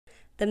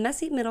The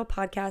Messy Middle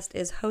podcast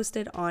is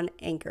hosted on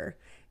Anchor.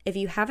 If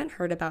you haven't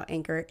heard about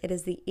Anchor, it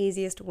is the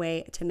easiest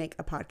way to make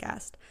a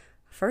podcast.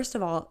 First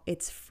of all,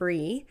 it's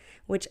free,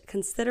 which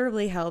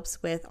considerably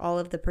helps with all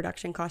of the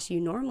production costs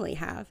you normally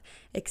have,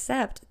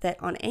 except that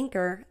on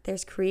Anchor,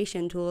 there's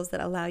creation tools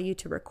that allow you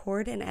to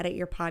record and edit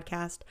your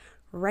podcast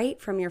right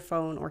from your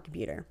phone or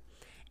computer.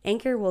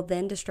 Anchor will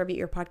then distribute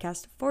your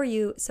podcast for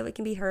you so it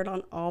can be heard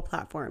on all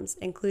platforms,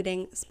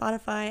 including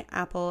Spotify,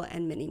 Apple,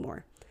 and many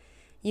more.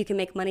 You can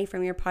make money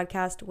from your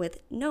podcast with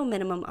no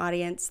minimum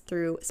audience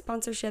through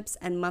sponsorships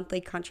and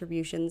monthly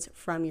contributions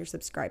from your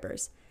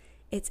subscribers.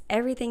 It's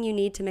everything you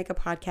need to make a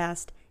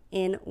podcast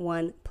in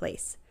one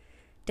place.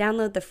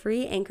 Download the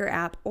free Anchor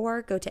app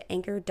or go to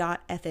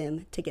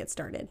anchor.fm to get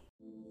started.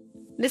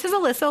 This is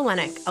Alyssa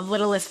Olenek of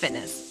Littlest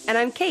Fitness. And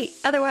I'm Kate,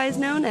 otherwise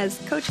known as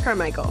Coach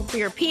Carmichael.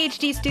 We are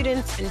PhD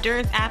students,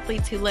 endurance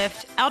athletes who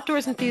lift,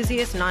 outdoors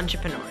enthusiasts, and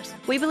entrepreneurs.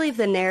 We believe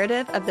the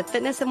narrative of the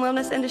fitness and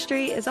wellness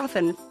industry is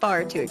often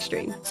far too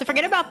extreme. So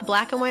forget about the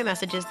black and white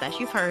messages that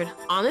you've heard.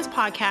 On this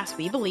podcast,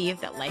 we believe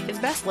that life is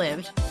best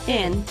lived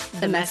in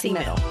the messy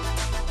middle.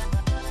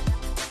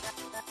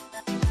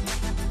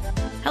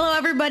 Hello,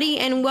 everybody,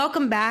 and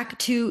welcome back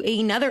to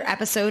another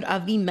episode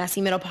of the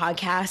Messy Middle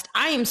podcast.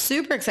 I am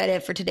super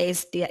excited for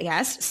today's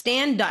guest,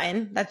 Stan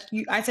Dutton. That's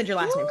you. I said your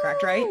last name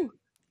correct, right?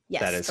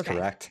 Yes, that is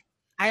correct.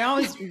 I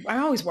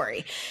always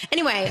worry.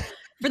 Anyway,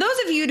 for those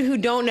of you who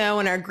don't know,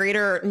 in our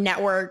greater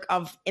network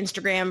of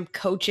Instagram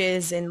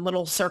coaches and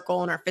little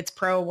circle and our Fits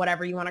Pro,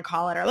 whatever you want to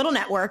call it, our little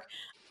network,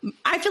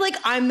 I feel like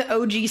I'm the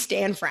OG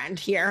Stan friend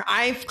here.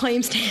 I've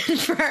claimed Stan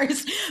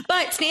first,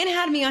 but Stan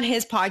had me on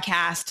his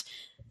podcast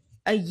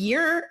a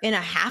year and a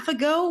half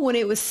ago when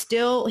he was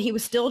still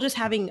just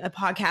having a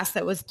podcast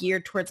that was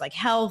geared towards like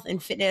health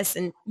and fitness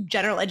and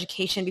general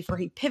education before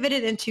he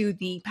pivoted into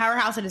the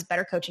powerhouse that is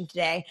Better Coaching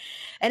today.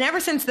 And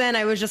ever since then,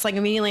 I was just like,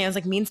 immediately, I was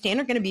like, me and Stan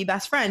are going to be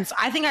best friends. So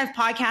I think I've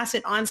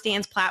podcasted on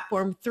Stan's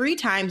platform 3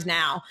 times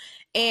now.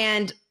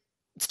 And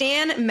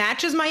Stan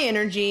matches my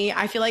energy.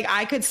 I feel like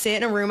I could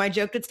sit in a room. I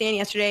joked with Stan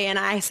yesterday and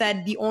I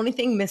said, the only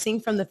thing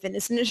missing from the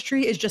fitness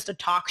industry is just a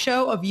talk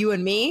show of you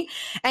and me.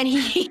 And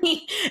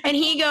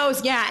he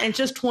goes, yeah, and it's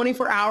just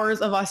 24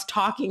 hours of us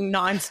talking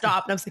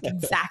nonstop. And I was like,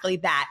 exactly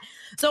that.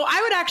 So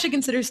I would actually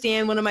consider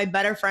Stan one of my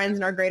better friends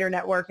in our greater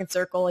network and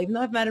circle, even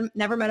though I've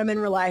never met him in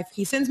real life.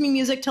 He sends me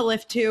music to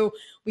lift to.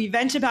 We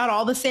vent about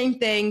all the same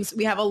things.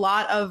 We have a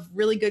lot of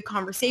really good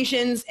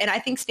conversations. And I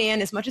think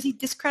Stan, as much as he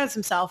discredits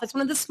himself, is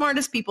one of the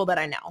smartest people that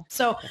I know.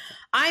 So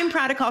I'm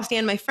proud to call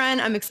Stan my friend.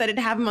 I'm excited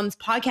to have him on this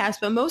podcast.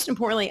 But most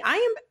importantly, I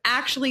am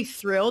actually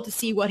thrilled to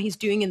see what he's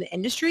doing in the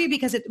industry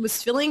because it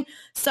was filling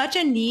such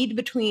a need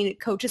between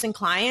coaches and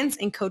clients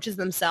and coaches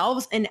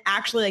themselves. And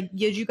actually, like,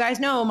 as you guys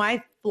know,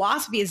 my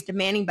philosophy is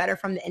demanding better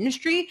from the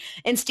industry.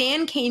 And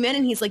Stan came in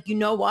and he's like, you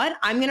know what?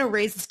 I'm going to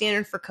raise the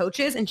standard for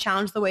coaches and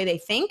challenge the way they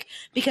think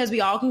because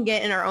we all can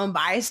get in our own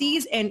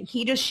biases. And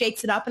he just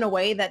shakes it up in a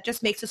way that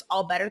just makes us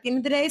all better at the end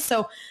of the day.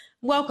 So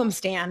welcome,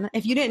 Stan.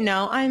 If you didn't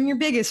know, I'm your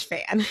biggest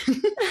fan.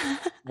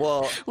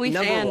 Well, we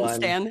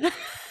Stan.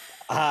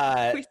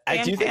 I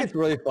do think it's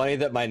really funny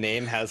that my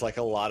name has like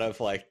a lot of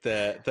like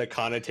the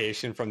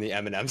connotation from the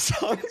Eminem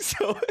song.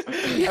 So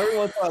every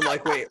once in a while I'm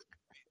like, wait,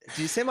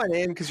 do you say my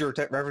name because you're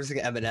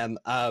referencing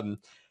Eminem?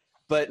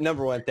 But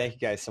number one, thank you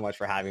guys so much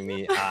for having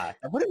me.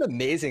 What an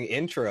amazing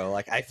intro.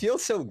 Like, I feel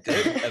so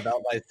good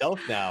about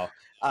myself now.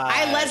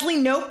 I Leslie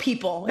note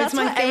people. It's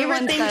my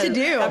favorite thing to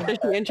do.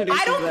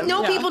 I don't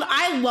know people.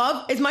 I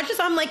love, as much as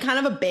I'm like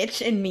kind of a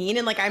bitch and mean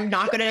and like I'm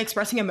not good at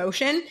expressing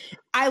emotion,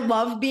 I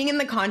love being in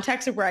the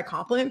context of where I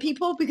compliment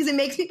people because it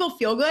makes people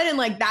feel good. And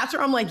like, that's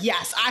where I'm like,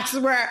 yes, I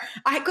swear.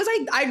 Because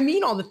I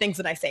mean all the things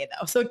that I say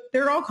though. So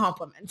they're all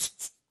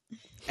compliments.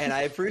 And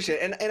I appreciate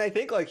it. And I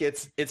think like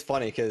it's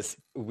funny because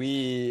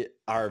we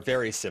are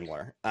very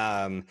similar.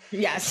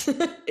 Yes.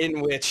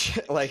 In which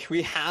like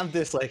we have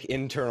this like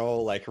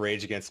internal like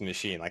rage against the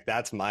machine. Like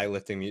that's my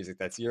lifting music.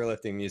 That's your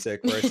lifting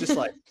music. Where it's just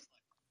like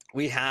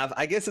we have,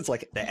 I guess it's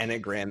like the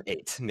Enneagram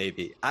 8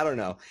 maybe. I don't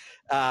know.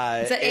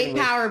 It's an 8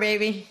 power,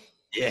 baby.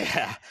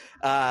 Yeah.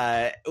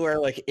 Where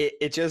like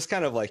it just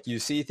kind of like you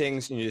see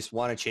things and you just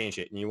want to change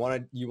it. And you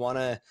want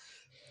to,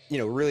 you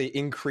know, really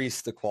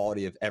increase the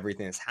quality of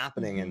everything that's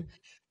happening. Mm-hmm.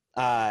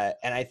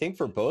 And I think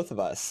for both of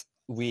us,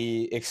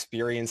 we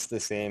experience the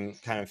same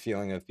kind of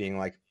feeling of being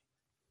like,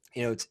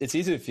 you know, it's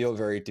easy to feel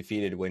very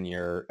defeated when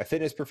you're a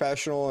fitness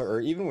professional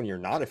or even when you're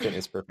not a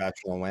fitness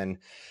professional, when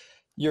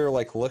you're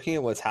like looking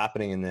at what's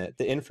happening and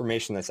the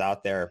information that's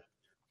out there.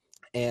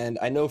 And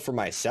I know for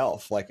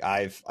myself, like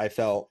I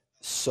felt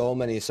so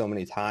many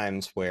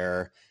times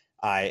where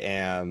I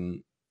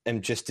am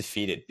just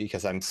defeated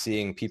because I'm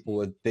seeing people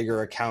with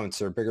bigger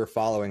accounts or bigger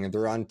following and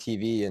they're on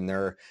TV and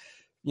they're,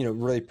 you know,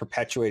 really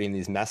perpetuating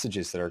these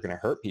messages that are going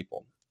to hurt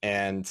people.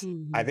 And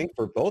I think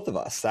for both of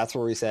us, that's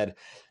where we said,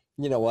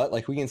 you know what,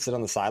 like we can sit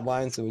on the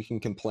sidelines and we can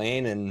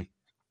complain and,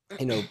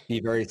 you know,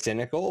 be very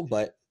cynical,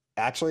 but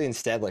actually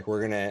instead, like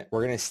we're going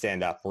to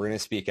stand up, we're going to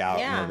speak out,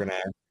 and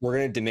we're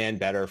going to demand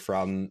better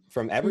from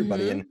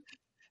everybody. And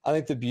I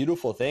think the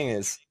beautiful thing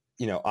is,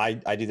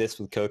 I do this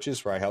with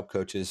coaches where I help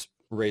coaches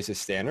raise the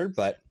standard,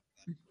 but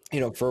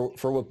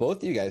for what both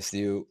of you guys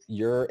do,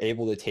 you're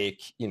able to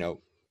take,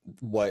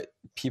 what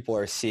people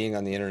are seeing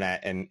on the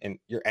internet and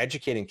you're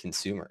educating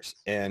consumers.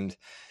 And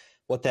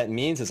what that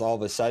means is all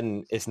of a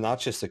sudden, it's not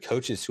just the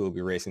coaches who will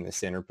be raising the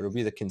standard, but it'll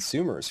be the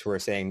consumers who are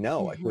saying,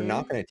 no, like we're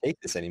not going to take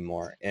this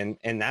anymore. And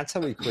that's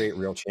how we create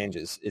real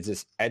changes. It's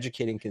just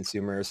educating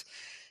consumers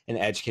and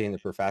educating the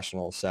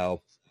professionals.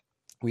 So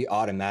we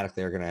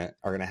automatically are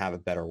gonna have a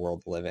better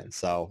world to live in.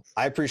 So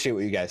I appreciate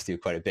what you guys do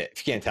quite a bit. If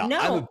you can't tell, No.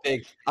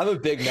 I'm a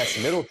big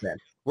messy middle fan.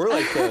 We're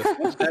like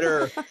the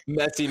better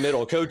messy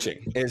middle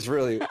coaching is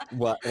really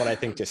what I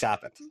think just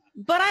happened.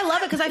 But I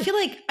love it because I feel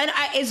like,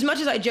 as much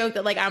as I joke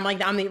that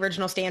I'm the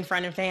original Stan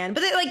friend and fan,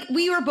 but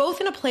we were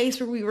both in a place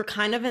where we were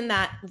kind of in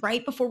that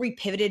right before we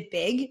pivoted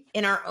big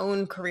in our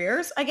own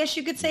careers, I guess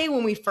you could say,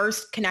 when we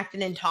first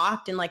connected and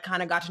talked and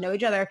kind of got to know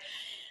each other.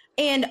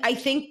 And I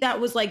think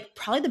that was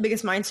probably the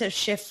biggest mindset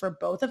shift for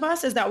both of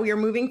us, is that we are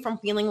moving from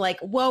feeling like,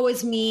 woe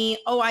is me.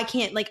 Oh, I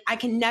can't, I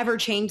can never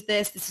change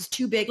this. This is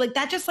too big.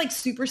 That just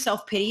super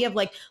self-pity of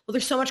well,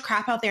 there's so much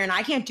crap out there and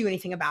I can't do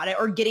anything about it,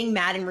 or getting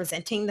mad and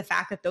resenting the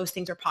fact that those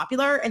things are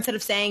popular, instead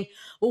of saying,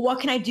 well,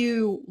 what can I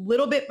do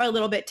little bit by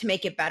little bit to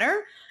make it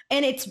better?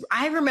 And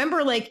I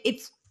remember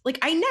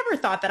I never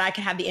thought that I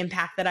could have the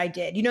impact that I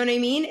did. You know what I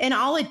mean? And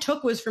all it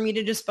took was for me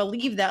to just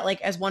believe that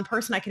as one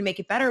person, I can make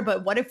it better.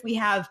 But what if we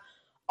have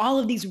all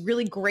of these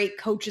really great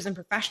coaches and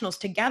professionals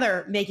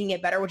together making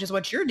it better, which is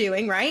what you're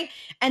doing, right?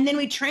 And then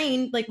we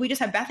train, we just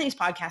have Bethany's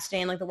podcast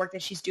today, and the work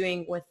that she's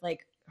doing with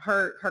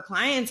her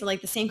clients, and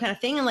the same kind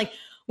of thing. And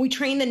we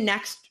train the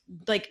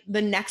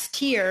next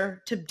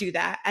tier to do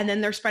that. And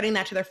then they're spreading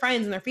that to their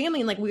friends and their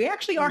family. And we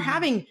actually are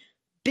having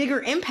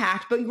bigger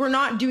impact, but we're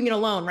not doing it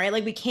alone, right?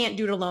 We can't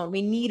do it alone.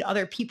 We need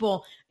other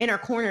people in our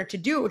corner to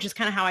do it, which is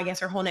kind of how I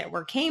guess our whole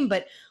network came.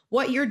 But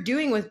what you're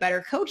doing with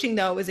Better Coaching,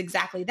 though, is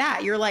exactly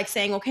that. You're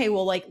saying, okay,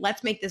 well,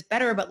 let's make this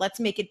better, but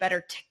let's make it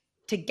better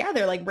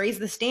together, raise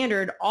the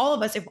standard. All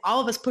of us, if all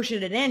of us push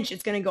it an inch,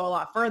 it's going to go a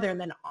lot further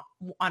than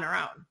on our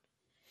own.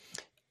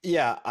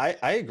 Yeah,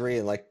 I agree.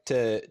 And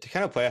to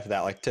kind of play off of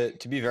that,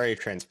 to be very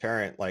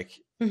transparent,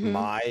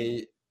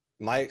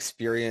 my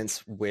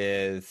experience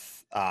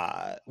with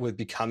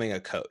becoming a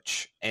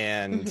coach,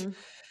 and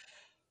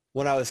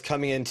when I was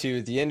coming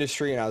into the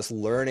industry and I was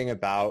learning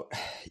about,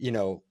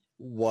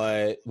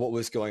 what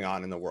was going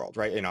on in the world,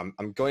 right?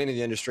 I'm going into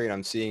the industry and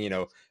I'm seeing,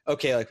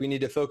 okay, we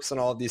need to focus on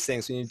all of these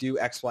things. We need to do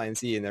X, Y, and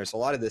Z. And there's a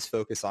lot of this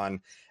focus on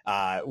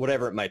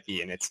whatever it might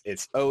be. And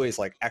it's always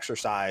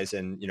exercise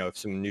and,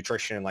 some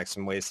nutrition and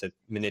some ways to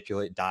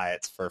manipulate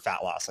diets for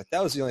fat loss.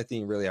 That was the only thing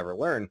you really ever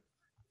learned.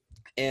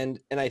 And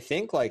I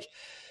think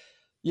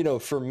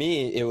for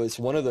me, it was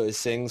one of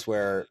those things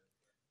where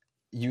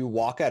you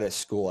walk out of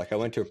school. I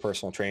went to a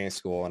personal training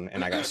school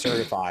and I got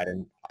certified,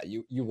 and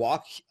you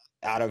walk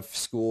out of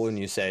school and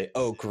you say,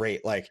 oh,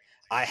 great.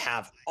 I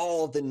have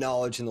all the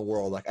knowledge in the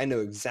world. I know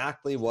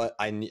exactly what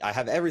I need. I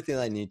have everything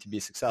I need to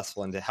be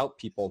successful and to help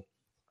people.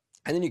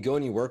 And then you go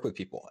and you work with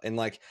people, and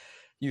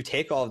you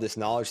take all of this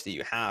knowledge that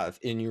you have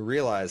and you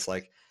realize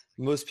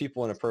most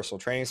people in a personal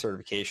training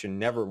certification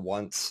never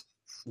once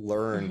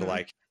learned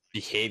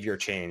behavior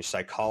change,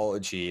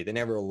 psychology. They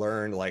never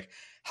learned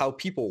how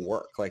people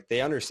work.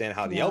 They understand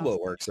how the elbow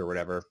works or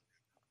whatever,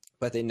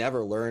 but they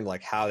never learned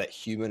how that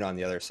human on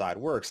the other side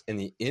works, and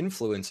the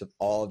influence of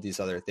all of these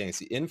other things,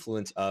 the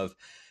influence of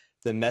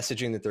the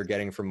messaging that they're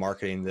getting from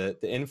marketing, the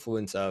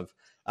influence of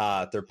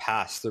their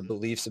past, their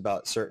beliefs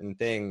about certain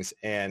things.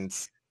 And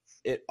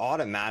it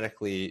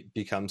automatically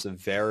becomes a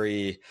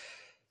very,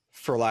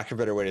 for lack of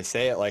a better way to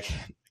say it,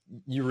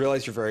 you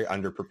realize you're very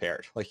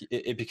underprepared.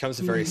 It becomes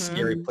a very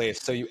scary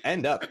place. So you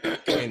end up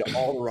going to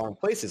all the wrong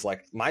places.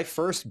 My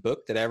first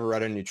book that I ever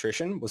read on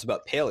nutrition was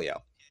about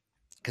paleo,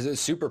 because it was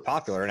super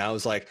popular. And I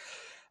was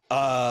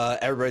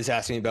everybody's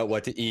asking me about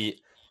what to eat.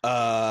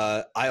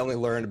 I only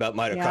learned about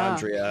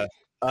mitochondria.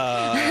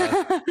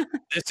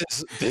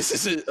 This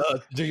is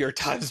a New York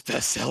Times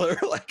bestseller.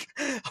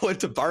 I went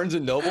to Barnes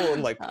and Noble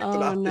and picked it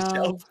off the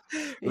shelf,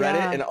 read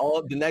it,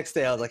 and the next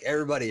day I was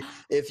everybody,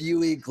 if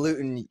you eat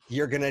gluten,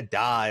 you're gonna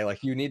die.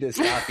 You need to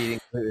stop eating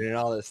gluten and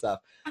all this stuff.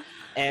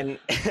 And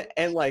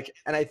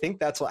I think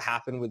that's what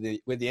happened with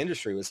the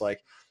industry was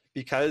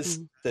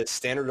because the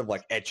standard of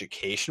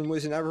education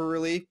was never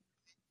really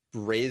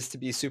raised to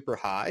be super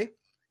high.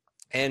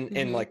 And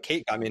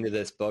Kate got me into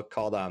this book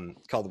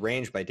called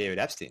Range by David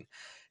Epstein.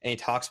 And he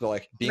talks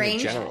about being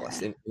a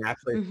generalist, and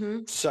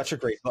actually such a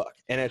great book.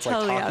 And it's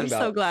talking I'm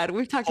about so glad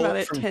we've talked about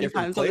it 10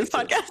 times on this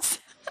podcast.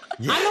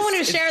 Yes. I'm the one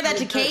who shared that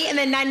to Kate, and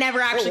then I never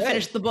actually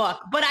finished the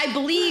book. But I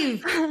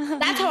believe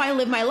that's how I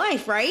live my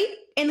life, right?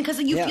 And because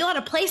you feel out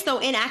of place, though,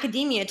 in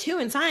academia, too,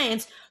 in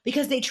science,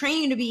 because they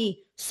train you to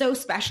be so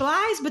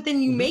specialized, but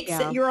then you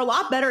you're a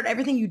lot better at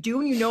everything you do,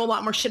 and you know a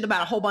lot more shit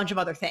about a whole bunch of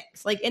other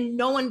things. And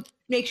no one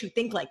makes you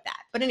think like that.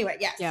 But anyway,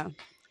 yes. Yeah.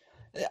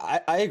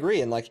 I agree.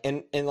 And I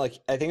think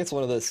it's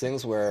one of those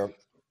things where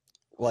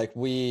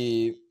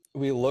we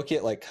look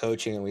at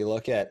coaching, and we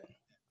look at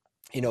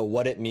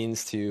what it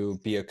means to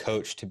be a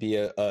coach, to be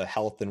a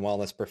health and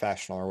wellness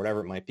professional or whatever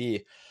it might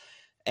be.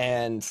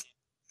 And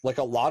like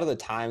a lot of the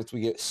times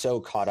we get so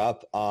caught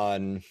up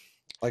on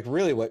like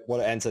really what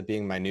ends up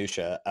being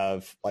minutia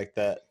of like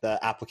the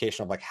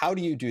application of like, how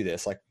do you do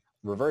this? Like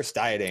reverse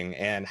dieting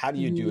and how do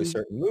you do a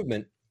certain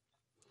movement?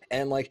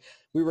 And like,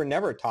 we were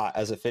never taught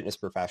as a fitness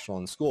professional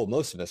in school,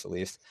 most of us at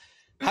least,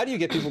 how do you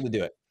get people to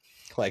do it?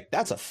 Like,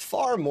 that's a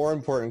far more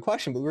important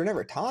question, but we were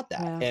never taught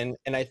that. Yeah.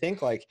 And I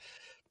think like,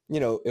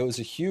 it was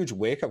a huge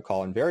wake up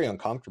call and very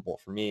uncomfortable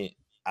for me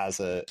as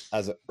an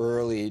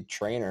early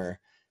trainer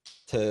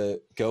to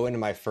go into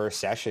my first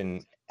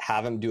session,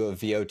 have him do a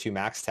VO2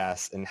 max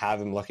test and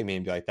have him look at me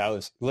and be like, that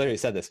was literally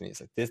said this to me.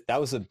 He's like,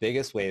 that was the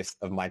biggest waste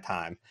of my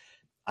time.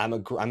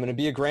 I'm going to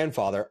be a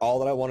grandfather. All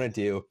that I want to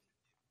do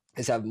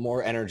is have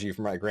more energy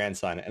for my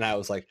grandson. And I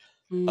was like,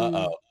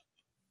 uh-oh,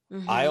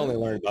 I only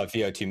learned about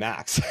VO2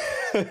 max.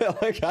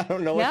 Like, I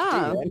don't know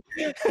what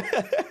to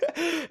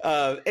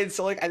do. And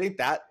so like, I think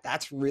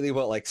that's really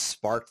what like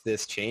sparked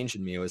this change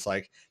in me. It was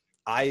like,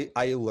 I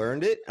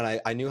learned it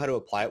and I knew how to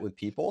apply it with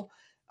people.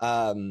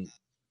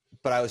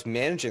 But I was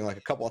managing like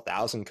a couple of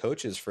thousand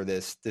coaches for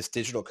this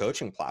digital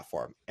coaching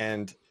platform.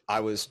 And I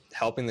was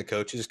helping the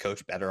coaches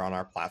coach better on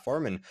our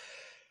platform. And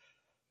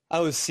I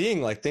was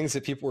seeing like things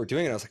that people were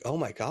doing. And I was like, oh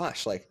my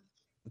gosh, like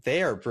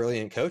they are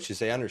brilliant coaches.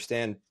 They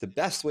understand the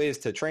best ways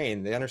to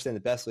train. They understand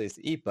the best ways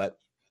to eat, but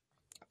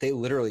they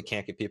literally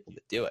can't get people to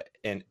do it.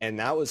 And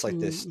that was like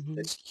this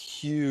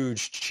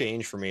huge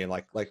change for me. And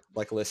like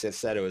Alyssa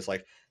said, it was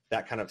like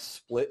that kind of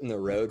split in the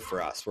road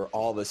for us where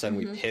all of a sudden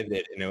we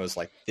pivoted and it was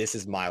like, this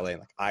is my lane.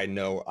 Like, I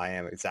know I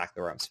am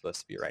exactly where I'm supposed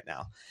to be right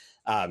now.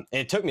 And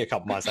it took me a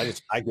couple months.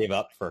 I gave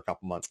up for a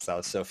couple months because I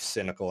was so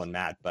cynical and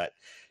mad, but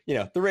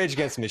the Rage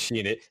Against the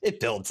Machine, it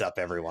builds up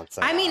every once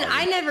in a while. I mean,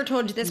 I never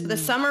told you this, but the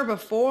summer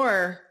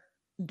before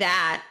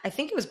that, I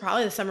think it was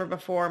probably the summer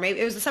before, maybe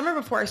it was the summer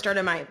before I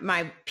started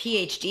my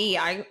PhD.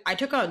 I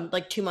took a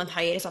like 2-month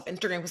hiatus off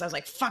Instagram because I was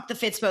like, fuck the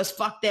Fitspost,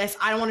 fuck this.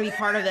 I don't want to be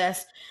part of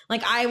this.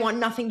 Like, I want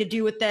nothing to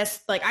do with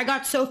this. Like, I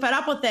got so fed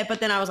up with it,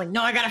 but then I was like,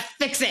 no, I got to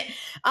fix it.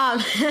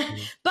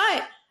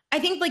 But I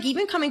think like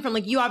even coming from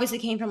like, you obviously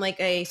came from like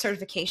a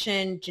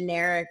certification,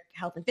 generic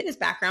health and fitness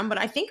background, but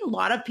I think a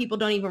lot of people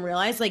don't even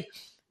realize like,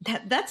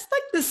 that's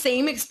like the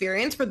same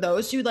experience for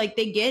those who like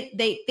they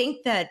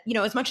think that,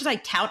 as much as I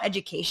tout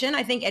education,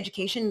 I think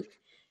education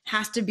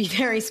has to be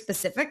very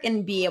specific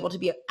and be able to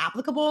be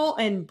applicable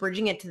and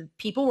bridging it to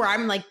people where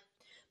I'm like,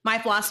 my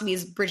philosophy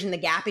is bridging the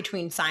gap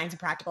between science and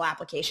practical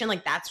application.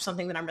 Like that's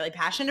something that I'm really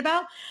passionate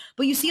about.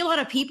 But you see a lot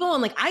of people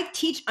and like I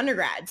teach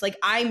undergrads, like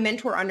I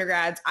mentor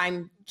undergrads,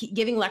 I'm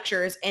giving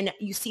lectures and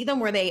you see them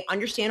where they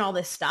understand all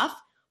this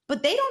stuff,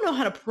 but they don't know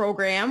how to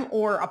program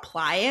or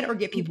apply it or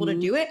get people to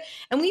do it.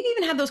 And we've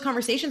even had those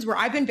conversations where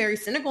I've been very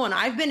cynical and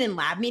I've been in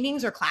lab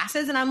meetings or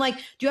classes and I'm like,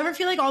 do you ever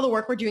feel like all the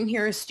work we're doing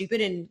here is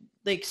stupid and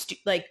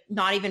like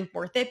not even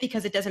worth it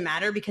because it doesn't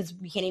matter because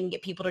we can't even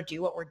get people to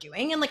do what we're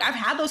doing? And like, I've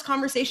had those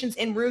conversations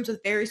in rooms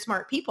with very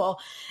smart people.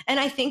 And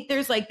I think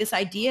there's like this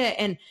idea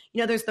and,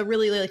 there's the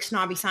really like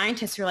snobby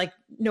scientists who are like,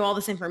 know all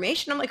this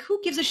information. I'm like,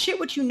 who gives a shit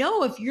what you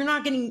know if you're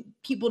not getting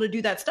people to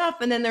do that stuff?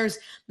 And then there's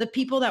the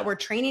people that we're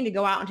training to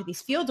go out into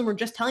these fields and we're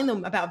just telling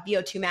them about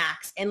VO2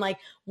 max and like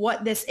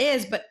what this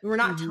is, but we're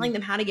not telling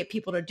them how to get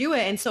people to do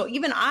it. And so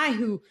even I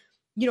who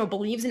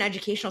believes in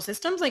educational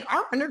systems, like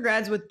our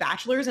undergrads with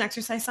bachelors in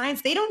exercise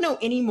science, they don't know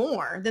any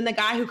more than the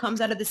guy who comes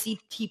out of the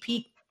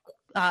CTP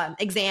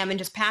exam and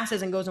just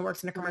passes and goes and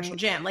works in a commercial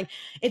gym. Like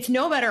it's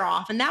no better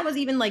off. And that was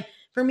even like,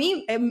 for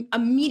me,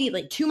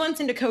 immediately 2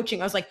 months into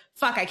coaching, I was like,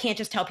 fuck, I can't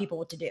just tell people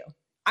what to do.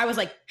 I was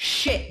like,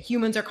 shit,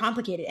 humans are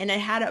complicated. And I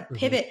had to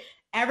pivot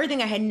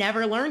everything I had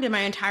never learned in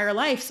my entire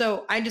life.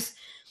 So I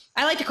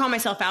like to call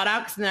myself out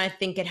because then I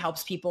think it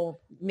helps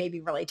people maybe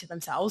relate to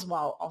themselves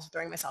while also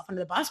throwing myself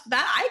under the bus. But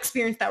that I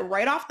experienced that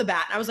right off the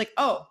bat. And I was like,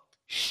 oh,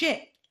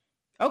 shit.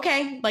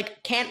 Okay,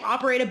 like can't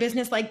operate a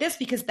business like this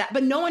because that,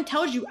 but no one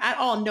tells you at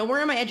all.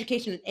 Nowhere in my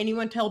education,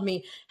 anyone told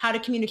me how to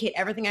communicate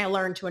everything I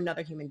learned to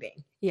another human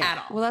being. Yeah. At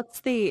all. Well, that's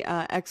the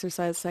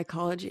exercise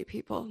psychology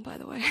people, by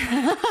the way.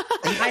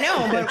 I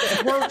know, but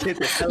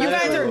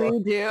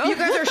you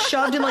guys are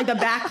shoved in like the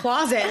back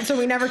closet, so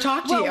we never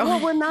talk to you.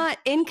 Well, we're not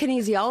in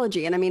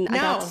kinesiology, and I mean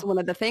that's one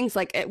of the things.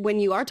 Like when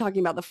you are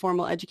talking about the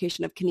formal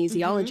education of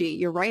kinesiology,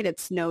 you're right;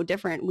 it's no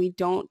different. We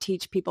don't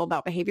teach people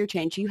about behavior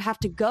change. You have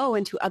to go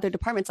into other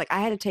departments. Like I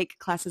had to take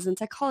classes in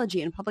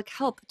psychology and public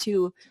health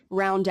to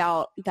round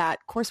out that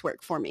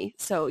coursework for me.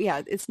 So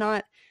yeah, it's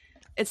not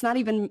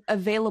even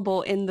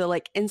available in the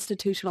like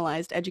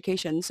institutionalized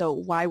education. So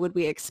why would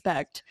we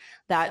expect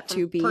that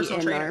to be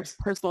in our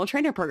personal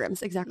trainer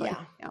programs? Exactly.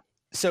 Yeah.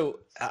 So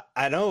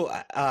I know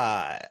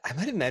I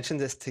might have mentioned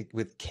this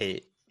with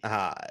Kate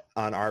on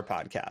our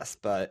podcast,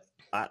 but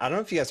I don't know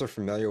if you guys are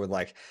familiar with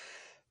like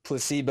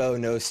placebo,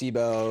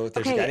 nocebo.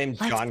 There's a guy named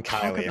John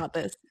Kiley. Talk about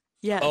this.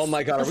 Yes. Oh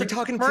my God. Are we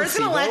talking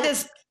placebo? We're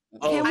just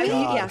going to let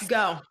this yes.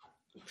 go.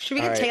 Should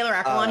we get Taylor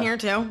Eckel on here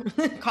too?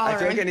 Call her. I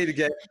feel like I need to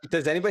get.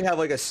 Does anybody have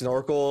like a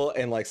snorkel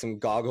and like some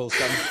goggles?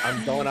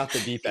 I'm going off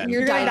the deep end.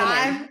 You're gonna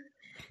die.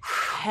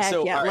 Heck yeah,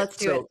 all right, let's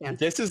do it, Dan.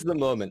 This was the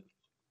moment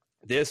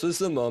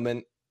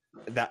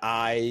that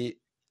I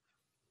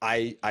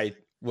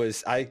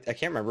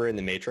can't remember in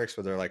the Matrix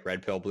where they're like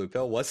red pill, blue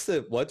pill. Which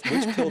pill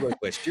was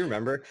which? Do you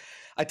remember?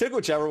 I took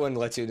whichever one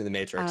lets you into the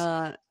Matrix.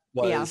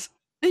 Yeah.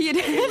 You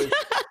did.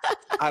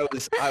 I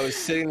was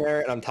sitting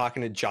there and I'm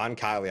talking to John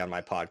Kiley on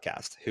my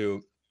podcast,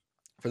 who,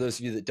 for those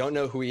of you that don't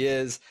know who he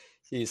is,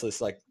 he's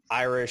this like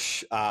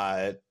Irish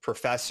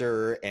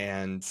professor,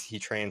 and he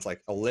trains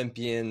like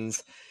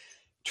Olympians,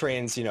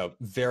 trains,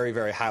 very,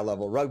 very high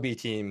level rugby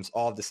teams,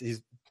 all of this.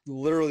 He's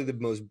literally the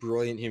most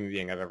brilliant human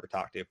being I've ever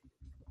talked to.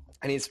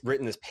 And he's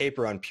written this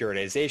paper on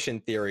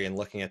periodization theory and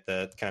looking at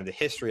the kind of the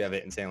history of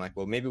it and saying like,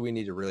 well, maybe we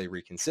need to really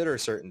reconsider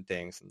certain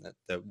things, and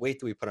the weight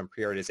that we put on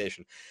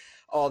periodization,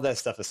 all that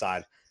stuff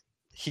aside,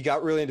 he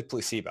got really into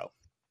placebo.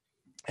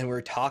 And we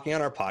were talking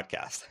on our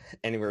podcast,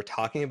 and we were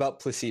talking about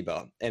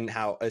placebo and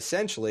how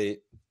essentially,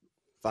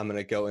 if I'm going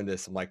to go into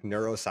some like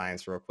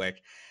neuroscience real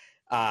quick,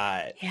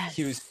 Yes.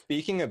 he was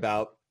speaking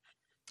about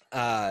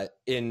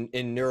in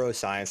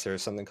neuroscience,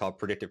 there's something called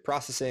predictive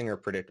processing or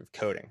predictive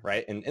coding,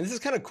 right? And this is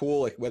kind of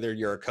cool, like whether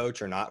you're a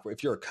coach or not.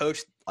 If you're a coach,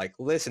 like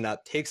listen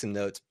up, take some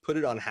notes, put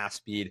it on half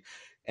speed.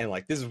 And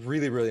like, this is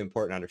really, really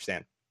important to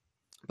understand.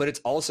 But it's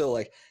also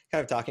like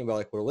kind of talking about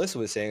like what Alyssa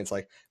was saying. It's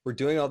like, we're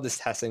doing all this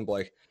testing, but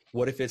like,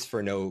 what if it's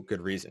for no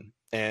good reason?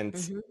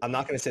 And I'm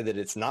not going to say that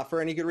it's not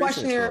for any good reason.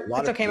 Question here.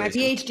 It's okay. My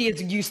PhD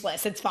is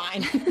useless. It's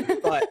fine.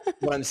 But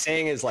what I'm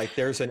saying is like,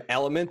 there's an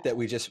element that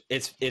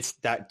it's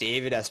that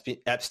David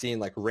Epstein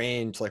like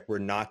range, like we're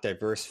not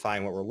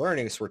diversifying what we're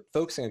learning. So we're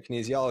focusing on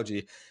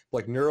kinesiology.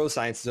 Like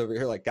neuroscience is over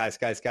here, like guys.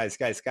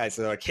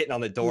 So they're like hitting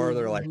on the door.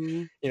 They're like,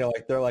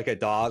 like they're like a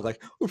dog,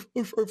 like, oof,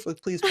 oof, oof,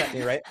 please pet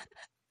me. Right.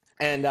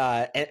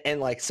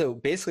 And like, so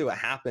basically what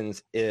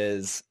happens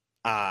is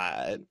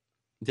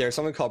there's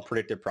something called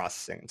predictive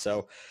processing.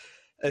 So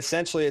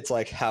essentially it's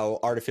like how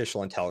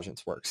artificial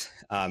intelligence works,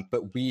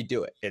 but we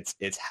do it.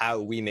 It's how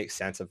we make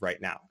sense of right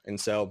now.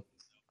 And so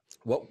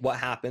what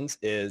happens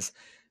is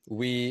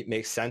we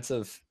make sense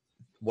of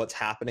what's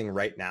happening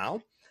right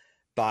now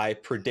by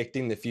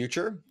predicting the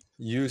future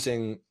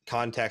using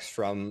context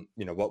from,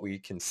 what we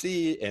can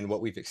see and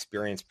what we've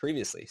experienced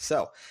previously.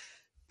 So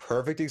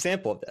perfect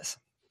example of this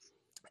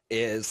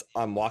is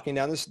I'm walking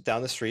down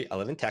the street. I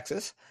live in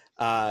Texas.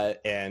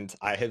 And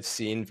I have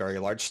seen very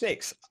large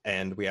snakes,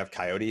 and we have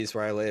coyotes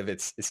where I live.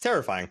 It's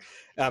terrifying.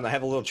 I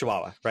have a little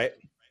chihuahua, right?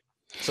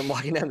 So I'm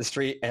walking down the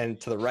street, and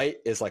to the right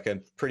is like a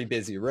pretty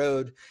busy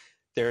road.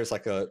 There's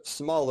like a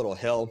small little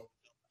hill,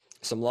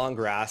 some long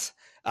grass,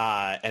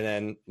 and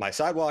then my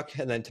sidewalk,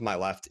 and then to my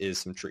left is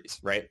some trees,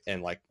 right?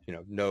 And like,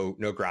 no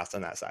grass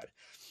on that side.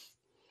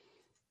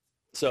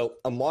 So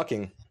I'm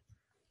walking,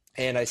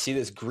 and I see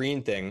this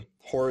green thing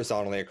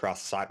horizontally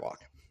across the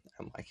sidewalk.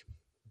 I'm like,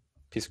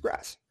 piece of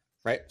grass.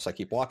 Right. So I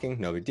keep walking.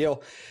 No big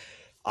deal.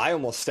 I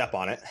almost step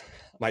on it.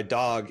 My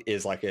dog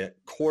is like a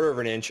quarter of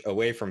an inch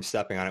away from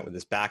stepping on it with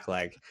his back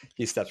leg.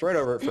 He steps right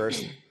over it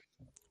first,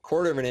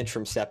 quarter of an inch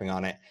from stepping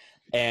on it.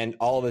 And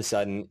all of a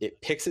sudden it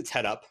picks its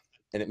head up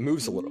and it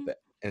moves a little bit,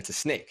 and it's a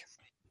snake.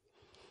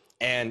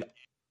 And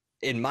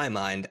in my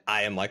mind,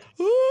 I am like,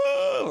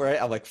 oh,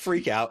 right. I like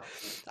freak out.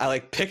 I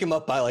like pick him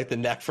up by like the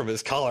neck from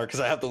his collar, because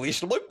I have the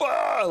leash. And I'm like,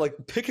 bah! I like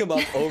pick him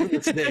up over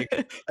the snake.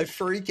 I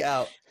freak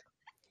out.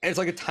 And it's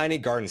like a tiny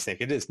garden snake.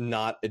 It is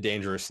not a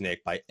dangerous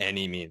snake by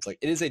any means. Like,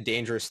 it is a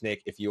dangerous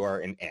snake if you are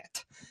an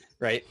ant,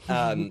 right?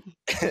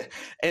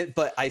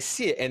 But I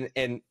see it.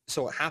 And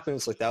so what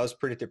happens, like, that was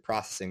predictive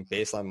processing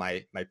based on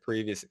my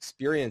previous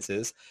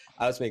experiences.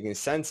 I was making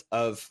sense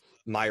of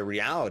my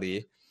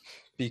reality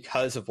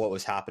because of what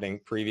was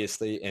happening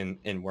previously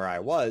in where I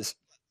was.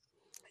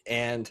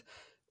 And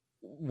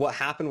what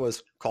happened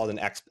was called an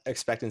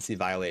expectancy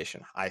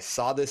violation. I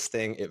saw this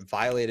thing. It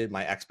violated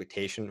my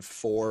expectation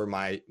for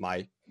my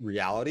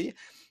reality.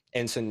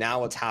 And so now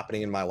what's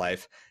happening in my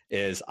life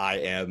is I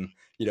am,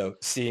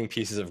 seeing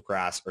pieces of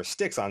grass or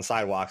sticks on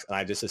sidewalks, and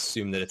I just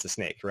assume that it's a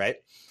snake, right?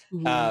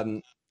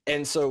 And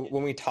so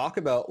when we talk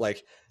about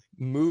like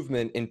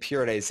movement and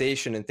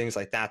periodization and things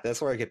like that,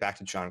 that's where I get back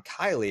to John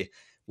Kiley.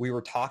 We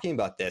were talking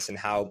about this and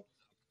how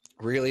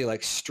really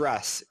like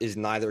stress is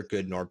neither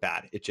good nor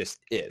bad. It just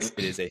is.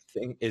 It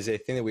is a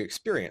thing that we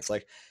experience.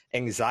 Like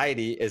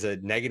anxiety is a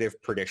negative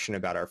prediction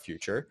about our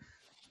future.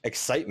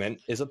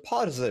 Excitement is a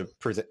positive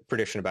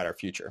prediction about our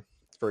future.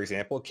 For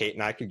example, Kate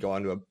and I could go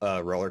onto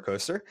a roller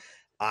coaster.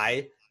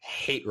 I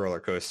hate roller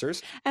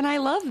coasters. And I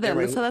love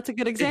them. So that's a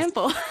good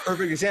example.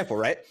 Perfect example,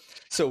 right?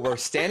 So we're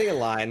standing in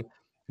line.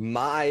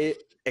 My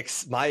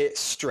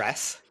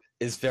stress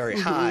is very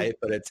high,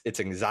 but it's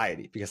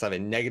anxiety because I have a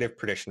negative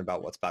prediction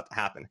about what's about to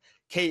happen.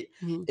 Kate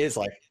is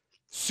like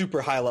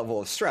super high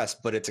level of stress,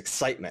 but it's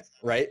excitement,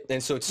 right?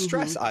 And so it's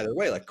stress either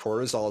way, like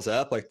cortisol is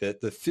up, like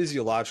the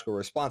physiological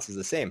response is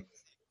the same.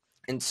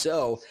 And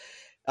so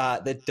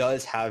that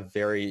does have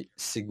very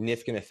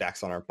significant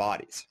effects on our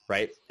bodies,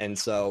 right? And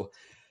so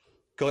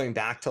going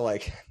back to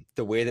like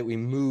the way that we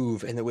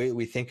move and the way that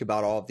we think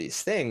about all of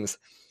these things,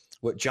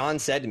 what John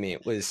said to me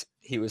was,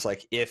 he was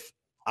like, if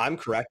I'm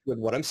correct with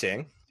what I'm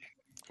saying,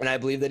 and I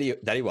believe that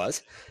he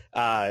was,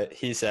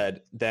 he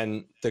said,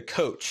 then the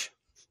coach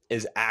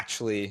is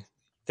actually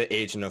the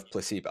agent of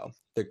placebo.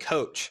 The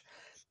coach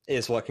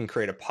is what can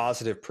create a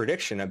positive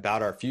prediction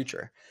about our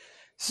future.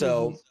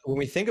 So when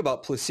we think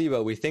about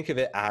placebo, we think of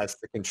it as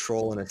the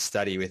control in a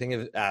study. We think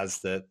of it as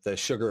the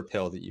sugar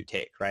pill that you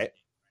take, right?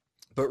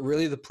 But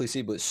really the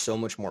placebo is so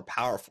much more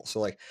powerful. So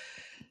like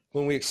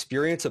when we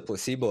experience a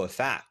placebo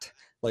effect,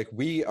 like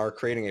we are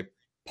creating a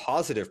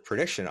positive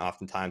prediction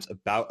oftentimes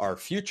about our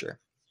future.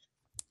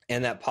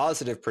 And that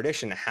positive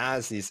prediction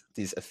has these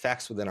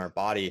effects within our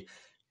body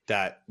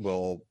that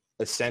will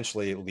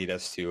essentially lead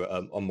us to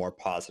a more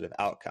positive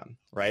outcome,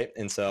 right?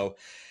 And so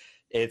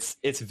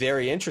it's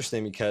very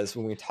interesting because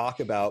when we talk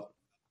about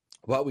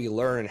what we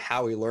learn and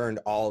how we learned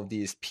all of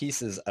these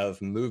pieces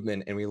of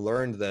movement and we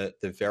learned the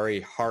very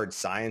hard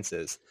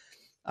sciences,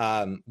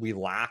 we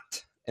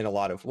lacked in a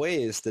lot of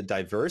ways the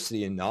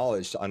diversity and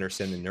knowledge to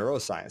understand the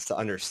neuroscience, to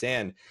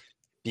understand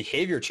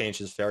behavior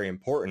change is very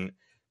important,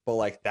 but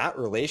like that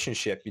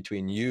relationship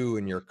between you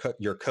and your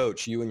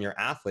coach, you and your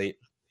athlete,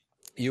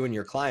 you and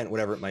your client,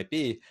 whatever it might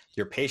be,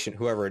 your patient,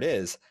 whoever it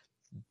is,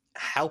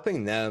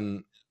 helping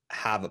them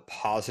have a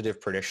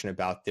positive prediction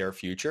about their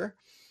future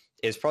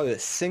is probably the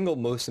single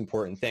most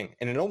important thing.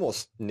 And it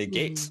almost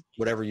negates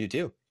whatever you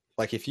do.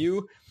 Like if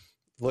you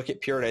look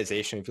at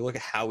periodization, if you look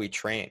at how we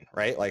train,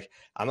 right? Like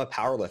I'm a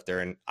power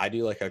lifter and I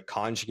do like a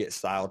conjugate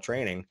style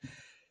training,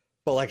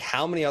 but like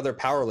how many other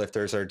power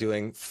lifters are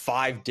doing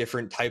 5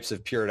 different types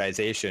of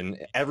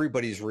periodization?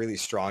 Everybody's really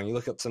strong. You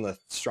look at some of the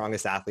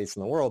strongest athletes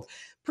in the world,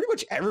 pretty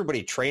much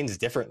everybody trains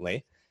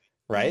differently,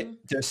 right?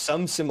 There's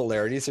some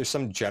similarities. There's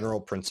some general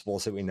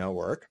principles that we know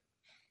work.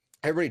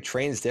 Everybody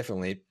trains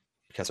differently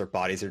because our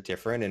bodies are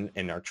different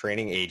and our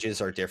training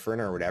ages are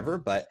different or whatever.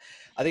 But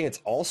I think it's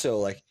also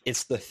like,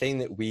 it's the thing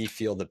that we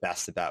feel the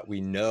best about. We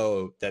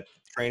know that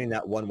training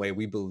that one way,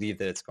 we believe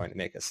that it's going to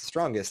make us the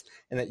strongest.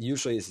 And that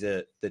usually is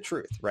the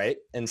truth, right?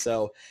 And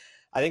so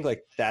I think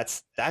like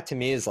that to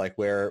me is like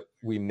where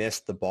we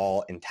missed the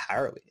ball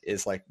entirely,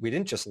 is like we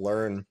didn't just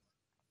learn,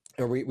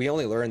 or we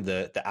only learned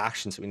the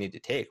actions we need to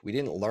take. We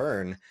didn't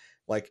learn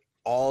like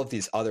all of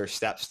these other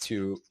steps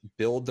to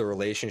build the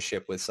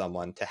relationship with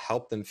someone to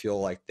help them feel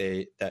like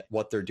that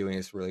what they're doing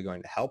is really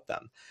going to help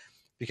them.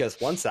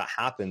 Because once that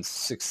happens,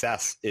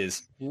 success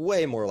is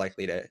way more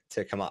likely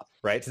to come up,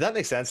 right? Does that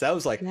make sense? That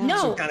was like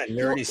some kind of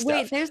nerdy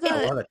stuff.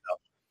 Wait,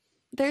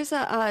 there's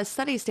a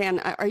study, Stan.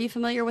 Are you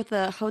familiar with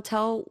the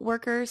hotel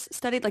workers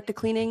study, like the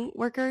cleaning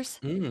workers?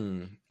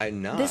 I'm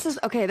not.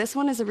 This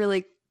one is a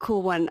really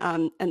cool one.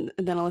 And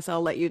then Alyssa,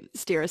 I'll let you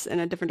steer us in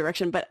a different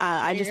direction. But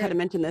I just had to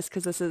mention this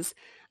because this is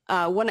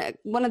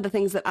one of the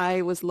things that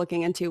I was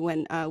looking into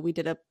when we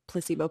did a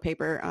placebo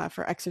paper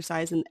for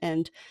exercise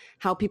and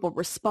how people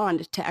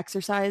respond to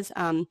exercise.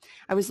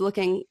 I was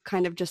looking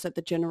kind of just at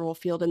the general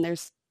field, and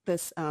there's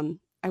this,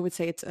 I would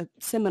say it's a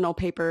seminal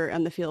paper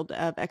in the field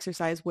of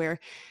exercise where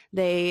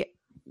they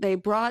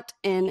brought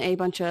in a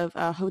bunch of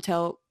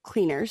hotel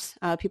cleaners,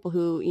 people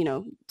who,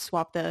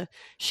 swap the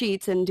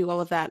sheets and do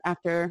all of that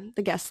after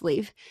the guests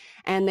leave.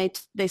 And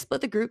they split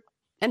the group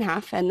in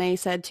half, and they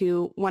said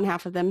to one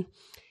half of them,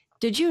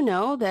 did you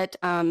know that,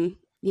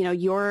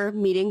 you're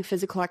meeting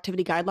physical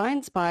activity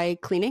guidelines by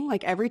cleaning?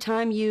 Like every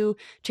time you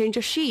change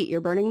a sheet,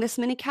 you're burning this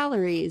many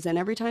calories. And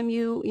every time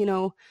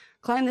you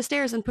climb the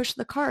stairs and push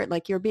the cart,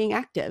 like you're being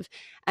active.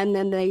 And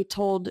then they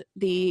told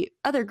the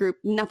other group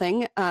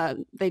nothing.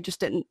 They just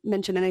didn't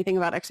mention anything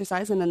about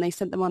exercise. And then they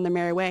sent them on their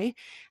merry way.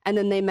 And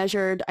then they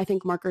measured, I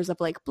think, markers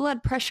of like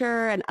blood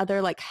pressure and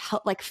other like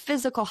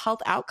physical health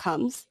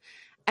outcomes.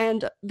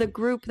 And the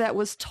group that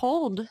was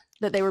told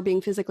that they were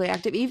being physically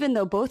active, even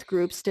though both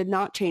groups did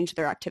not change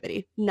their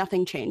activity,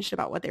 nothing changed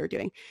about what they were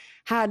doing,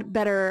 had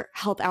better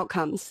health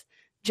outcomes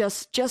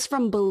just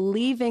from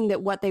believing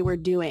that what they were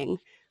doing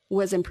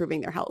was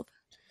improving their health.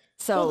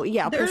 So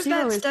there's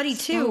that study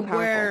too, so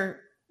where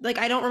like,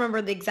 I don't remember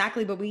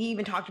exactly, but we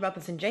even talked about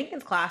this in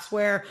Jenkins' class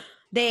where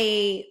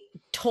they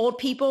told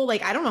people,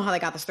 like, I don't know how they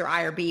got this through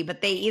I or B, but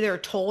they either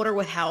told or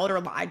withheld or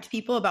lied to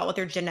people about what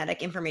their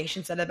genetic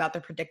information said about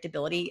their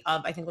predictability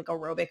of, I think, like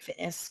aerobic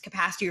fitness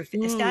capacity or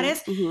fitness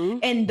status.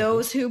 And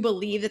those who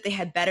believed that they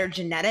had better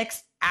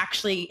genetics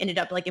actually ended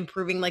up like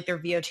improving like their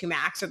VO2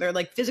 max, or their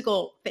like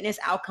physical fitness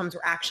outcomes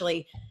were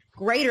actually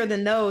greater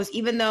than those,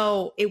 even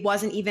though it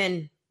wasn't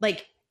even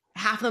like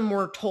half of them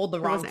were told the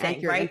wrong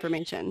thing, right?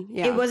 Information.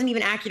 Yeah. It wasn't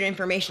even accurate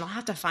information. I'll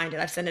have to find it.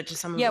 I've sent it to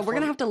someone. Yeah, we're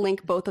going to have to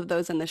link both of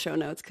those in the show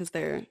notes because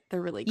they're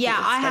really cool. Yeah,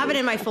 I have it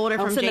in my folder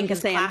from Jenkins'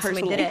 class when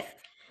we did it.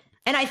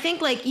 And I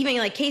think like even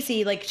like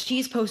Casey, like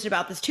she's posted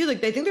about this too.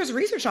 Like I think there's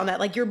research on that.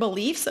 Like your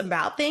beliefs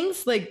about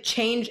things like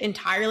change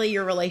entirely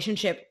your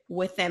relationship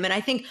with them. And I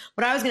think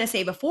what I was going to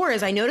say before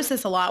is I noticed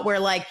this a lot where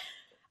like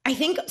I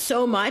think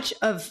so much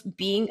of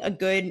being a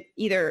good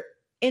either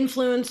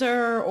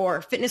influencer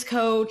or fitness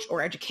coach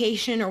or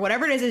education or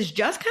whatever it is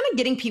just kind of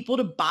getting people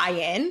to buy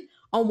in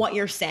on what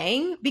you're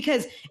saying,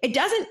 because it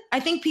doesn't, I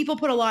think people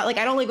put a lot, like,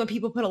 I don't like when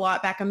people put a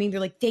lot back on me. They're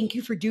like, thank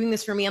you for doing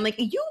this for me. I'm like,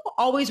 you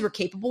always were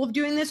capable of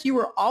doing this. You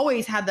were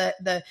always had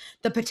the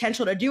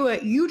potential to do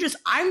it.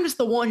 I'm just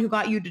the one who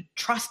got you to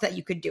trust that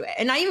you could do it.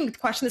 And I even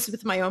question this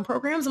with my own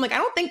programs. I'm like, I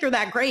don't think they're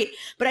that great,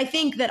 but I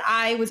think that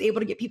I was able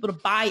to get people to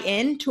buy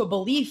into a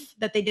belief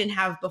that they didn't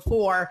have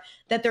before,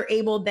 that they're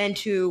able then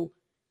to,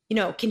 you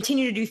know,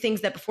 continue to do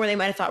things that before they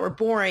might have thought were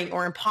boring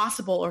or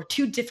impossible or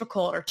too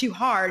difficult or too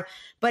hard.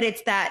 But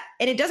it's that,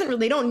 and it doesn't really,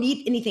 they don't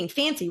need anything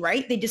fancy,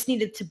 right? They just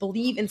needed to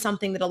believe in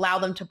something that allowed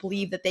them to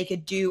believe that they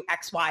could do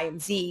X, Y,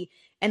 and Z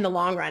in the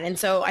long run. And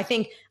so I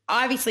think,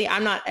 obviously,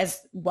 I'm not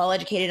as well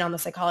educated on the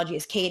psychology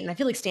as Kate. And I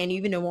feel like, Stan, you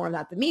even know more of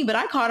that than me, but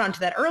I caught on to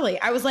that early.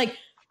 I was like,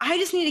 I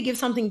just need to give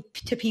something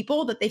to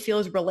people that they feel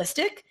is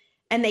realistic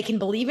and they can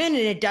believe in, and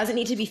it doesn't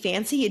need to be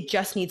fancy. It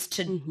just needs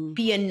to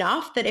be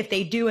enough that if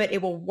they do it,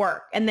 it will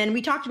work. And then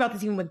we talked about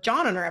this even with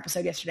John on our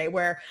episode yesterday,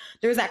 where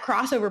there's that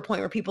crossover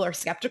point where people are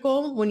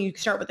skeptical when you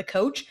start with a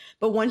coach,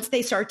 but once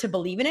they start to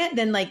believe in it,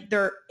 then like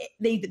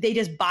they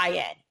just buy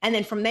in. And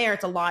then from there,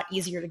 it's a lot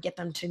easier to get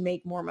them to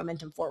make more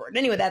momentum forward.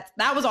 Anyway,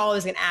 that was all I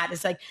was going to add.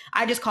 It's like,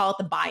 I just call it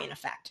the buy-in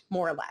effect,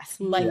 more or less.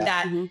 Like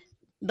that.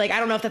 Like, I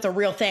don't know if that's a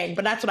real thing,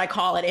 but that's what I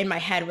call it in my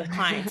head with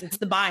clients. It's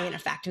the buy-in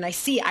effect. And I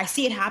see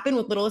it happen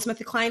with Littlest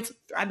Method clients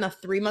at the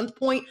 3-month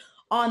point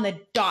on the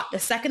dot. The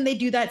second they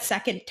do that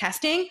second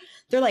testing,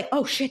 they're like,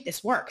 oh shit,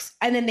 this works.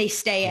 And then they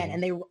stay in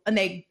and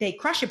they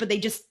crush it, but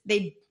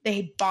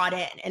they bought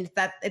in. And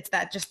it's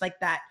that just like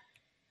that.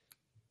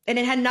 And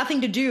it had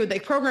nothing to do,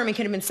 the programming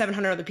could have been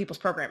 700 other people's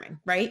programming,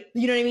 right?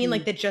 You know what I mean?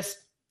 Like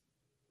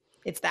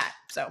it's that.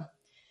 So.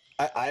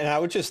 I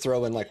would just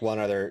throw in like one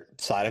other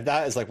side of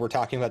that is like, we're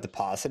talking about the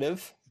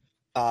positive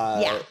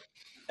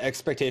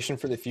expectation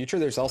for the future.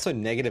 There's also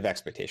negative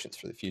expectations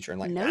for the future. And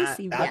like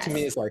that to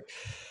me is like,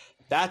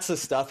 that's the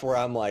stuff where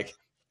I'm like,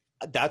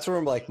 that's where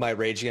I'm like, my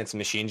Rage Against the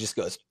Machine just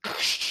goes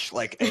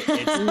like,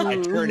 I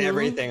turn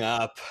everything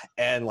up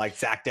and like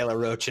Zach De La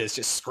Rocha is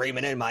just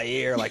screaming in my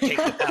ear, like take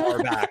the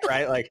power back.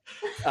 Right. Like,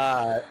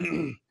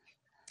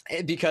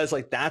 because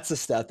like, that's the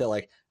stuff that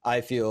like, I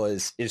feel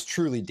is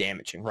truly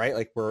damaging, right?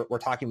 Like we're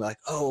talking about like,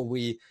 oh,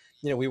 we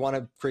want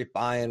to create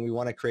buy-in, we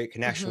want to create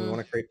connection, we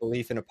want to create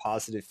belief in a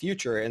positive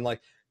future. And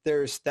like,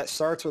 that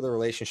starts with a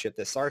relationship,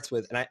 that starts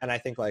with, and I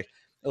think like,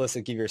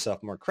 Alyssa, give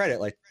yourself more credit.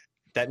 Like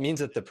that means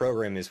that the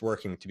program is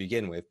working to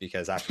begin with,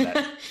 because after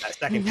that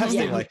second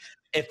testing, like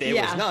if it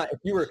was not,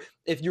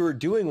 if you were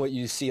doing what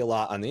you see a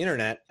lot on the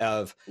internet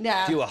of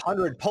do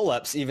 100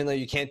 pull-ups, even though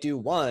you can't do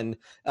one,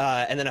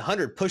 and then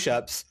 100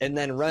 push-ups and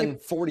then run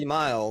 40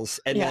 miles.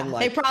 And then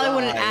like, they probably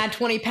wouldn't add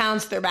 20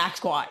 pounds to their back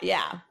squat.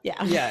 Yeah,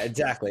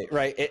 exactly.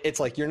 Right.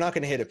 It's like, you're not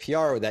going to hit a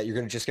PR with that.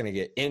 You're just going to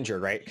get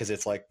injured. Right. Cause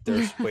it's like,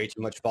 there's way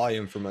too much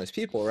volume for most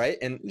people. Right.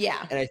 And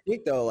I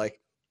think though, like,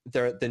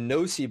 the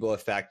nocebo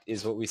effect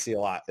is what we see a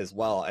lot as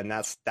well. And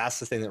that's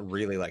the thing that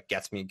really like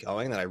gets me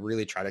going, that I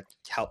really try to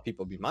help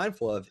people be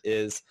mindful of,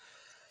 is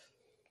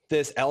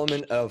this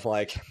element of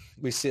like,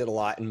 we see it a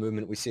lot in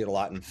movement. We see it a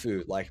lot in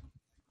food. Like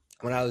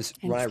when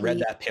I read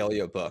that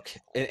paleo book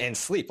and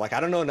sleep, like,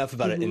 I don't know enough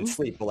about it in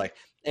sleep, but like,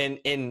 and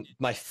in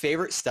my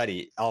favorite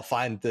study, I'll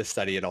find this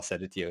study and I'll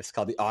send it to you. It's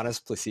called the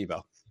Honest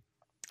Placebo.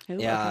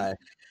 Yeah.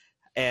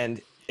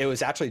 And it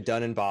was actually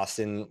done in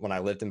Boston when I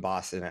lived in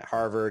Boston at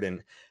Harvard.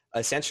 And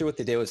essentially what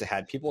they did was they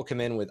had people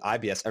come in with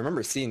IBS. I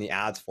remember seeing the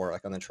ads for it,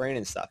 like on the train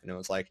and stuff. And it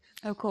was like,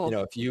 oh, cool. You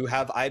know, if you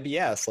have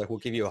IBS, like we'll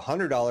give you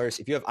 $100.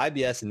 If you have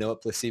IBS and know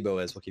what placebo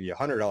is, we'll give you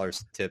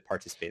 $100 to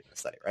participate in the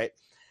study. Right.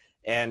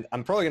 And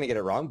I'm probably going to get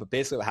it wrong, but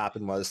basically what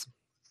happened was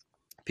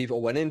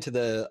people went into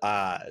the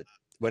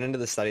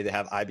study. They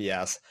have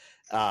IBS,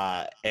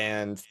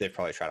 and they've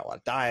probably tried a lot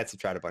of diets. They've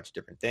tried a bunch of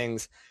different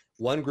things.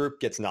 One group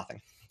gets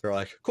nothing. They're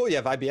like, cool, you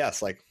have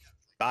IBS. Like,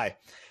 bye.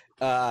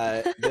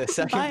 The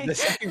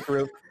second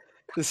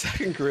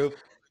group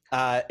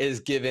is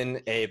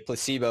given a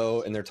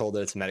placebo, and they're told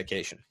that it's a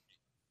medication.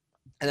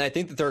 And I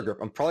think the third group,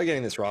 I'm probably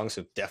getting this wrong,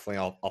 so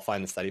definitely I'll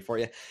find the study for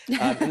you.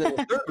 And then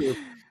the third group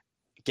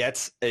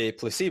gets a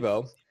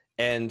placebo,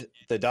 and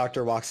the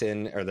doctor walks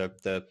in, or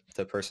the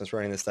person that's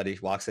running the study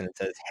walks in and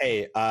says,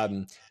 hey,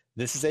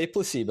 this is a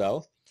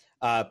placebo.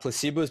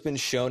 Placebo has been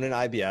shown in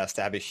IBS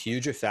to have a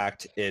huge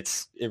effect.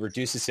 It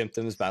reduces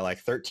symptoms by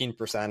like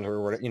 13%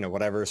 or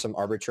whatever, some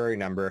arbitrary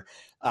number.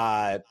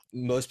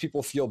 Most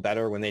people feel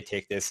better when they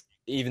take this,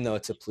 even though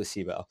it's a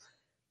placebo.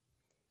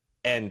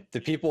 And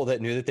the people that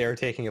knew that they were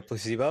taking a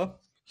placebo,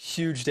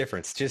 huge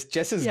difference, just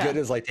as good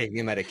as like taking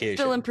a medication.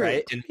 Still improved.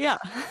 Right? And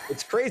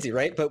it's crazy,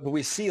 right? But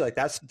we see like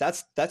that's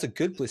a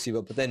good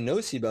placebo. But then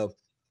nocebo,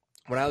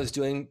 when I was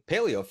doing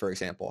paleo, for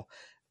example,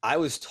 I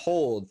was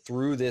told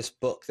through this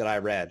book that I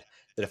read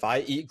that if I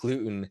eat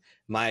gluten,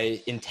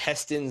 my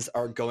intestines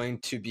are going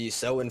to be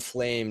so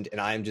inflamed and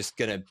I'm just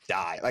going to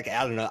die. Like,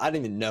 I don't know. I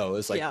didn't even know.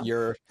 It's like,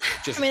 you're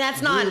just, I mean,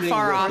 that's not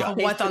far off of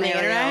what's on the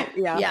internet.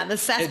 Yeah. The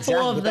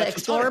cesspool of the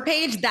Explorer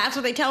page, that's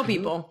what they tell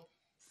people.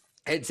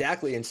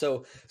 Exactly. And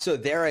so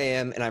there I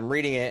am, and I'm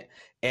reading it,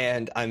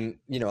 and I'm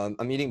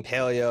eating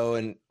paleo,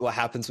 and what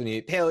happens when you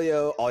eat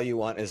paleo? All you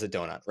want is a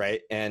donut,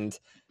 right? And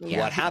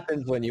what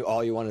happens when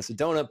all you want is a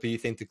donut, but you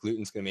think the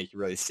gluten's going to make you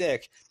really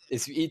sick,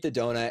 is you eat the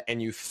donut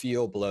and you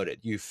feel bloated.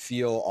 You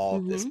feel all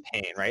of this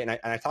pain, right? And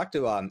I talked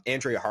to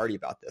Andrea Hardy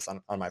about this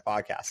on my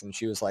podcast, and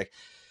she was like,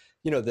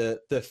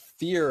 the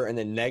fear and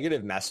the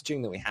negative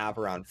messaging that we have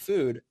around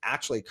food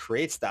actually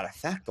creates that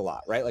effect a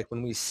lot, right? Like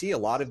when we see a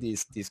lot of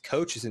these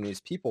coaches and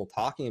these people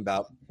talking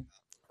about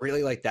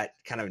really like that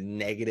kind of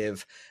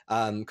negative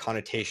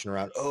connotation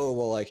around, oh,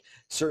 well, like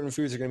certain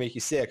foods are going to make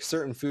you sick.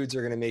 Certain foods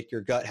are going to make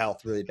your gut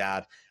health really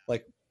bad.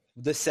 Like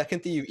the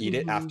second that you eat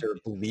it after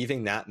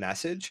believing that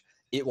message,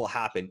 it will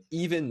happen,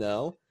 even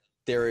though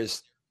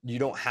you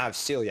don't have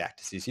celiac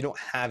disease. You don't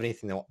have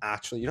anything that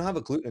will you don't have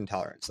a gluten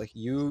intolerance. Like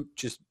you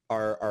just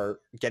are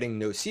getting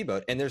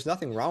noceboed, and there's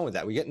nothing wrong with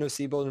that. We get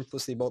noceboed and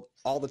placeboed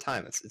all the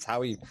time. It's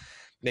how we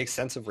make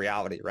sense of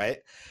reality, right?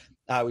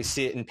 We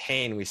see it in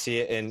pain. We see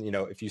it in,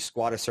 if you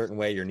squat a certain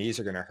way, your knees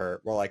are going to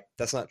hurt. Well, like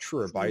that's not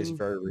true. Our body's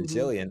very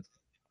resilient.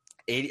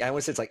 I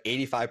would say it's like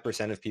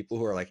 85% of people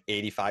who are like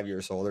 85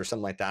 years old or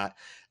something like that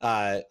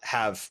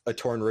have a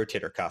torn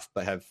rotator cuff,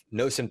 but have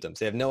no symptoms.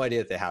 They have no idea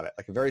that they have it.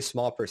 Like a very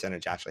small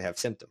percentage actually have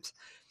symptoms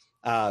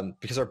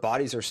because our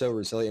bodies are so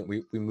resilient.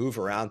 We move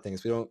around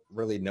things. We don't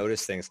really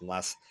notice things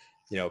unless,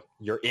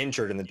 you're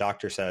injured and the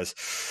doctor says,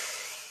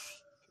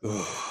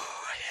 ooh,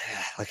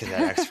 look at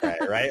that x-ray,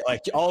 right?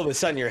 Like all of a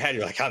sudden your head,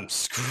 you're like, I'm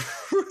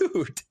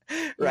screwed,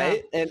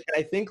 right? Yeah. And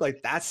I think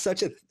like that's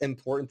such an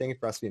important thing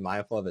for us to be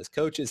mindful of as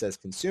coaches, as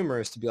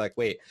consumers, to be like,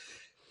 wait,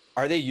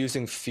 are they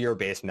using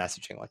fear-based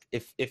messaging? Like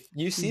if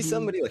you see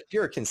somebody, like if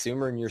you're a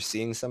consumer and you're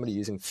seeing somebody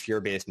using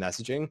fear-based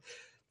messaging,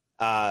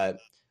 I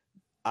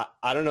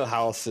don't know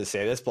how else to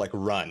say this, but like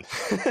run.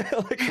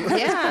 Like run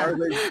as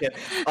hard as you can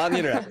on the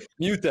internet,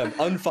 mute them,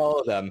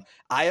 unfollow them.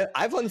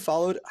 I've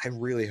unfollowed, I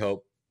really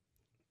hope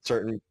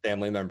certain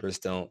family members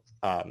don't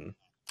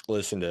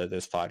listen to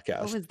this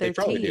podcast. They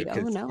probably do. Oh,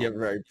 no. Yeah,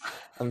 right.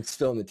 I'm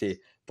spilling the tea.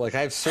 But like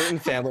I have certain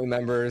family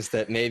members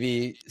that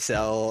maybe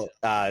sell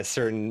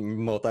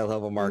certain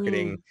multi-level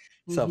marketing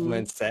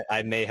supplements that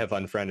I may have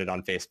unfriended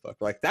on Facebook.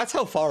 Like that's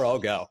how far I'll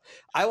go.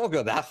 I won't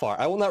go that far.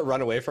 I will not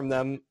run away from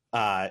them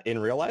in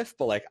real life,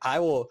 but like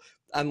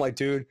I'm like,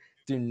 dude,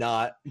 do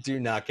not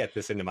get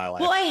this into my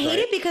life. Well, I hate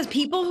it because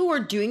people who are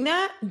doing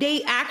that,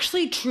 they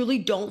actually truly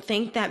don't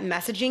think that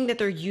messaging that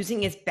they're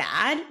using is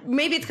bad.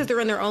 Maybe it's because they're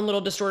in their own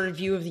little distorted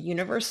view of the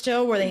universe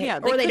still, where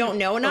they don't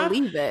know enough.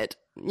 Believe it,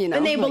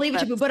 and they believe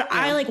it too. But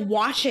I like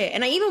watch it,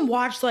 and I even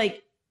watch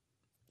like,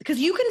 because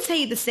you can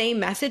say the same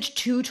message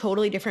two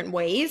totally different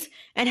ways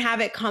and have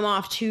it come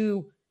off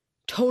two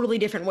totally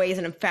different ways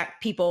and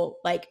affect people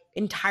like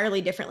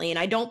entirely differently. And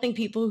I don't think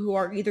people who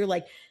are either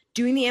like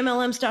doing the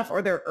MLM stuff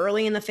or they're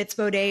early in the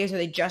Fitspo days or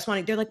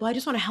they're like, well, I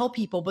just want to help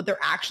people, but they're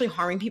actually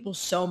harming people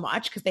so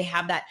much because they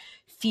have that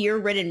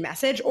fear-ridden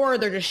message, or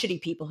they're just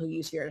shitty people who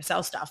use fear to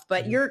sell stuff.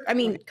 But you're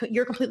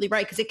completely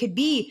right, because it could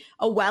be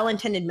a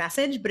well-intended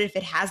message, but if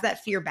it has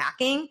that fear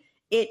backing,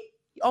 it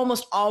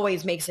almost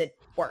always makes it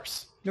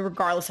worse,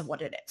 regardless of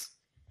what it is.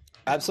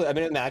 Absolutely. I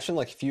mean, imagine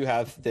like if you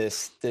have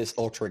this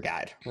ultra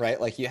guide, right?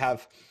 Like you're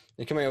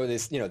coming up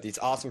with these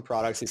awesome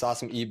products, these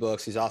awesome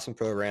ebooks, these awesome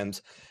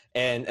programs.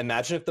 And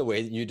imagine if the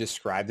way that you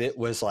described it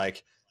was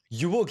like,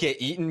 you will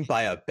get eaten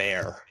by a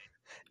bear.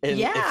 And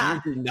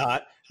if you do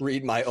not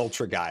read my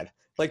ultra guide,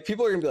 like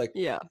people are gonna be like,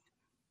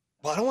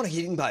 well, I don't want to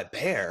get eaten by a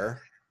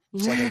bear.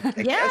 It's like,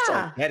 I guess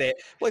I'll get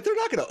it. Like they're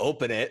not going to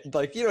open it.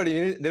 Like, you know what I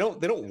mean?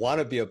 They don't want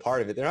to be a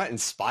part of it. They're not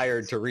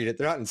inspired to read it.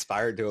 They're not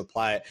inspired to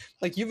apply it.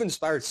 Like you've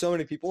inspired so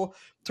many people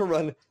to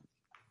run,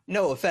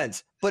 no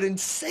offense, but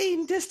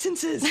insane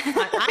distances.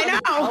 I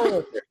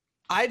know.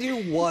 I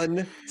do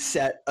one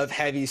set of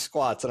heavy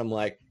squats and I'm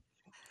like,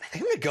 I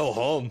think I'm going to go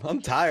home.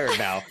 I'm tired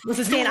now.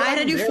 Listen, Stan, I had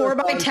to do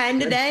 4x10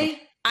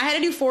 today. I had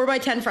to do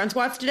 4x10 front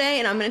squats today,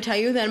 and I'm going to tell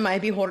you that it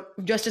might be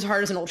just as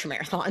hard as an ultra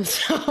marathon.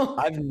 So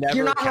I've never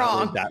you're not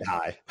wrong. That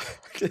high.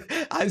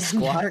 I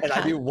squat and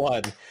I do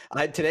one.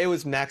 Today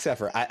was max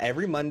effort.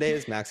 Every Monday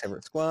is max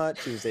effort squat.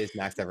 Tuesday is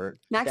max effort.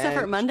 Max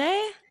effort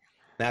Monday?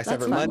 Max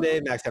effort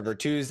Monday, max effort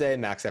Tuesday,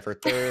 max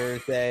effort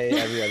Thursday,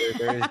 every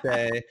other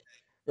Thursday,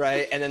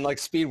 right? And then like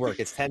speed work,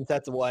 it's 10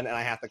 sets of one, and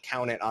I have to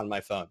count it on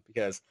my phone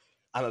because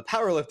I'm a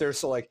power lifter.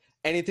 So like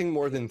anything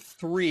more than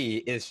 3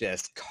 is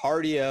just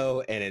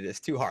cardio and it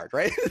is too hard,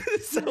 right?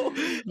 So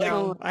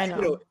like, I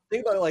know.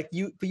 Think about it, like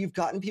you've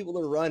gotten people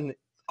to run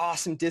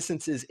awesome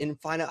distances and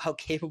find out how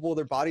capable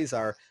their bodies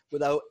are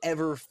without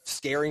ever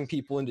scaring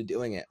people into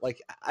doing it.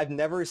 Like I've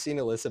never seen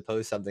Alyssa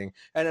post something,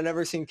 and I've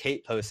never seen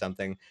Kate post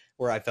something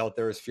where I felt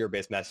there was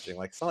fear-based messaging.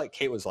 Like it's not like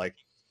Kate was like,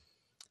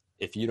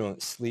 if you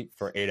don't sleep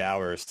for 8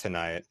 hours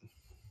tonight,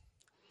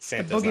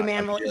 Santa's the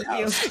boogeyman will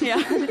eat you.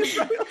 Yeah.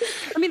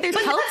 I mean,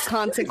 there's health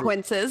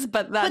consequences,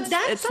 but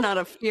it's not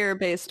a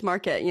fear-based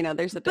market. You know,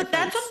 there's a difference. But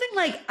that's something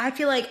like, I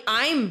feel like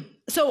I'm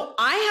So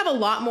I have a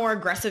lot more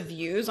aggressive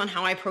views on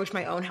how I approach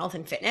my own health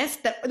and fitness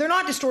that they're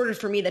not distorted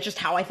for me. That's just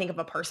how I think of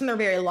a person. They're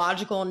very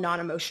logical and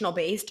non-emotional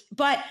based,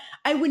 but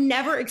I would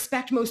never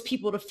expect most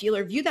people to feel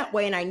or view that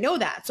way. And I know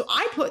that. So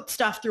I put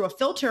stuff through a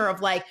filter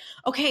of like,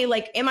 okay,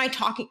 like, am I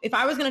talking, if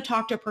I was going to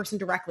talk to a person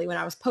directly when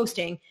I was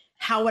posting,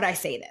 how would I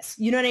say this?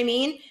 You know what I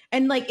mean?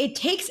 And like, it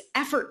takes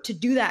effort to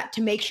do that,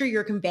 to make sure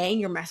you're conveying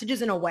your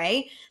messages in a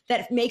way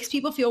that makes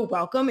people feel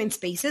welcome in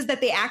spaces that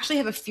they actually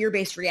have a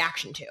fear-based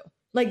reaction to.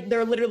 Like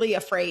they're literally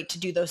afraid to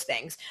do those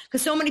things.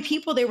 Because so many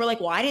people, they were like,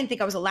 well, I didn't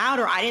think I was allowed,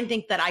 or I didn't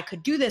think that I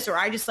could do this, or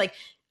I just like,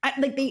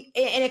 and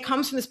it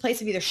comes from this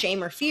place of either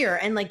shame or fear.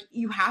 And like,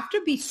 you have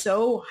to be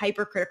so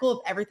hypercritical of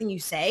everything you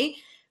say,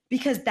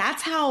 because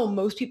that's how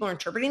most people are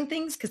interpreting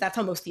things, because that's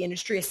how most of the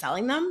industry is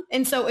selling them.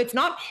 And so it's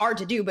not hard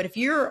to do. But if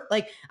you're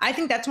like, I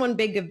think that's one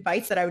big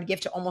advice that I would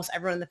give to almost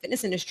everyone in the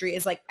fitness industry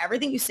is like,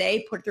 everything you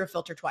say, put it through a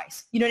filter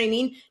twice. You know what I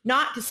mean?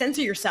 Not to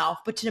censor yourself,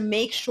 but to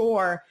make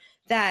sure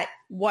that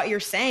what you're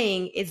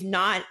saying is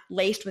not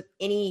laced with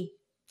any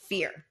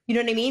fear. You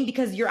know what I mean?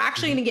 Because you're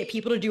actually going to get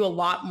people to do a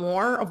lot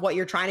more of what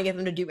you're trying to get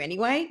them to do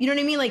anyway. You know what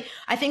I mean? Like,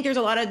 I think there's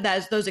a lot of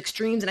those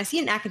extremes, and I see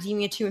it in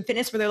academia too, in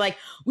fitness, where they're like,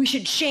 we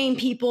should shame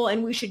people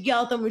and we should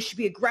yell at them. We should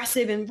be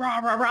aggressive and rah,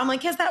 rah, rah. I'm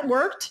like, has that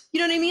worked?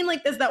 You know what I mean?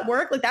 Like, does that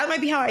work? Like, that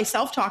might be how I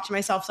self-talk to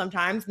myself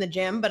sometimes in the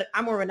gym, but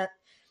I'm more of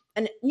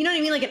and you know what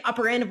I mean? Like an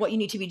upper end of what you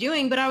need to be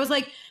doing. But I was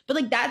like, but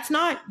like, that's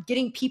not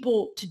getting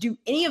people to do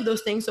any of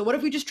those things. So what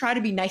if we just try to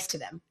be nice to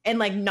them and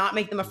like not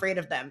make them afraid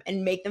of them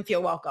and make them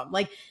feel welcome?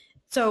 Like,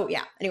 so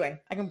yeah,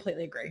 anyway, I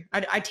completely agree.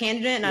 I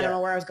tangented it and I don't know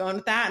where I was going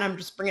with that. And I'm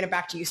just bringing it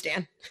back to you,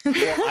 Stan. Well,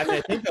 I mean,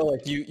 I think that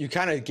like you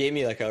kind of gave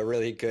me like a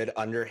really good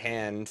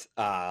underhand,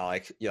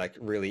 like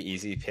really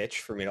easy pitch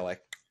for me to like,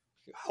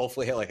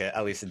 hopefully hit like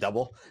at least a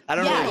double. I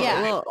don't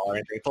know. Or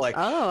anything, but like,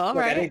 all right.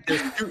 right. I think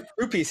there's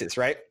two pieces,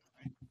 right?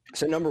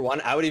 So number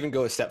one, I would even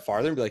go a step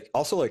farther and be like,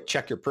 also like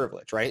check your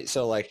privilege, right?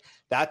 So like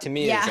that to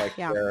me is like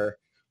where,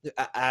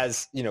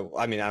 as you know,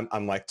 I mean,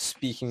 I'm like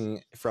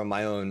speaking from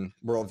my own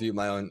worldview,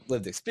 my own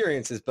lived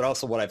experiences, but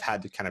also what I've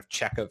had to kind of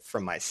check up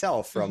from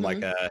myself from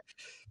like a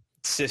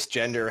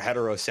cisgender,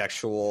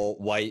 heterosexual,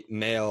 white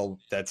male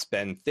that's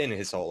been thin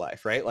his whole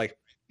life, right? Like,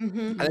 I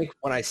think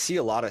when I see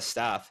a lot of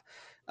stuff,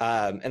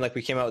 and like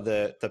we came out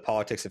with the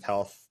Politics of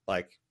Health,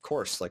 like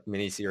course, like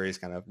mini series,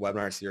 kind of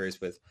webinar series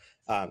with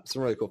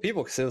some really cool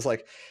people, because it was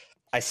like,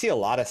 I see a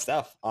lot of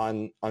stuff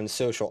on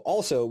social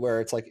also where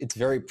it's like, it's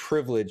very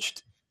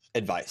privileged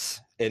advice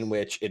in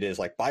which it is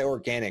like, buy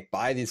organic,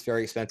 buy these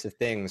very expensive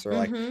things, or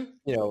like,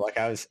 you know, like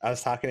I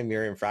was talking to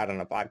Miriam Fratt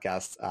on a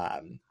podcast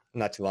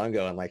not too long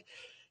ago, and like,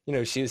 you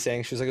know, she was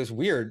saying, she was like, it was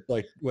weird,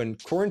 like when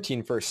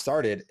quarantine first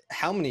started,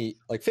 how many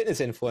like fitness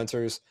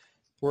influencers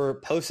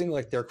were posting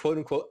like their quote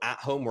unquote at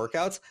home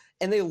workouts,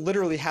 and they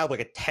literally have like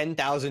a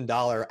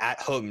 $10,000 at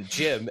home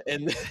gym,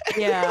 and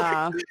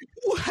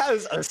who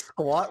has a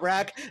squat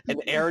rack, an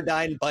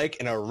Airdyne bike,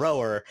 and a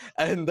rower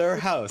in their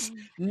house?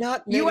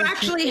 Not you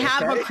actually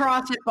have a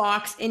CrossFit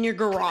box in your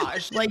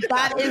garage. Like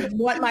that is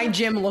what my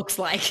gym looks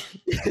like.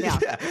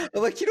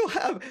 Like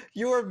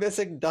you are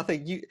missing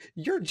nothing.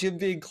 Your gym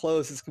being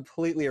closed is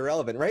completely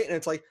irrelevant, right? And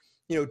it's like,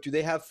 you know,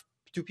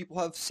 do people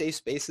have safe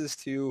spaces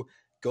to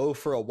go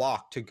for a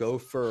walk, to go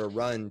for a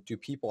run? Do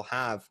people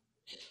have,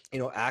 you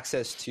know,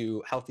 access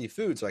to healthy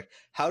foods? Like,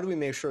 how do we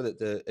make sure that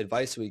the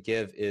advice we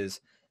give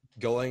is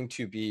going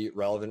to be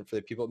relevant for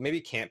the people that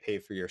maybe can't pay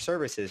for your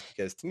services?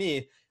 Because to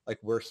me, like,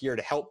 we're here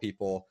to help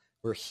people.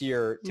 We're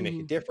here to make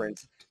a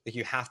difference. Like,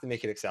 you have to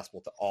make it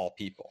accessible to all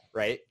people,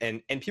 right?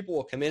 And people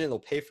will come in and they'll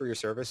pay for your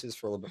services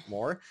for a little bit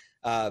more,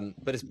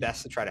 but it's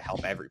best to try to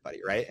help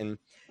everybody, right? And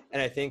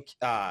I think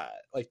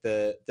like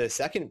the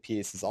second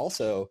piece is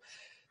also,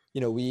 you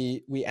know,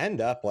 we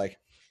end up like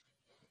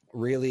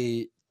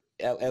really,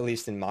 at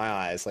least in my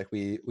eyes, like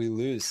we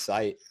lose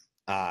sight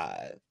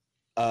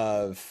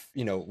of,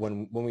 you know,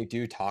 when we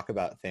do talk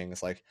about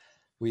things, like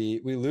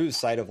we lose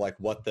sight of like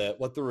what the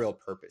real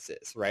purpose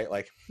is, right?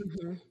 Like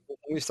when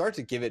we start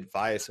to give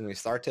advice and we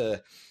start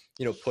to,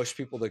 you know, push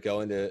people to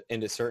go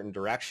into certain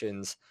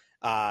directions,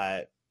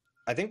 I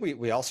think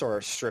we also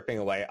are stripping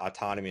away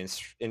autonomy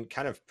and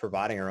kind of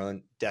providing our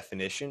own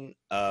definition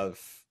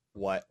of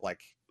what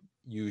like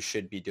you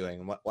should be doing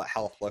and what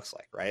health looks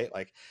like, right?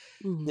 Like,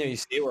 you know, you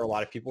see where a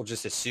lot of people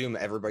just assume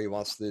everybody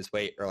wants to lose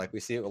weight, or like we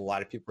see it with a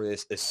lot of people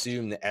just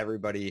assume that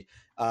everybody,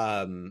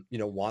 you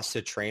know, wants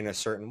to train a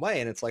certain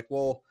way. And it's like,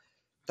 well,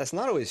 that's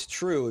not always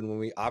true. And when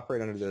we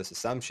operate under those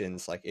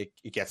assumptions, like it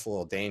gets a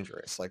little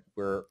dangerous. Like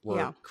we're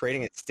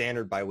creating a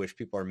standard by which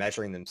people are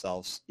measuring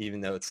themselves, even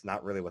though it's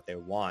not really what they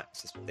want.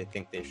 It's just what they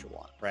think they should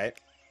want, right?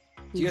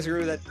 Do you guys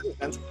agree with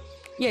that?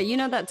 Yeah, you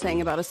know that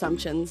saying about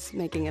assumptions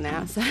making an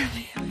ass out of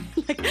you.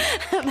 Like,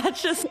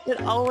 that's just,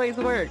 it always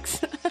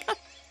works.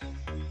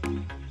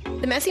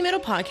 The Messy Middle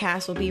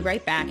podcast will be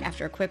right back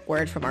after a quick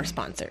word from our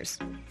sponsors.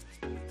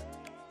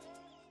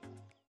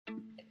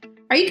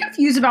 Are you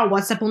confused about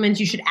what supplements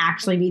you should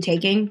actually be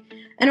taking?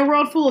 In a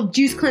world full of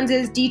juice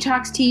cleanses,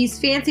 detox teas,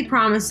 fancy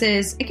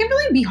promises, it can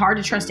really be hard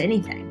to trust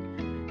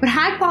anything. But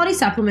high quality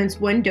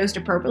supplements, when dosed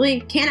appropriately,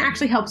 can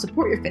actually help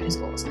support your fitness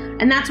goals.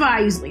 And that's why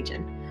I use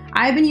Legion.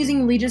 I've been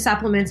using Legion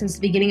supplements since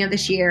the beginning of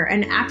this year,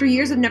 and after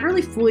years of never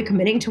really fully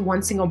committing to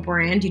one single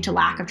brand due to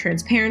lack of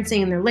transparency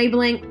in their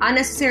labeling,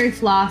 unnecessary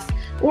fluff,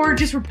 or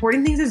just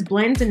reporting things as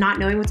blends and not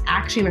knowing what's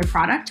actually in my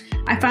product,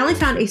 I finally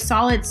found a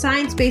solid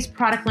science-based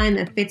product line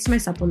that fits my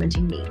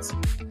supplementing needs.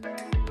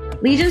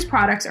 Legion's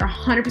products are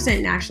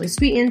 100% naturally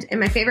sweetened, and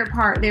my favorite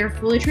part, they're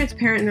fully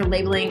transparent in their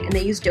labeling, and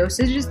they use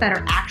dosages that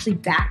are actually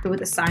backed by what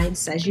the science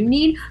says you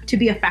need to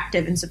be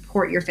effective and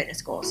support your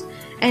fitness goals.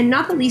 And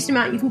not the least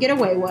amount you can get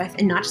away with,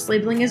 and not just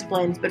labeling as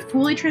blends, but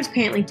fully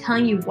transparently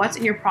telling you what's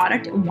in your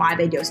product and why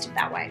they dosed it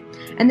that way.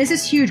 And this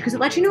is huge because it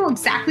lets you know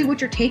exactly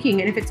what you're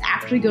taking and if it's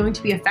actually going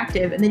to be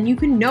effective, and then you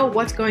can know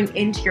what's going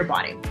into your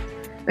body.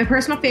 My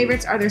personal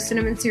favorites are their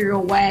cinnamon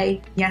cereal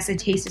whey. Yes, it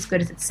tastes as good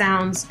as it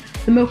sounds.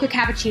 The mocha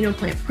cappuccino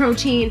plant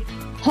protein.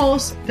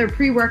 Pulse, their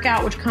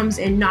pre-workout, which comes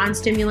in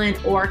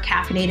non-stimulant or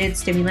caffeinated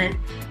stimulant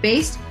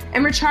based.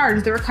 And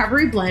Recharge, the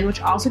recovery blend, which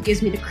also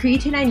gives me the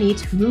creatine I need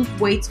to move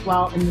weights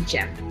well in the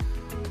gym.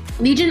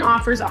 Legion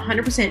offers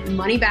 100%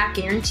 money back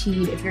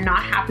guaranteed if you're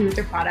not happy with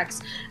their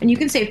products, and you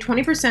can save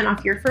 20%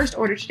 off your first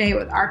order today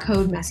with our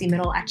code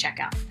MESSYMIDDLE at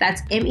checkout.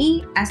 That's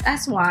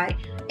MESSYMIDDLE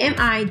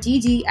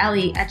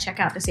at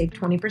checkout to save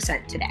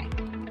 20% today.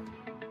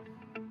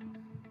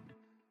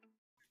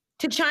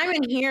 To chime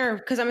in here,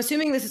 because I'm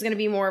assuming this is going to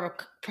be more of a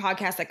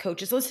podcast that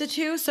coaches listen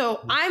to.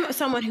 So I'm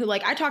someone who,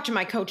 like, I talk to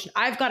my coach.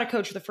 I've got a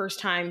coach for the first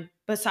time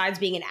besides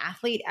being an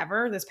athlete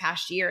ever this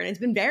past year, and it's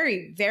been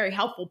very, very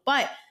helpful.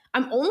 But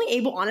I'm only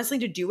able, honestly,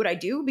 to do what I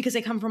do because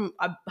I come from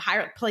a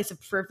higher place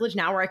of privilege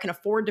now where I can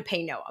afford to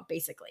pay Noah,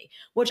 basically,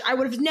 which I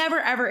would have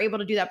never, ever able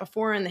to do that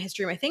before in the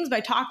history of my things.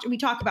 But we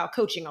talk about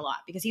coaching a lot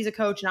because he's a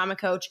coach and I'm a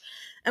coach.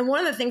 And one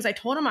of the things I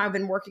told him I've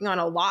been working on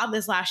a lot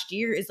this last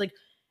year is, like,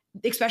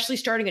 especially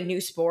starting a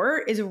new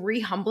sport, is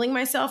re-humbling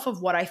myself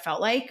of what I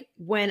felt like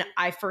when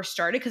I first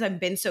started, because I've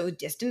been so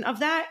distant of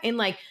that. And,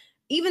 like,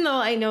 even though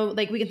I know,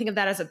 like, we can think of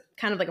that as a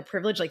kind of like a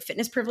privilege, like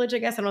fitness privilege, I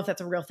guess. I don't know if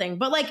that's a real thing,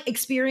 but, like,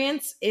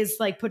 experience is,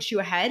 like, puts you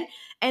ahead,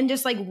 and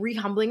just, like,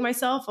 re-humbling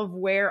myself of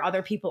where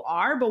other people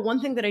are. But one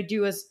thing that I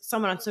do as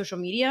someone on social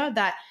media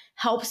that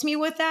helps me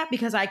with that,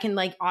 because I can,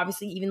 like,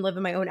 obviously even live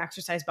in my own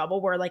exercise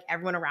bubble where, like,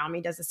 everyone around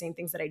me does the same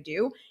things that I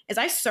do, is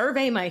I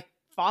survey my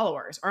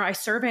followers, or I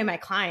survey my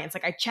clients.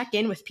 Like, I check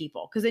in with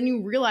people, because then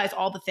you realize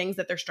all the things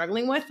that they're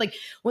struggling with. Like,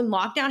 when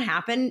lockdown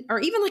happened, or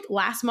even like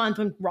last month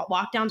when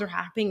lockdowns are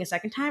happening a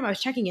second time, I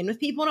was checking in with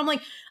people and I'm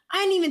like, I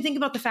didn't even think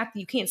about the fact that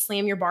you can't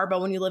slam your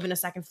barbell when you live in a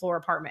second floor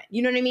apartment.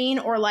 You know what I mean?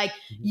 Or, like,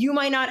 you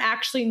might not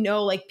actually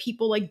know, like,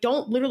 people, like,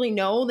 don't literally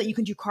know that you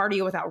can do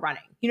cardio without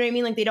running. You know what I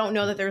mean? Like, they don't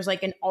know that there's,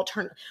 like, an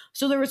alternative.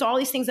 So there was all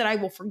these things that I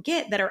will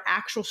forget that are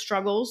actual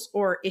struggles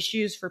or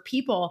issues for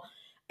people.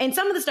 And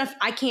some of the stuff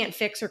I can't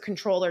fix or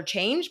control or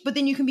change, but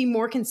then you can be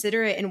more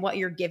considerate in what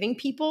you're giving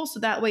people, so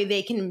that way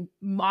they can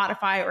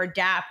modify or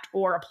adapt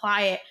or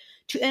apply it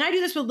to. And I do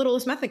this with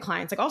Littlest Method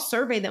clients. Like, I'll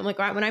survey them. Like,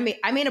 when I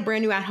made a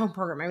brand new at-home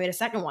program, I made a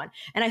second one,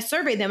 and I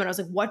surveyed them and I was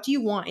like, what do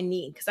you want and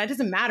need? Because that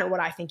doesn't matter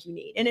what I think you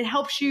need. And it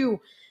helps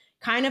you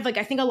kind of, like,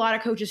 I think a lot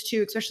of coaches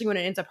too, especially when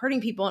it ends up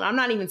hurting people. And I'm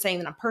not even saying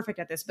that I'm perfect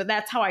at this, but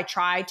that's how I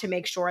try to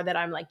make sure that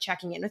I'm, like,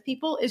 checking in with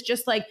people, is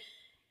just, like,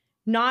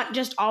 not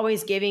just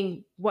always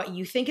giving what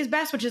you think is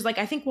best, which is, like,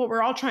 I think what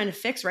we're all trying to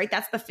fix, right?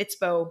 That's the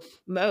Fitspo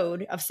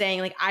mode of saying,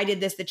 like, I did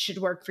this, that should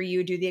work for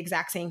you, do the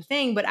exact same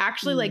thing, but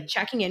actually like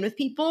checking in with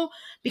people,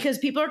 because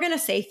people are going to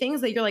say things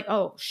that you're like,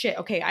 oh shit,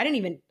 okay, I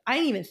didn't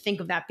even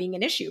think of that being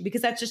an issue,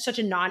 because that's just such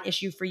a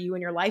non-issue for you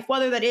in your life,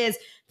 whether that is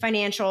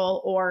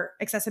financial or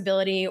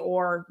accessibility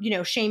or, you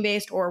know,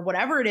 shame-based or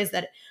whatever it is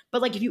that,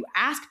 but, like, if you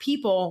ask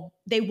people,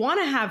 they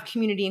want to have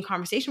community and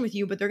conversation with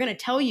you, but they're going to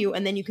tell you,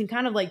 and then you can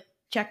kind of, like,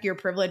 check your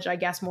privilege, I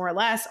guess, more or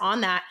less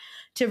on that,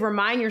 to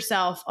remind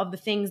yourself of the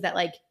things that,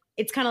 like,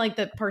 it's kind of like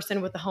the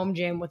person with the home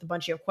gym with a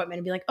bunch of equipment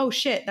and be like, oh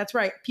shit, that's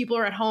right, people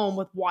are at home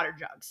with water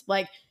jugs.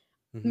 Like,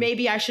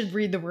 maybe I should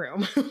read the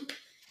room.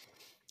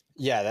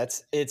 Yeah,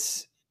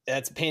 that's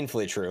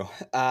painfully true.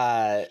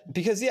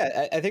 Because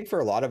I think for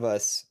a lot of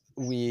us,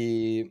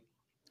 we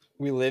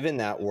live in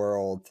that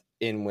world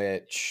in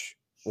which,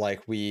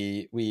 like,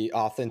 we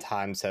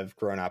oftentimes have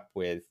grown up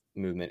with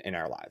movement in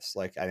our lives.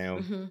 Like, I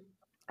know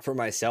for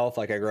myself,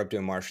 like, I grew up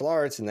doing martial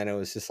arts, and then it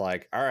was just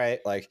like, all right,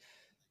 like,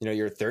 you know,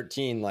 you're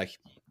 13, like,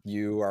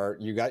 you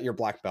got your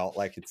black belt,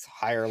 like, it's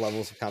higher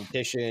levels of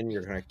competition.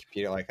 You're going to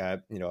compete at, like,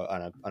 a, you know,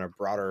 on a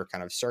broader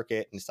kind of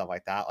circuit and stuff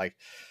like that. Like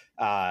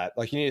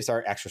you need to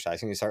start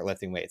exercising, you start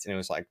lifting weights. And it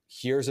was like,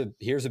 here's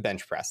a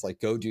bench press, like,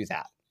 go do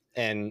that.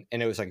 And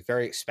it was, like,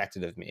 very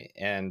expected of me.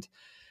 And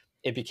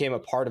it became a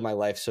part of my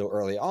life so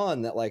early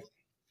on that, like,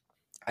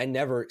 I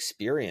never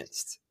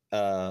experienced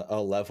a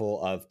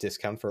level of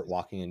discomfort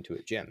walking into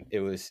a gym.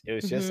 It was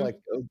just like,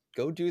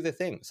 go do the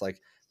things. Like,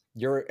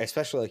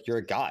 especially, like, you're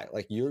a guy,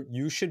 like,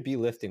 you should be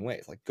lifting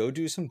weights, like, go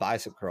do some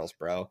bicep curls,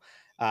 bro.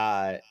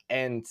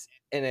 And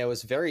it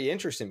was very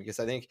interesting, because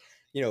I think,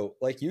 you know,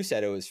 like you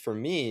said, it was, for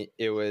me,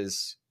 it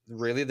was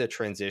really, the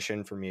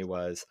transition for me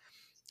was,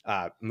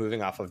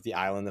 moving off of the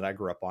island that I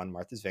grew up on,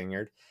 Martha's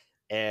Vineyard,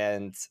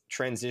 and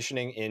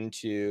transitioning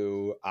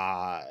into,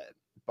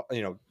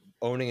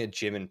 owning a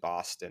gym in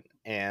Boston.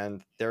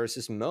 And there was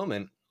this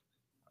moment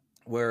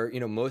where,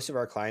 most of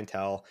our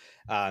clientele,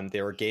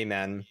 they were gay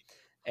men.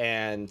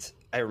 And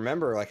I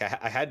remember like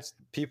I had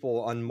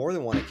people on more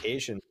than one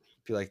occasion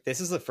be like, this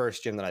is the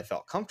first gym that I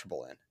felt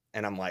comfortable in.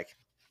 And I'm like,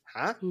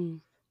 huh?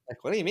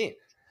 Like, what do you mean?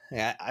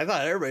 Yeah, I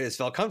thought everybody just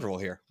felt comfortable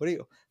here. What do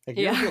you like?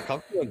 You don't feel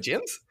comfortable in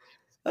gyms?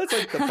 That's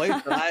like the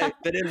place that I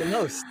fit in the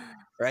most,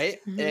 right?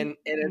 And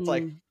it's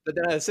like, but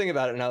then I was thinking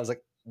about it, and I was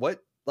like, what?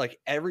 Like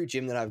every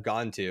gym that I've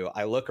gone to,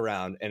 I look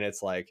around, and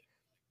it's like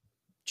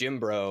gym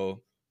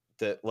bro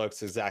that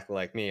looks exactly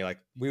like me. Like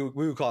we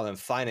would call them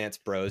finance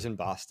bros in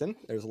Boston.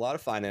 There's a lot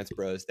of finance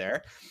bros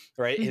there,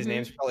 right? His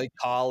name's probably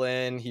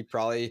Colin. He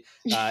probably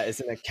is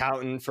an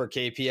accountant for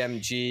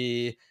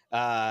KPMG.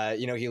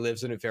 He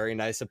lives in a very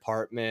nice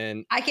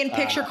apartment. I can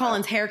picture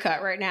Colin's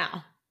haircut right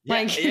now.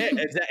 Yeah,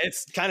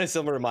 it's kind of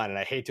similar to mine, and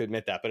I hate to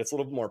admit that, but it's a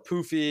little bit more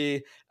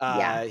poofy.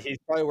 He's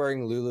probably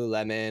wearing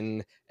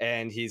Lululemon,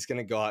 and he's going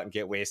to go out and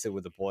get wasted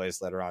with the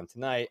boys later on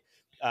tonight.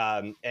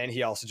 And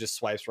he also just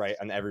swipes right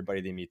on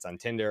everybody that he meets on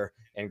Tinder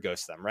and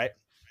ghosts them, right?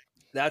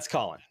 That's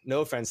Colin.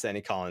 No offense to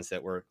any Collins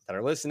that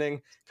are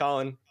listening.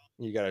 Colin,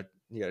 you gotta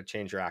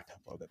change your act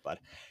up a little bit,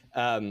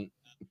 bud.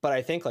 But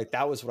I think like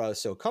that was what I was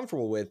so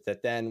comfortable with,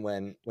 that then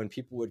when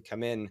people would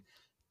come in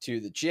to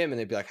the gym and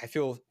they'd be like, I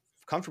feel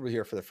comfortable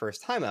here for the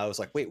first time, I was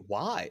like, wait,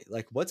 why?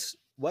 Like what's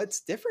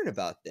different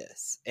about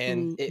this?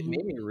 And it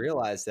made me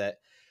realize that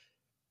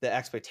the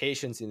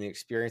expectations and the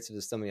experiences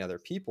of so many other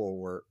people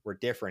were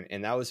different.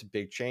 And that was a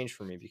big change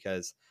for me,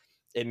 because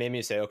it made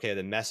me say, okay,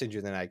 the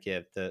messaging that I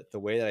give, the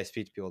way that I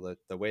speak to people,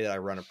 the way that I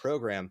run a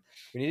program,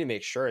 we need to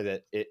make sure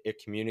that it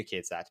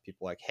communicates that to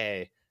people, like,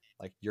 hey,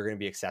 like you're going to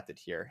be accepted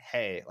here.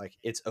 Hey, like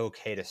it's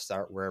okay to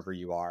start wherever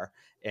you are,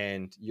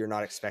 and you're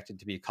not expected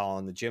to be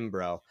calling the gym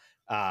bro,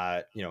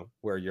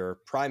 where your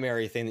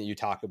primary thing that you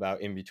talk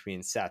about in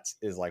between sets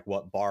is like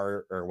what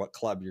bar or what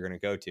club you're going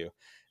to go to.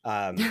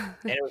 And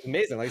it was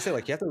amazing. Like I said,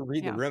 like you have to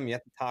read the room, you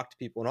have to talk to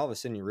people, and all of a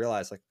sudden you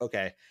realize like,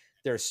 okay,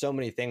 there's so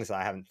many things that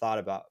I haven't thought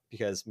about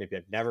because maybe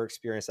I've never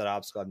experienced that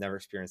obstacle. I've never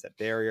experienced that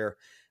barrier.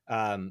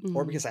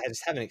 Or because I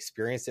just haven't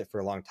experienced it for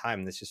a long time.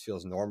 And this just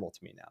feels normal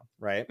to me now.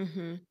 Right.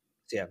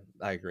 So yeah,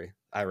 I agree.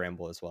 I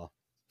ramble as well.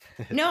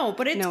 No,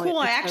 but it's cool.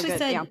 I actually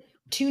said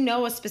to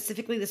Noah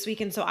specifically this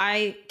weekend. So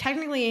I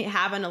technically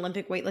have an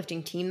Olympic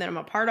weightlifting team that I'm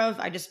a part of.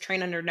 I just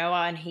train under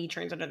Noah, and he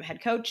trains under the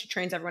head coach,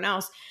 trains everyone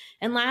else.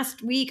 And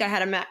last week I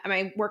had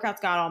my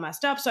workouts got all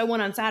messed up. So I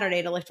went on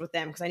Saturday to lift with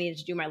them because I needed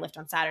to do my lift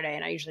on Saturday,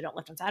 and I usually don't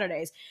lift on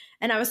Saturdays.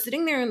 And I was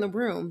sitting there in the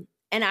room,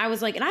 and I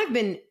was like, and I've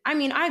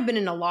been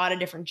in a lot of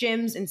different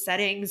gyms and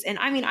settings. And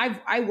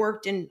I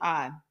worked in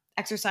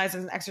exercise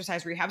as an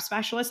exercise rehab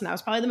specialist. And that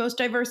was probably the most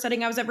diverse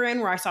setting I was ever in,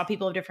 where I saw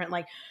people of different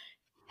like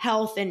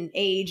health and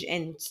age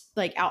and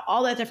like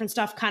all that different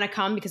stuff kind of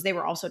come, because they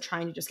were also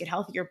trying to just get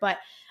healthier. But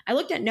I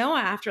looked at Noah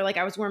after like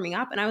I was warming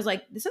up, and I was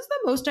like, this is the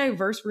most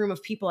diverse room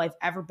of people I've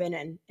ever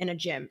been in a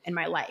gym in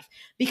my life,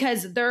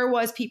 because there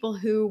was people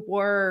who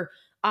were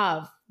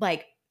of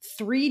like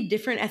 3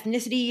 different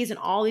ethnicities and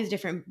all these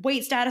different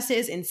weight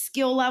statuses and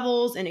skill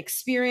levels and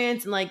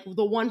experience. And like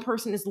the one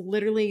person is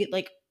literally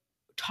like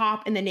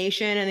top in the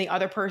nation, and the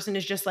other person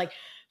is just like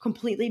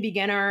completely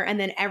beginner, and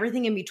then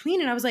everything in between.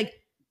 And I was like,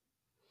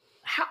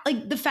 how,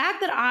 like the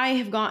fact that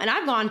I've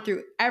gone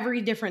through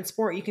every different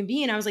sport you can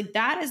be in, I was like,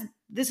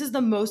 this is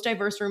the most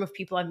diverse room of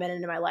people I've been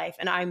in my life.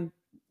 And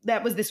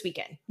that was this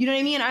weekend, you know what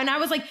I mean? And I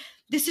was like,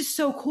 this is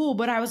so cool.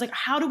 But I was like,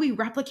 how do we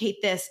replicate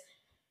this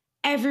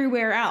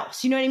everywhere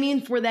else? You know what I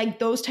mean? For like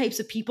those types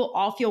of people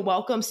all feel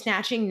welcome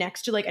snatching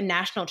next to like a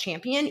national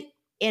champion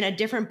in a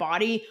different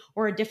body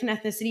or a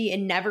different ethnicity,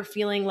 and never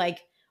feeling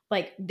like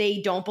they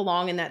don't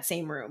belong in that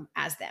same room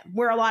as them,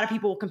 where a lot of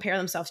people will compare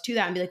themselves to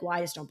that and be like, well,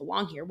 I just don't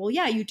belong here. Well,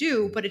 yeah, you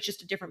do, but it's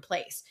just a different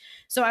place.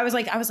 So I was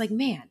like,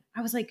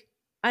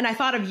 and I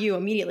thought of you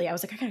immediately. I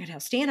was like, I gotta tell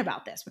Stan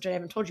about this, which I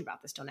haven't told you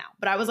about this till now.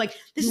 But I was like,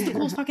 this is the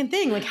coolest fucking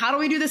thing. Like, how do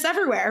we do this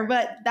everywhere?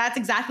 But that's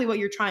exactly what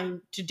you're trying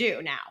to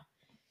do now.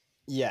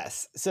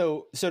 Yes.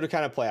 So to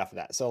kind of play off of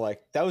that. So like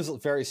that was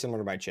very similar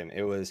to my gym.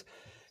 It was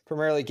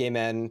primarily gay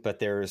men, but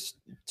there's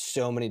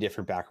so many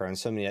different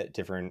backgrounds, so many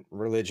different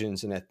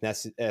religions and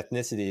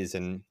ethnicities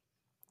and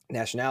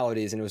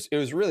nationalities. And it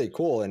was really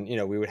cool. And,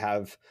 we would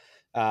have,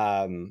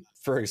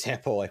 for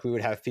example, like we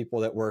would have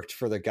people that worked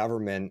for the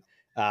government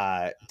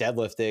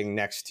deadlifting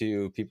next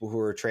to people who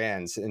were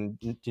trans. And,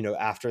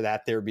 after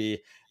that, there'd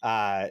be,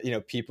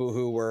 people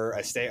who were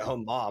a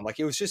stay-at-home mom. Like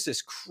it was just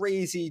this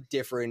crazy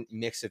different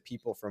mix of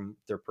people from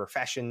their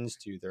professions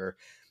to their,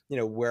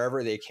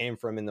 wherever they came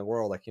from in the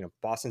world. Like,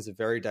 Boston's a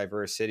very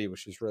diverse city,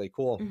 which is really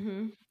cool.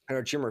 And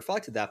our gym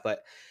reflected that.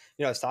 But,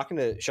 I was talking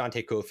to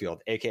Shantae Cofield,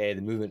 AKA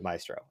the Movement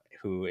Maestro,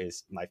 who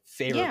is my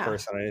favorite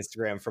person on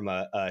Instagram from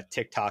a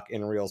TikTok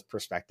and Reels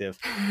perspective.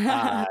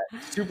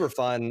 Super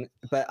fun.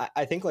 But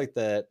I think like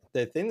the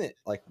thing that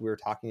like we were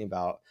talking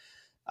about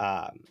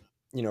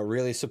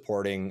really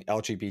supporting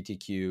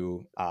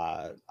LGBTQ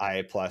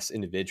IA plus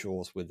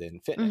individuals within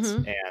fitness.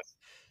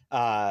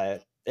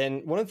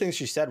 And one of the things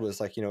she said was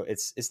like,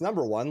 it's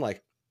number one,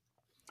 like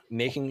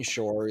making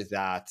sure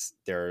that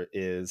there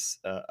is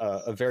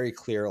a very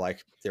clear,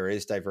 like there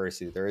is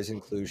diversity, there is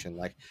inclusion,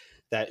 like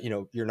that,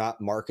 you're not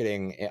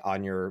marketing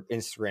on your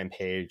Instagram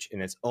page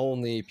and it's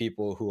only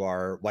people who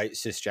are white,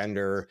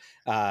 cisgender,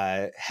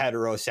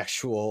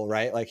 heterosexual,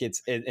 right? Like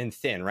it's and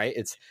thin, right?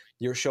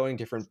 You're showing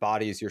different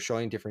bodies, you're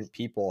showing different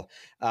people.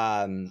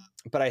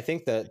 But I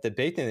think the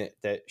big thing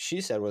that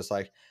she said was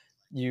like,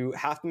 you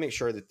have to make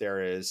sure that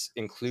there is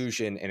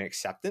inclusion and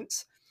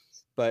acceptance.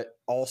 But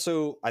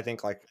also, I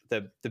think like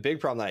the big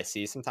problem that I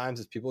see sometimes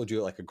is people do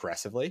it like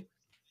aggressively,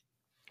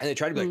 and they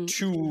try to be like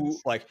too,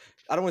 like,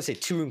 I don't want to say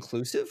too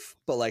inclusive,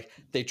 but like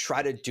they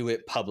try to do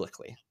it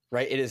publicly,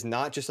 right? It is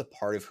not just a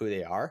part of who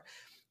they are;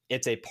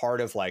 it's a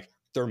part of like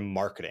their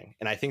marketing.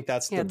 And I think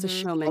that's it's a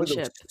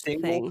showmanship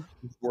single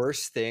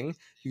worst thing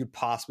you could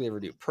possibly ever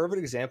do. Perfect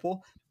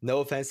example.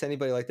 No offense to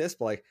anybody like this,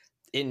 but like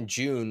in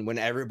June when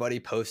everybody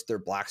posted their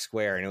black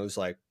square, and it was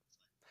like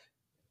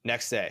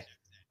next day.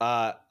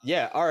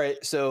 Yeah, all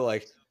right. So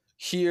like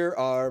here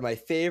are my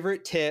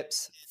favorite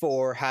tips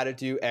for how to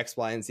do X,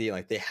 Y, and Z.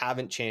 Like they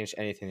haven't changed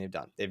anything they've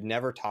done. They've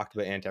never talked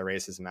about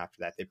anti-racism after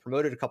that. They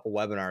promoted a couple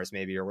webinars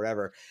maybe or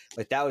whatever.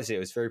 Like that was it. It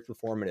was very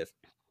performative.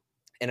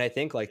 And I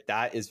think like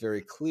that is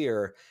very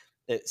clear.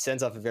 It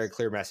sends off a very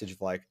clear message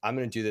of like, I'm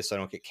going to do this so I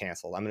don't get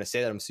canceled. I'm going to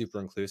say that I'm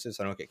super inclusive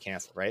so I don't get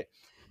canceled, right?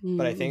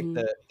 But I think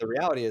the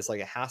reality is like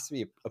it has to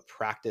be a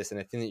practice and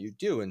a thing that you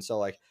do. And so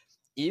like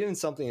even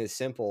something as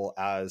simple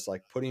as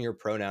like putting your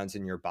pronouns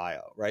in your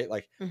bio, right?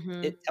 Like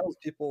it tells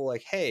people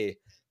like, hey,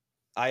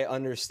 I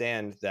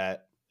understand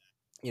that,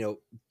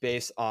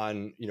 based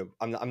on,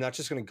 I'm not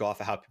just going to go off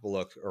of how people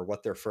look or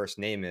what their first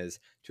name is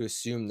to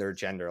assume their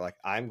gender. Like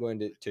I'm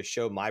going to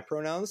show my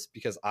pronouns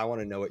because I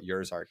want to know what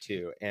yours are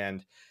too.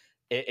 And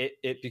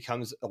it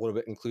becomes a little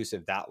bit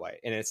inclusive that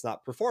way. And it's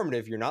not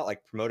performative. You're not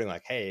like promoting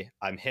like, hey,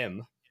 I'm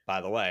him,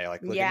 by the way,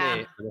 like, look at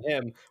me, I'm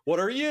him. What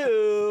are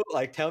you?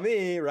 Like, tell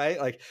me, right?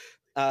 Like,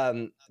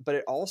 but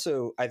it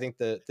also, I think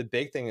the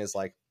big thing is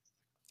like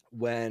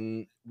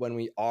when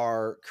we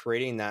are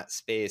creating that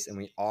space and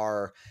we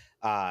are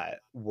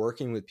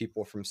working with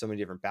people from so many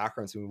different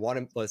backgrounds, and we want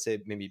to, let's say,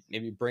 maybe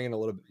bring in a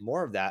little bit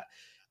more of that.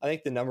 I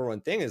think the number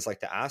one thing is like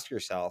to ask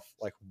yourself,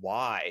 like,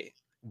 why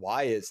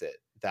is it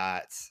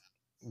that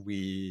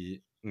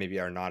we maybe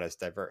are not as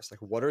diverse?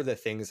 Like, what are the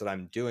things that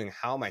I'm doing?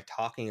 How am I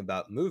talking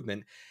about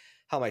movement?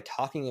 How am I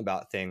talking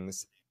about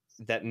things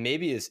that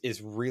maybe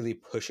is really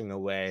pushing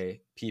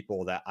away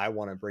people that I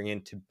want to bring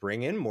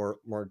in more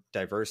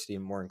diversity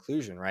and more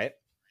inclusion, right?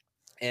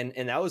 And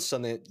that was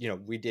something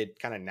that, we did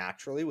kind of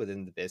naturally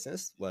within the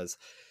business. Was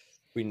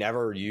we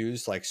never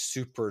used like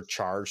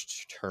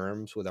supercharged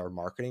terms with our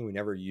marketing. We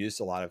never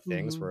used a lot of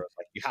things where it's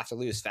like you have to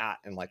lose fat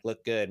and like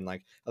look good and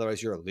like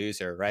otherwise you're a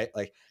loser, right?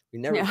 Like we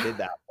never did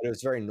that, but it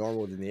was very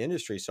normal within the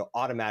industry, so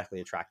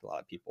automatically attract a lot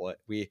of people.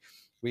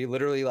 We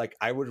literally, like,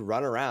 I would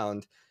run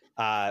around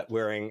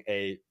wearing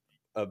a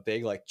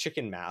big like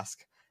chicken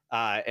mask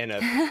and a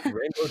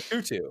rainbow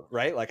tutu,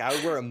 right? Like I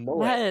would wear a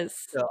mullet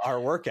to our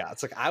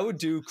workouts. Like I would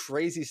do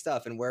crazy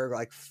stuff and wear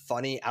like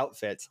funny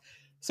outfits,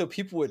 so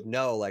people would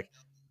know like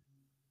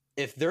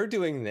if they're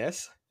doing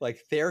this,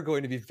 like they're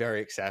going to be very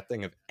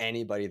accepting of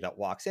anybody that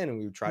walks in. And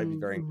we would try to be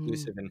very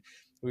inclusive, and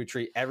we would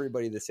treat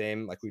everybody the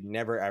same. Like we'd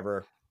never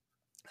ever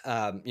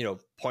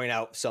point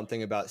out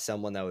something about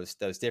someone that was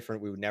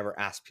different. We would never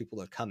ask people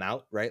to come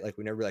out, right? Like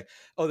we never be like,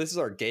 oh, this is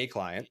our gay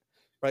client,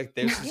 right? Like,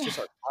 this is just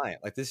our client.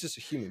 Like this is just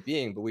a human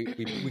being, but we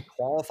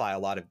qualify a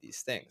lot of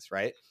these things,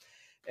 right?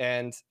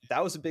 And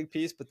that was a big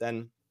piece. But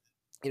then,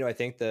 I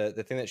think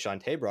the thing that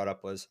Shantae brought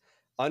up was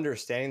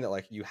understanding that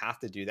like you have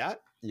to do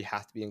that. You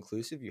have to be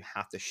inclusive. You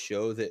have to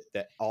show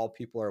that all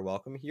people are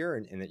welcome here,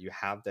 and that you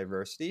have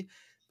diversity.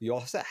 But you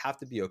also have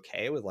to be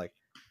okay with like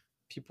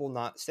people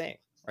not staying,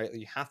 right?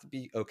 You have to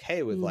be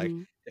okay with like,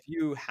 if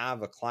you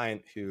have a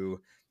client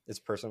who is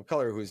a person of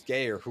color, who's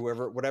gay, or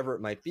whoever, whatever it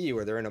might be,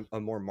 where they're in a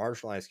more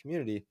marginalized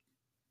community,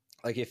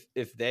 like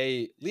if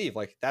they leave,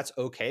 like that's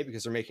okay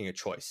because they're making a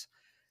choice,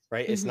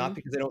 right? It's not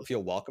because they don't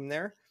feel welcome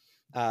there.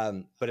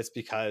 But it's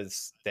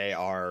because they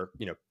are,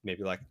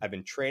 maybe like, I've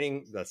been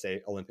training, let's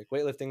say Olympic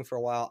weightlifting for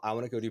a while. I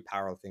want to go do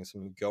powerlifting. So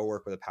I'm going to go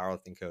work with a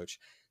powerlifting coach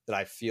that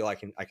I feel I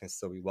can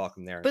still be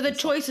welcome there. But the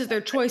choice is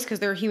their choice because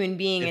they're a human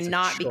being, and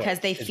not because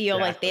they feel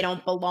like they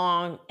don't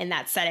belong in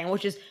that setting,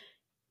 which is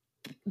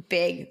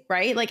big,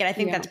 right? Like, and I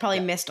think that's probably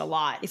missed a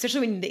lot,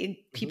 especially when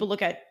people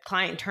look at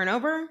client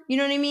turnover. You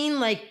know what I mean?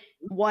 Like,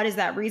 what is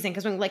that reason?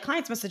 Because when like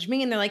clients message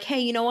me and they're like, hey,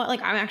 you know what?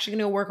 Like, I'm actually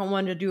going to work on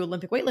one to do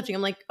Olympic weightlifting.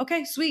 I'm like,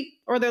 okay, sweet.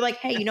 Or they're like,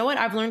 hey, you know what?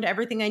 I've learned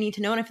everything I need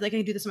to know, and I feel like I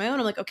can do this on my own.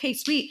 I'm like, okay,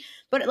 sweet.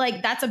 But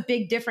like, that's a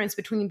big difference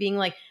between being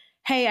like,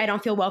 hey, I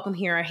don't feel welcome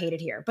here, I hate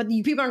it here. But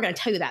people aren't going to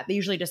tell you that. They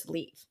usually just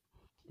leave.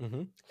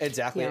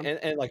 Exactly.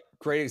 And like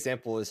great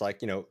example is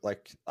like,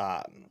 like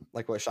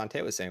what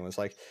Shantae was saying was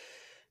like,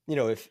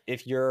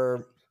 if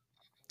you're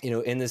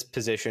in this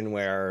position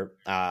where,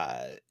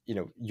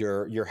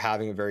 you're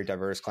having a very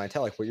diverse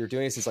clientele, like what you're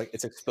doing is like,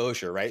 it's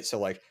exposure, right? So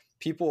like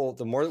people,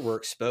 the more that we're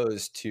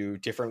exposed to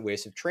different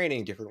ways of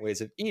training, different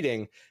ways of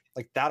eating,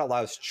 like that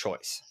allows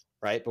choice,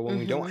 right? But when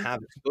we don't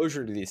have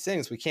exposure to these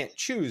things, we can't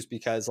choose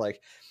because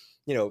like,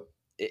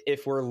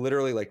 if we're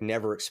literally like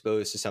never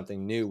exposed to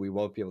something new, we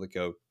won't be able to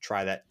go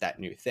try that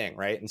new thing.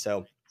 Right. And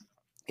so,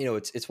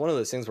 it's one of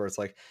those things where it's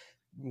like,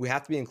 we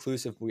have to be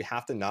inclusive. We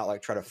have to not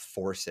like try to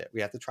force it.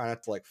 We have to try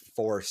not to like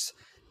force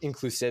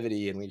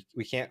inclusivity, and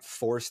we can't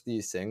force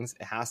these things.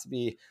 It has to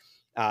be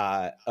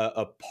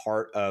a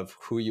part of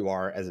who you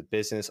are as a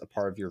business, a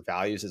part of your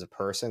values as a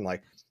person.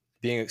 Like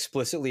being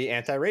explicitly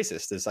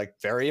anti-racist is like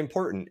very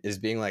important, is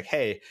being like,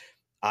 hey,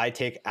 I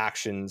take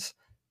actions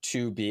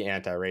to be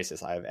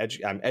anti-racist.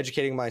 I'm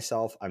educating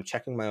myself. I'm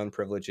checking my own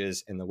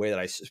privileges in the way that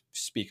I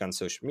speak on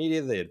social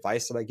media. The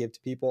advice that I give to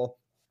people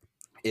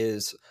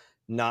is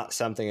not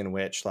something in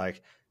which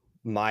like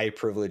my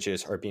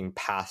privileges are being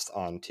passed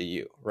on to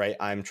you, right?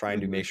 I'm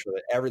trying to make sure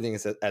that everything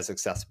is as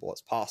accessible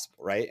as possible,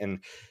 right?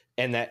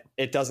 And that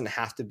it doesn't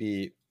have to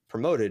be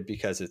promoted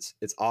because it's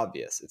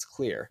obvious, it's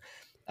clear.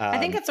 I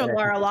think that's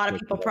where a lot of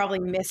people probably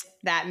missed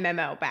that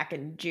memo back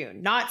in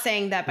June. Not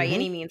saying that by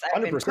any means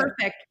I've been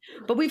perfect,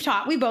 but we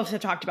both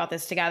have talked about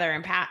this together,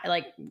 and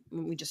like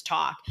we just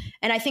talk.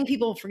 And I think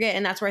people forget,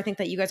 and that's where I think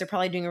that you guys are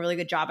probably doing a really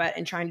good job at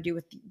and trying to do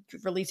with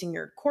releasing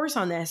your course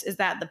on this, is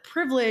that the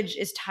privilege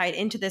is tied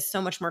into this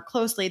so much more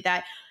closely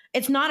that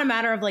it's not a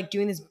matter of like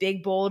doing this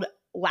big, bold,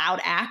 loud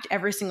act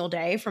every single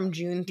day from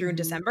June through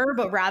December,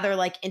 but rather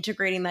like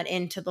integrating that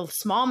into the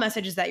small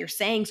messages that you're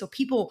saying. So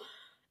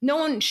no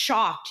one's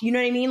shocked. You know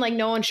what I mean? Like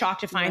no one's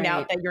shocked to find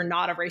out that you're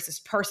not a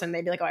racist person.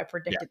 They'd be like, oh, I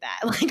predicted that.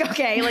 Like,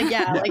 okay, like,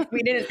 yeah, like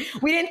we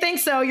didn't think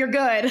so. You're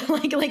good.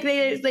 like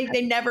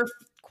they never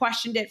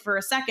questioned it for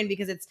a second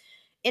because it's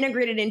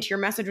integrated into your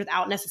message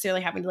without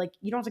necessarily having to like,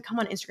 you don't have to come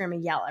on Instagram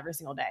and yell every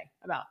single day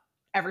about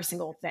every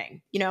single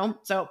thing,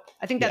 So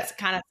I think that's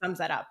kind of sums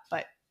that up,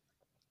 but.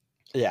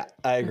 Yeah,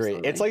 I agree.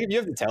 Absolutely. It's like, if you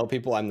have to tell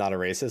people I'm not a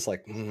racist,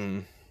 like,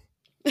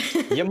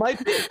 you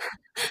might be.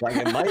 Like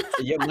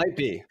you might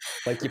be.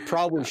 Like you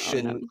probably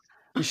shouldn't.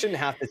 You shouldn't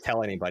have to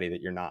tell anybody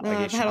that you're not. Like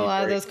I've had a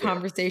lot of those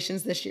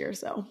conversations this year,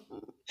 so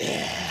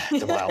yeah,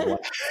 it's a wild one.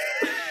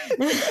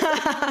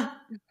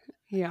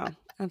 Yeah,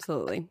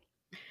 absolutely.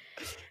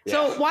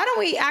 So why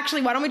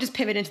don't we just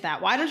pivot into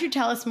that? Why don't you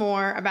tell us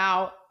more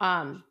about,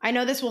 I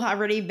know this will have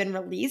already been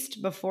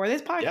released before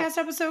this podcast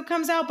episode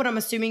comes out, but I'm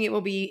assuming it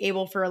will be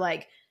able for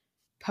like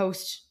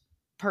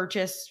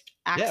post-purchase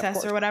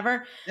access or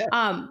whatever.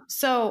 Yeah.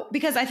 So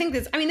because I think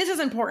this is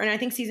important. I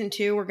think season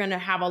 2, we're going to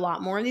have a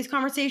lot more of these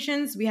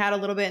conversations. We had a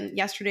little bit in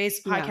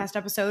yesterday's podcast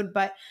episode,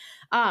 but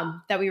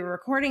that we were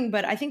recording,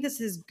 but I think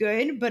this is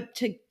good. But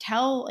to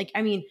tell,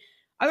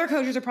 other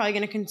coaches are probably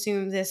going to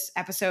consume this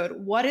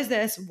episode. What is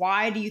this?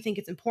 Why do you think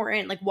it's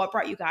important? Like what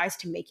brought you guys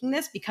to making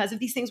this because of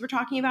these things we're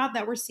talking about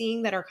that we're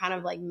seeing that are kind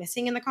of like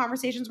missing in the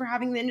conversations we're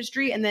having in the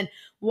industry? And then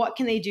what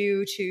can they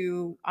do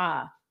to,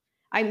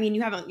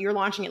 you're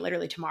launching it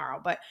literally tomorrow,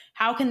 but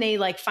how can they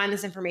like find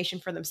this information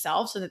for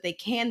themselves so that they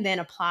can then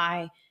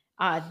apply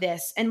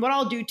this? And what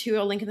I'll do too,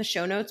 I'll link in the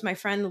show notes. My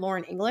friend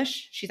Lauren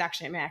English, she's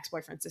actually my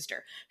ex-boyfriend's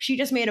sister. She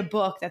just made a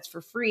book that's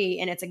for free,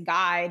 and it's a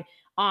guide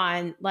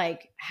on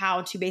like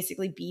how to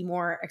basically be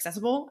more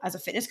accessible as a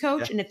fitness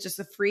coach. And it's just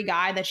a free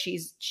guide that she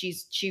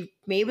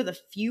made with a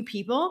few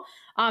people.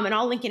 And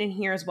I'll link it in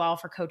here as well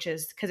for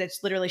coaches, because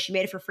it's literally, she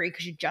made it for free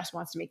because she just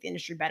wants to make the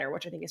industry better,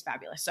 which I think is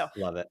fabulous. So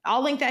love it.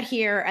 I'll link that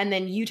here. And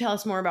then you tell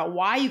us more about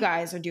why you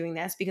guys are doing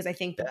this, because I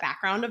think the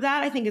background of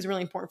that, I think is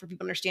really important for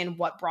people to understand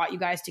what brought you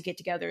guys to get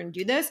together and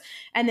do this,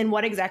 and then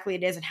what exactly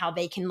it is and how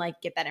they can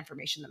like get that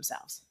information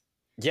themselves.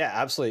 Yeah,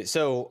 absolutely.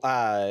 So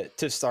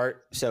to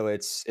start, so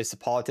it's the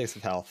politics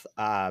of health.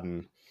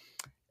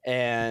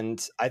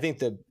 And I think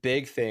the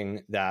big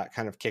thing that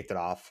kind of kicked it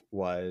off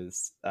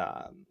was,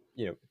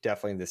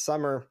 definitely this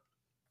summer,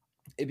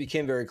 it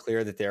became very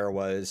clear that there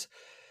was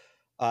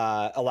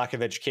a lack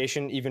of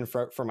education, even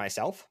for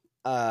myself,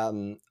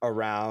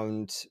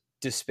 around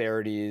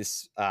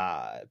disparities,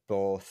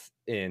 both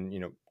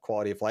in,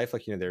 quality of life.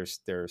 Like,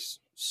 there's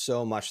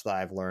so much that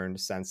I've learned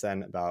since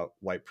then about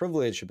white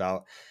privilege,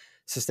 about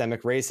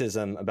systemic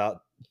racism, about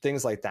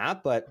things like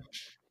that. But,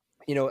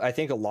 I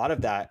think a lot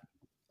of that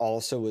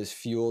also was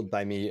fueled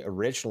by me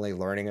originally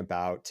learning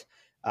about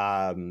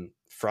from,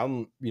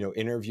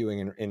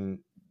 interviewing and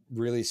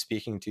really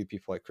speaking to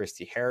people like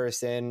Christy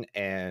Harrison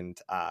and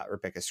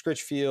Rebecca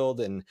Scritchfield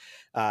and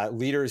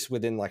leaders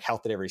within like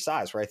Health at Every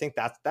Size, where I think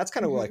that's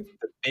kind of like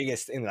the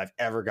biggest thing that I've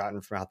ever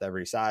gotten from Health at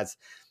Every Size.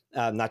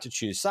 Not to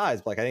choose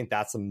sides, but like I think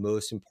that's the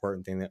most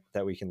important thing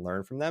that we can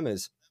learn from them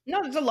is. No,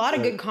 there's a lot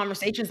of good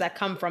conversations that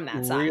come from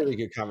that side. Really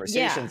good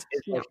conversations. Yeah.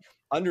 It's like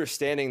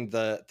understanding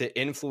the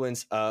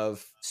influence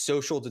of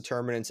social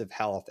determinants of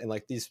health, and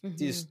like these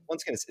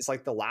once again, it's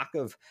like the lack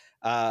of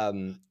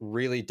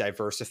really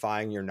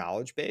diversifying your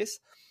knowledge base.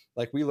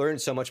 like we learned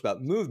so much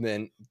about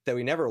movement that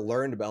we never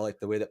learned about like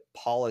the way that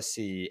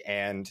policy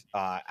and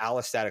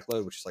allostatic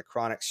load, which is like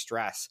chronic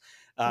stress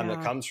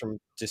that comes from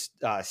just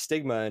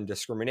stigma and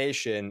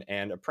discrimination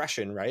and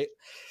oppression, right?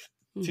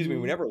 Excuse me.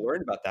 We never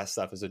learned about that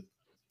stuff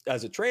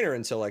as a trainer.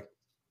 And so like,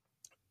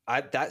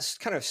 that's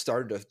kind of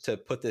started to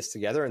put this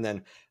together. And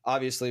then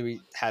obviously we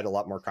had a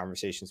lot more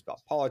conversations about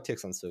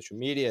politics on social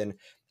media,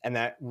 and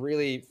that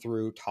really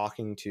through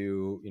talking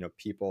to, you know,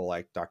 people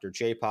like Dr.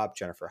 J-Pop,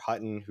 Jennifer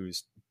Hutton,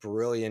 who's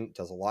brilliant,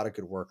 does a lot of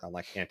good work on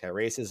like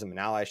anti-racism and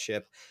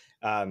allyship,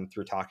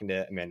 through talking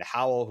to Amanda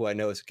Howell, who I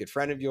know is a good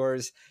friend of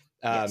yours,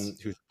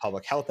 who's a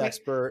public health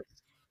expert.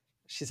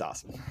 She's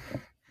awesome.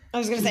 I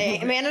was going to say,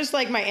 Amanda's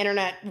like my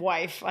internet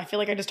wife. I feel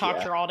like I just talk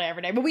to her all day,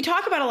 every day. But we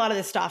talk about a lot of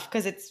this stuff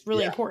because it's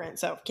really important.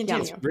 So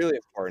continue. It's really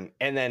important.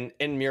 And then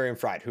Miriam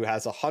Fried, who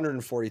has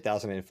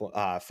 140,000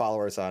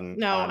 followers on.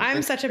 No, on I'm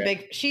Instagram. such a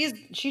big. She's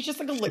just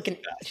like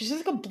she's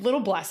just like a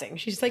little blessing.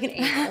 She's like an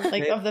angel,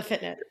 like of the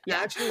fitness.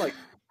 Imagine like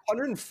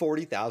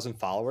 140,000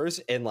 followers,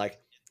 and like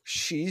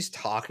she's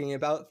talking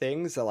about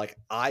things that like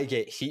I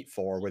get heat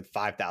for with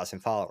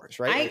 5,000 followers,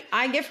 right?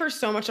 I give her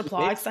so much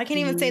applause. I can't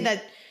even say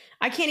that.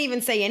 I can't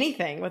even say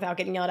anything without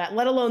getting yelled at,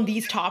 let alone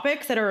these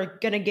topics that are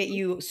going to get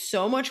you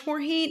so much more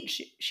heat.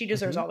 She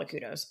deserves all the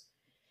kudos.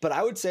 But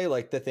I would say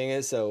like the thing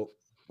is, so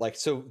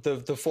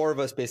the four of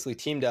us basically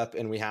teamed up,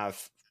 and we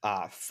have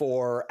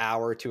 4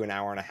 hour to an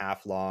hour and a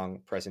half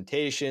long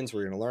presentations.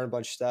 We're going to learn a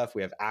bunch of stuff.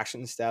 We have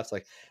action steps.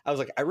 Like I was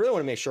like, I really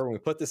want to make sure when we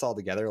put this all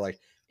together, like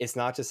it's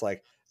not just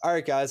like, all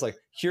right, guys, like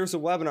here's a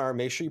webinar.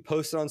 Make sure you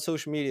post it on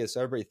social media so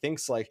everybody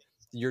thinks like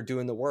you're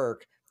doing the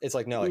work. It's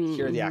like, no, like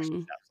here are the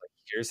action steps.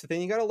 Here's the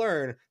thing you got to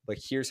learn, like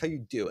here's how you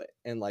do it.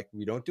 And like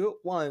we don't do it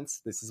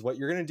once. This is what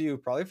you're going to do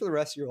probably for the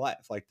rest of your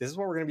life. Like this is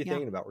what we're going to be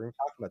thinking about. We're going to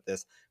be talking about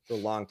this for a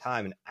long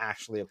time and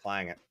actually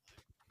applying it.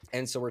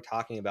 And so we're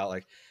talking about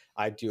like,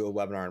 I do a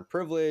webinar on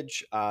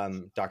privilege.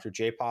 Dr.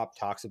 J-Pop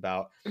talks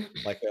about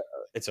like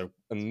it's an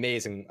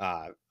amazing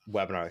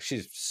webinar.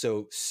 She's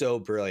so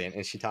brilliant,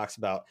 and she talks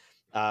about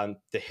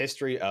the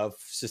history of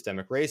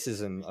systemic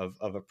racism,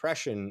 of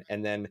oppression,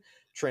 and then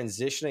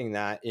transitioning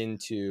that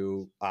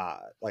into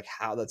like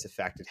how that's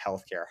affected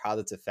healthcare, how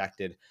that's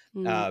affected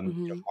you know,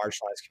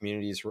 marginalized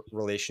communities'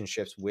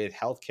 relationships with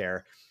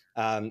healthcare,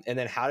 and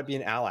then how to be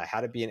an ally, how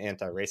to be an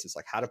anti-racist,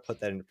 like how to put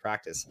that into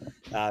practice.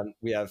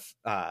 We have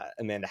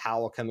Amanda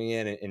Howell coming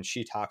in, and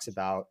she talks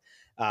about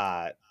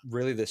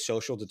really the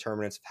social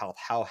determinants of health,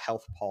 how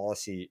health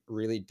policy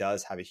really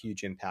does have a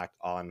huge impact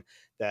on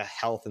the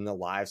health and the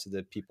lives of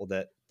the people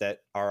that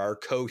are our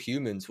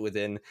co-humans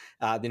within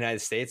the United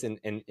States and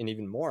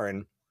even more.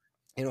 And,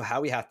 you know, how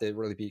we have to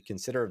really be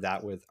considerate of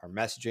that with our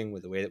messaging,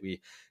 with the way that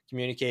we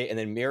communicate. And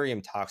then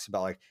Miriam talks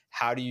about like,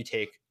 how do you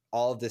take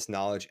all of this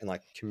knowledge and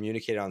like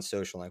communicate it on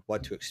social, like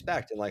what to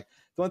expect. And like,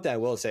 the one thing I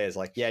will say is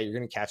like, yeah, you're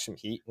going to catch some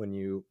heat when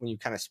you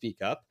kind of speak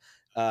up.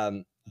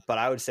 But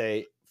I would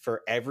say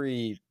for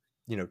every,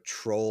 you know,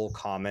 troll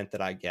comment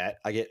that I get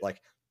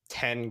like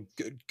 10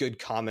 good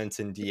comments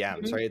in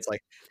DMs, right? It's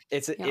like,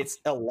 it's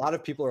a lot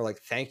of people are like,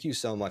 thank you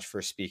so much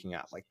for speaking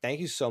out. Like, thank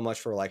you so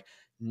much for like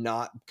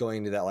not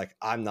going to that, like,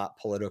 I'm not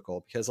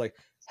political, because like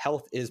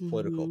health is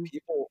political.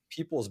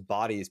 People's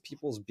bodies,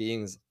 people's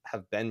beings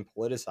have been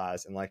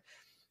politicized. And like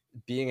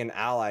being an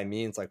ally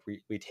means like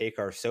we take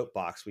our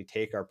soapbox, we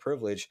take our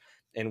privilege,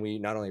 and we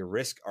not only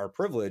risk our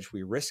privilege,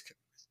 we risk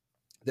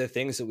the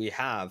things that we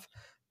have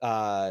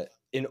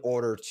in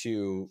order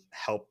to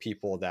help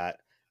people that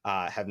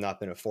have not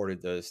been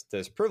afforded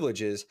those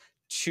privileges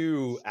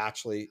to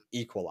actually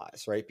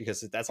equalize, right?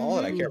 Because that's all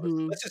that I care about.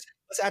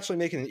 Let's actually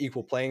make it an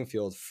equal playing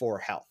field for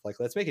health. Like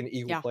let's make it an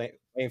equal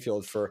playing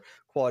field for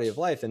quality of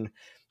life.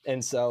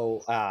 And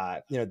so,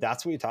 you know,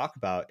 that's what we talk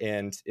about,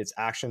 and it's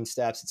action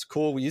steps. It's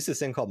cool. We use this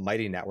thing called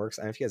Mighty Networks.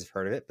 I don't know if you guys have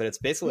heard of it, but it's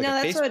basically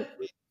like a Facebook.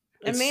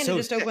 Amanda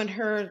just opened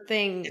her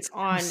thing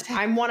on.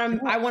 I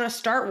want to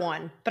start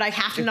one, but I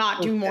have to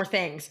not do more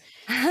things.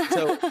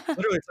 So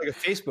literally, it's like a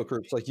Facebook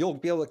group. So like you'll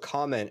be able to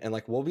comment, and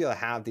like we'll be able to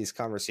have these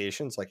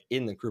conversations like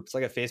in the group. It's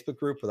like a Facebook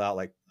group without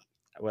like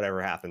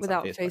whatever happens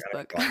without on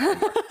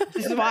Facebook.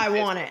 This is why I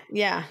want it.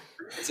 Yeah,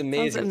 it's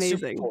amazing. Sounds amazing.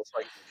 It's super cool. It's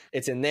like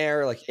it's in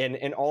there, like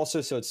and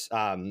also so it's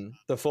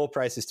the full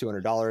price is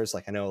 $200.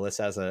 Like I know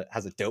Alyssa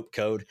has a dope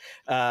code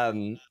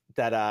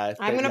that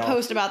I'm gonna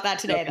post about that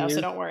today though, so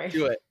don't worry.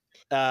 Do it.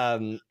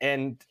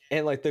 And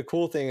like the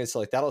cool thing is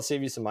like that'll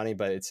save you some money,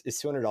 but it's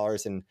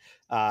 $200,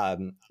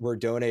 and we're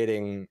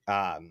donating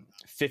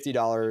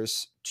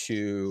 $50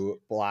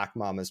 to Black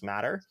Mamas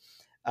Matter,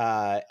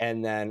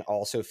 and then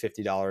also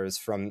 $50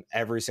 from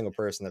every single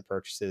person that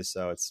purchases.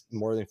 So it's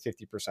more than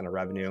 50% of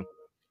revenue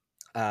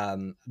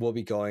will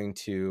be going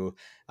to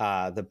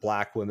the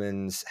Black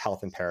Women's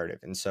Health Imperative.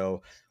 And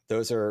so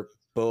those are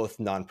both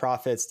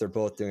nonprofits. They're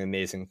both doing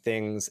amazing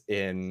things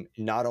in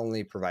not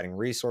only providing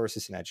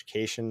resources and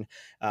education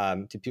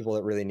to people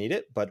that really need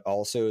it, but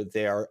also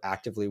they are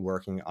actively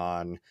working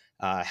on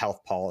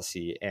health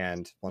policy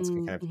and once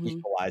again kind of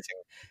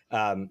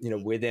equalizing, you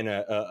know, within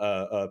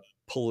a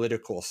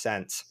political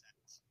sense.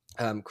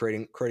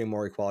 creating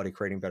more equality,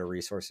 creating better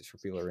resources for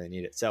people that really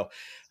need it. So,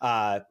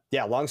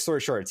 yeah, long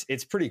story short,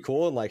 it's pretty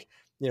cool. And like,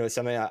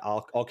 something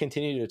I'll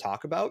continue to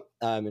talk about,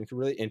 and can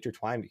really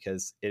intertwine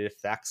because it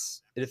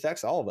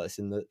affects all of us.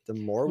 And the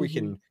more we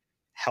can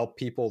help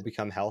people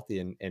become healthy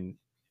and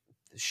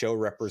show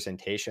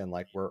representation,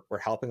 like we're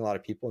helping a lot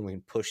of people and we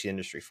can push the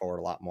industry forward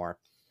a lot more.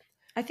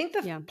 I think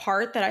the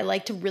part that I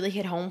like to really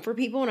hit home for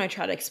people when I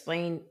try to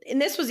explain,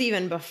 and this was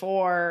even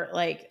before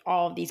like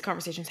all of these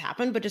conversations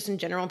happened, but just in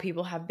general,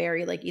 people have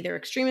very like either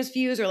extremist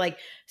views or like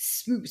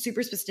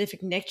super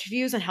specific niche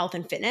views on health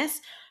and fitness,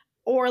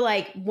 or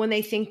like when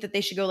they think that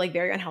they should go like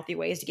very unhealthy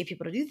ways to get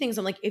people to do things.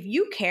 I'm like, if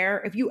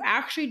you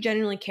actually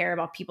genuinely care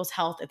about people's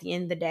health at the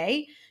end of the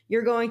day,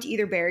 you're going to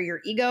either bury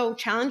your ego,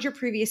 challenge your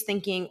previous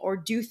thinking, or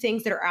do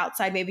things that are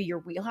outside maybe your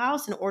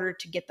wheelhouse in order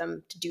to get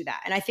them to do that.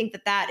 And I think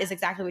that is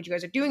exactly what you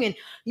guys are doing. And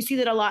you see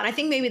that a lot. And I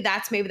think maybe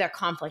that's that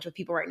conflict with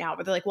people right now,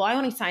 where they're like, well, I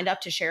only signed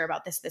up to share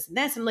about this, this, and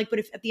this. And I'm like, but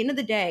if at the end of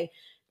the day,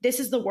 this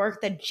is the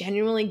work that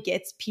genuinely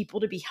gets people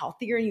to be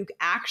healthier and you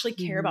actually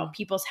care about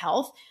people's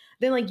health,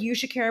 then like you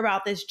should care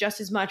about this just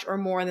as much or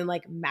more than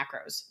like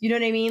macros. You know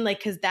what I mean?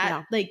 Like, cause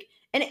that like,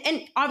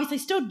 and obviously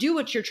still do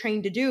what you're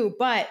trained to do,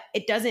 but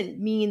it doesn't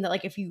mean that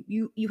like, if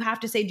you have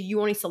to say, do you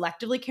only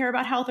selectively care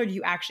about health or do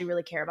you actually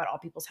really care about all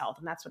people's health?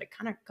 And that's what it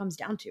kind of comes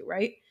down to,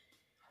 right?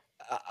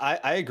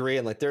 I agree.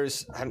 And like, I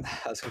was going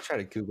to try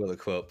to Google the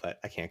quote, but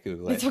I can't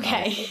Google it. It's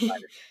okay.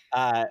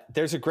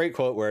 There's a great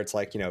quote where it's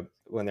like,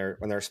 when they're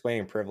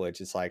explaining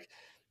privilege, it's like,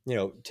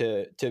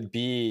 to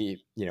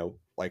be,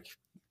 like,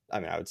 I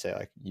mean, I would say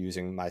like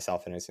using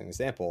myself as an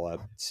example, a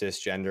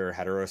cisgender,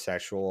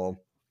 heterosexual,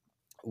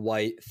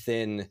 white,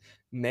 thin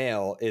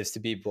male is to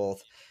be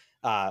both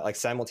like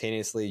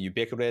simultaneously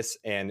ubiquitous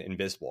and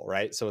invisible,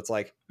 right? So it's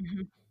like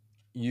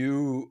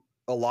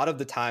a lot of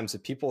the times the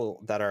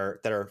people that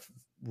are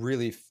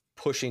really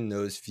pushing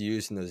those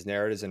views and those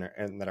narratives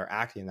and that are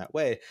acting that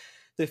way,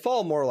 they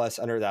fall more or less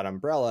under that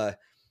umbrella.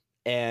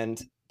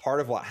 And part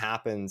of what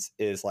happens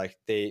is like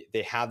they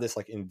have this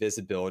like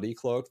invisibility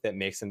cloak that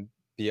makes them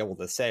be able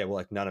to say, well,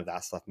 like none of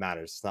that stuff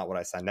matters. It's not what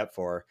I signed up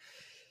for.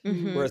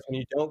 Whereas when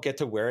you don't get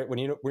to wear it, when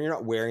you're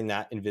not wearing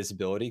that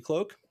invisibility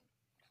cloak,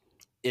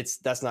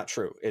 that's not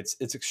true. It's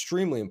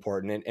extremely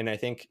important. And I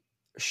think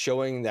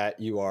showing that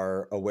you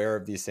are aware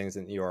of these things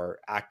and you are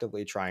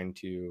actively trying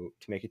to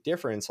make a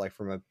difference, like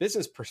from a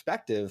business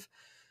perspective,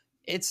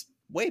 it's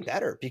way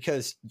better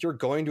because you're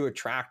going to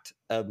attract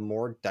a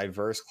more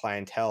diverse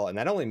clientele. And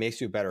that only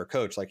makes you a better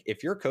coach. Like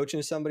if you're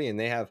coaching somebody and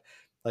they have,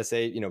 let's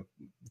say,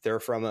 they're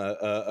from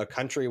a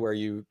country where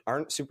you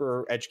aren't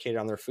super educated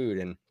on their food,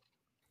 and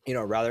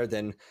rather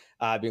than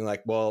being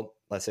like, well,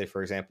 let's say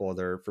for example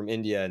they're from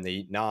India and they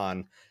eat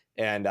naan,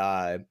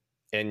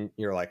 and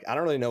you're like, I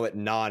don't really know what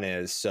naan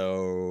is,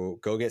 so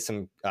go get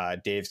some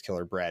Dave's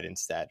Killer Bread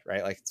instead,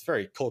 right? Like it's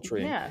very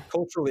culturally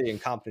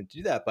incompetent to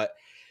do that, but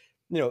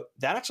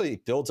that actually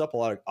builds up a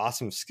lot of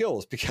awesome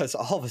skills because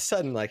all of a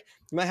sudden, like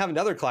you might have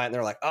another client and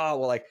they're like, oh,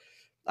 well, like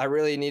I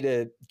really need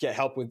to get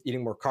help with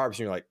eating more carbs. And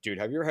you're like, dude,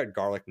 have you ever had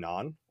garlic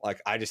naan?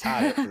 Like I just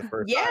had it for the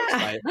first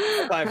time.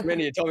 A client from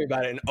India told me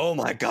about it and oh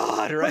my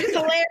God, right? It's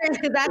hilarious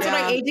because that's what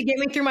I ate to get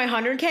me through my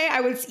 100K. I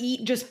would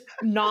eat just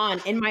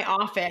naan in my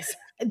office,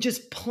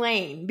 just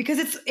plain, because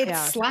it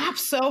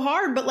slaps so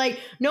hard, but like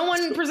no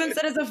one presents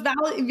it as a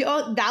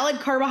valid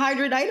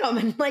carbohydrate item.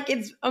 And like,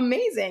 it's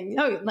amazing.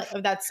 No, like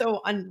that's so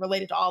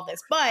unrelated to all of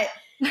this, but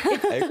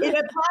it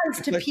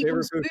applies to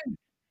people's food.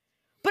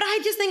 But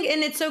I just think,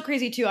 and it's so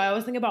crazy too, I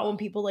always think about when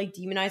people like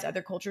demonize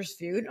other cultures'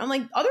 food. I'm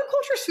like, other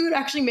cultures' food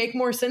actually make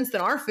more sense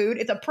than our food.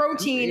 It's a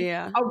protein,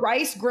 a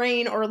rice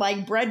grain, or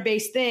like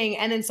bread-based thing,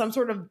 and then some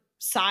sort of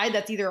side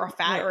that's either a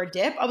fat or a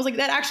dip. I was like,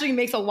 that actually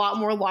makes a lot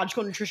more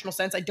logical nutritional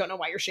sense. I don't know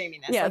why you're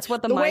shaming this. Yeah, like, it's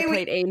what the My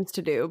Plate aims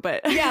to do,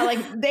 but yeah,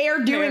 like they are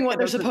doing what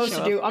they're supposed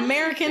to do.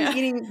 Americans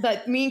eating,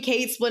 like me and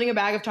Kate splitting a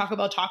bag of Taco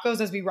Bell tacos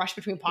as we rush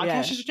between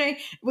podcasts yesterday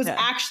was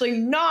actually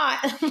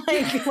not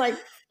like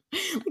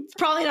it's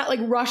probably not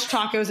like rush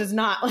tacos is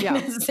not like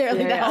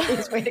necessarily the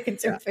healthiest way to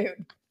consume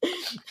food.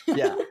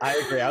 Yeah,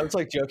 I agree. I was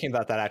like joking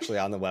about that actually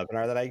on the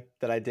webinar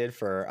that I did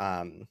for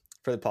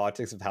the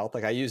politics of health.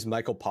 Like I used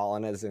Michael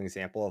Pollan as an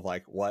example of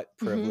like what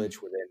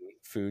privilege within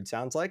food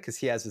sounds like, because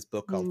he has this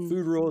book called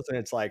Food Rules, and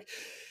it's like,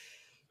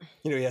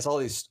 he has all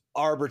these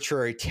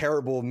arbitrary,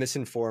 terrible,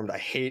 misinformed. I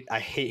hate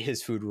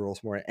his food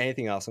rules more than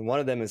anything else. And one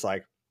of them is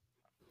like,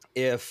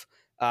 if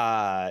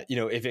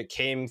it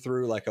came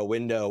through like a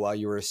window while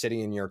you were sitting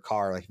in your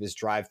car, like if it's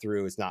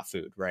drive-through, it's not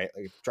food, right?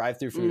 Like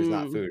drive-through food is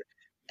not food.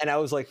 And I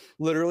was like,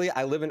 literally,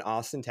 I live in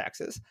Austin,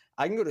 Texas.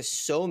 I can go to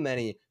so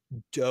many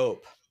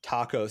dope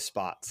taco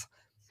spots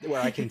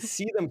where I can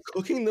see them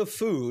cooking the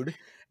food.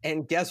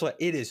 And guess what?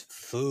 It is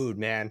food,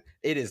 man.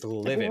 It is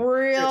living.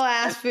 Real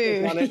ass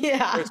food.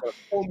 Yeah. There's a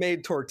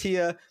homemade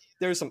tortilla.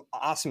 There's some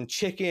awesome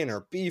chicken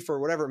or beef or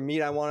whatever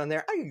meat I want in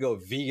there. I could go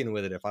vegan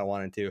with it if I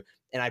wanted to.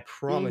 And I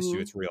promise you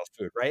it's real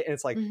food, right? And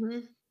it's like,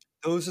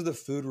 those are the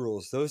food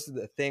rules. Those are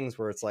the things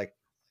where it's like,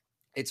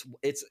 it's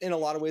in a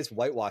lot of ways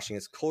whitewashing.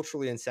 It's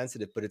culturally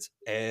insensitive, but it's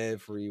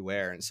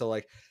everywhere. And so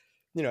like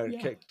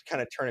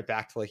kind of turn it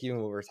back to like even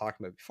what we were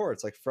talking about before.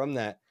 It's like from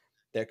that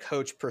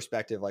coach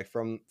perspective, like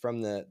from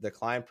the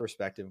client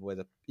perspective, with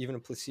even a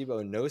placebo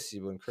and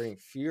nocebo and creating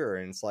fear.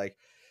 And it's like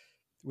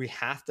we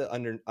have to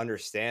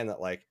understand that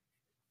like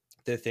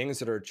the things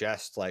that are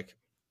just like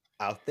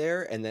out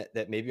there and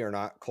that maybe are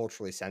not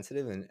culturally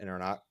sensitive and are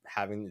not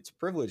having its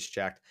privilege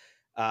checked,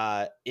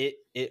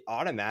 it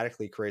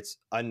automatically creates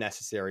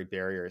unnecessary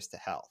barriers to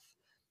health.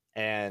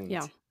 And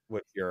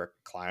if you're a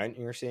client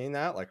and you're seeing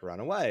that, like, run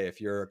away.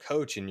 If you're a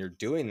coach and you're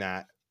doing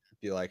that,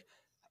 be like,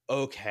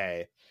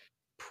 okay,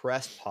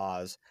 press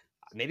pause.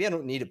 Maybe I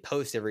don't need to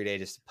post every day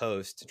just to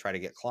post to try to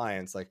get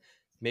clients. Like,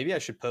 maybe I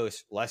should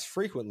post less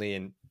frequently.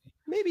 And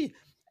maybe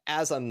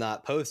as I'm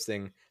not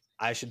posting,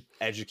 I should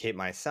educate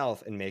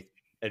myself and make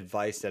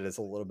advice that is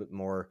a little bit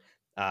more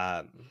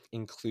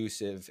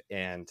inclusive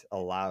and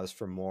allows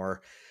for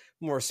more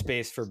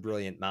space for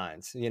brilliant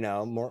minds,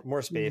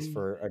 more space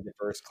for a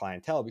diverse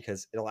clientele,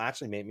 because it'll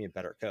actually make me a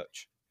better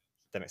coach.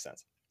 That makes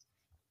sense.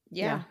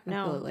 Yeah, no,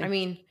 absolutely. I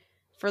mean,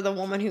 for the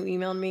woman who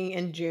emailed me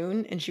in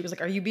June and she was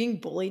like, are you being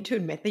bullied to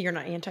admit that you're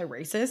not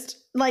anti-racist?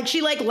 Like,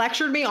 she like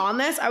lectured me on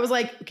this. I was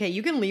like, okay,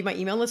 you can leave my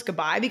email list,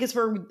 goodbye, because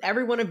for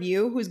every one of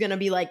you who's going to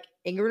be like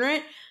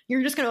ignorant,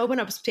 you're just going to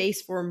open up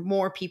space for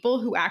more people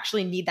who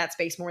actually need that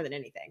space more than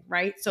anything.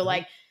 Right. So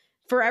like,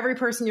 for every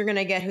person you're going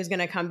to get who's going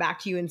to come back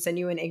to you and send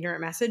you an ignorant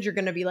message, you're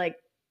going to be like,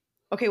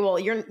 okay, well,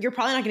 you're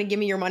probably not going to give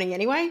me your money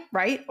anyway.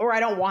 Right. Or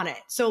I don't want it.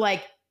 So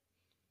like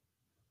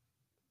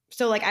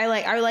I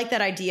like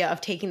that idea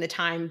of taking the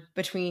time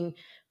between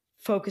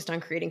focused on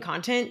creating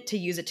content to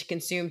use it to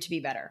consume, to be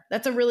better.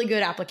 That's a really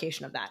good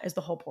application of that, is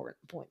the whole point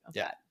of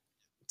that.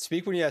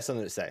 Speak when you have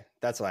something to say.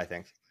 That's what I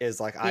think is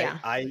like,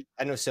 I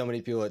know so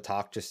many people that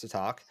talk just to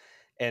talk.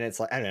 And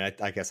it's like, I mean,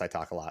 I guess I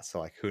talk a lot. So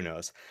like, who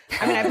knows?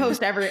 I mean,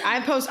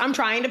 I'm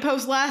trying to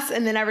post less.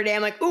 And then every day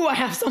I'm like, ooh, I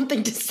have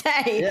something to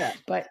say. Yeah.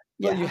 But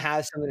well, you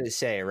have something to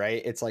say, right?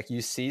 It's like,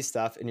 you see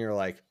stuff and you're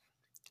like,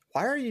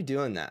 why are you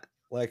doing that?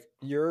 Like,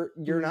 you're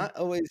not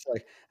always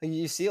like,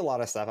 you see a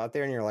lot of stuff out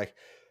there and you're like,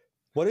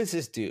 what does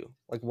this do?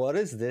 Like, what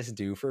does this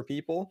do for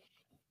people?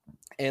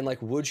 And like,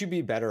 would you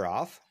be better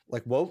off?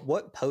 Like,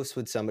 what post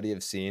would somebody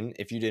have seen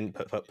if you didn't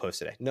post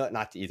today? No,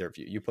 not to either of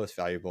you. You post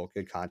valuable,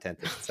 good content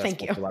that's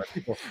successful for a lot of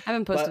people. I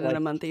haven't posted in a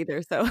month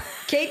either. So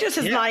Kate just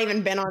has not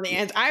even been on the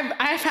ends.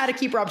 I've had to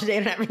keep her up to date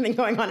on everything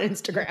going on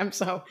Instagram.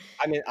 So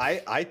I mean,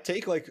 I'll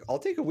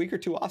take a week or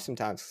two off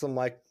sometimes, because I'm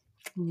like,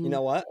 you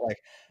know what? Like,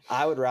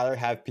 I would rather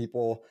have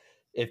people,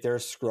 if they're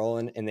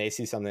scrolling and they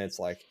see something that's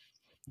like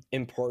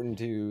important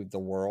to the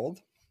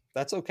world,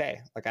 that's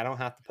okay. Like, I don't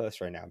have to post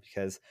right now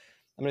because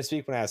I'm going to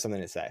speak when I have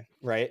something to say.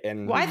 Right.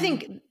 And well, I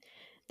think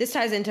this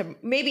ties into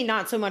maybe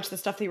not so much the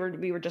stuff that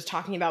we were just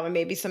talking about, but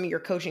maybe some of your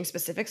coaching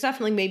specific stuff,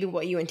 like maybe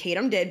what you and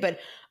Tatum did. But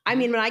I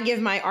mean, when I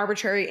give my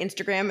arbitrary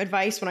Instagram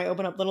advice, when I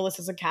open up Little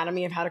Alyssa's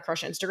Academy of How to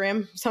Crush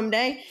Instagram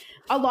someday,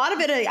 a lot of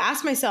it I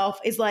ask myself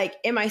is like,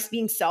 am I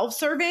being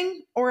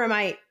self-serving, or am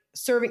I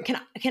serving?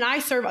 Can I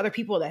serve other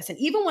people with this? And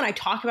even when I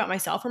talk about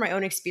myself or my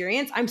own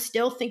experience, I'm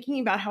still thinking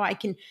about how I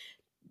can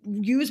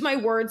use my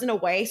words in a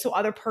way so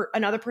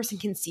another person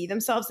can see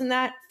themselves in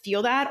that,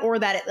 feel that, or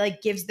that it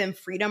like gives them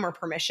freedom or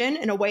permission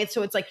in a way.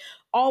 So it's like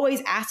always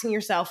asking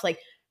yourself, like,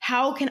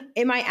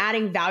 am I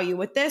adding value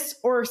with this?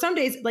 Or some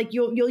days, like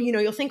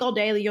you'll think all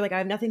day, you're like, I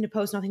have nothing to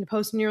post.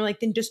 And you're like,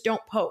 then just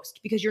don't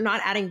post, because you're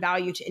not adding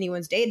value to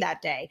anyone's day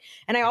that day.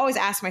 And I always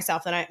ask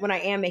myself that when I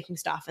am making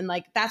stuff, and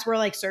like, that's where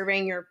like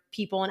surveying your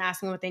people and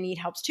asking what they need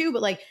helps too.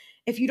 But like,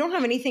 if you don't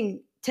have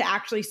anything to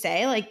actually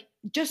say, like,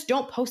 just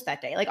don't post that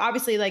day. Like,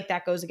 obviously, like,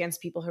 that goes against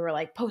people who are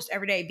like, post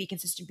every day, be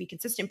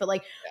consistent. But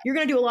like, you're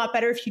going to do a lot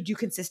better if you do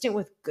consistent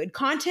with good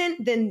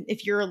content than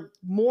if you're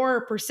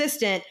more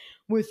persistent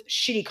with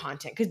shitty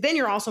content, because then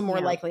you're also more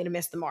likely to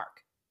miss the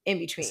mark in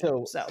between.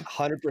 So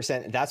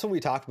 100%. That's what we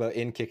talked about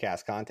in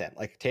Kick-Ass Content.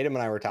 Like, Tatum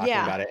and I were talking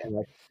about it. And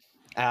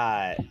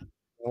like,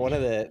 one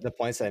of the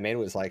points that I made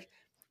was like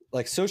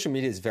social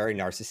media is very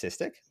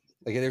narcissistic.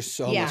 Like, there's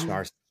so much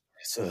narcissism.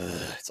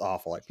 It's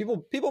awful. Like,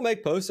 people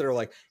make posts that are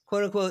like,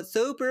 quote unquote,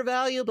 super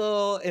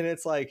valuable, and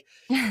it's like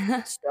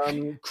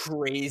some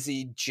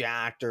crazy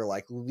jacked or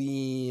like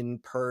lean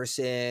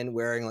person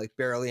wearing like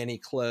barely any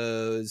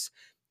clothes,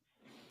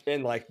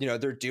 and like,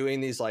 they're doing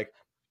these like,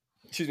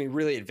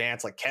 really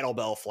advanced like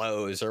kettlebell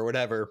flows or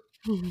whatever,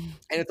 and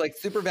it's like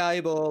super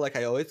valuable. Like,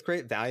 I always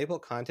create valuable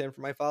content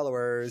for my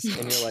followers,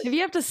 and you're like, if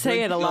you have to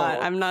say it a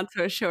lot, I'm not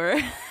so sure.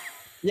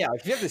 Yeah, like,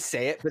 if you have to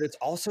say it, but it's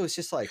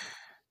just like,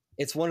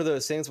 it's one of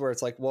those things where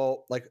it's like,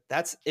 well, like,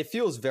 it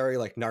feels very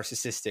like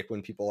narcissistic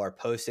when people are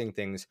posting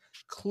things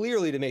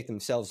clearly to make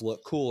themselves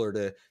look cool, or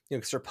to,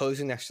 because they're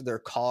posing next to their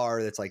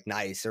car that's like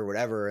nice or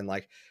whatever. And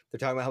like, they're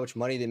talking about how much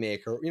money they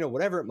make, or,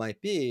 whatever it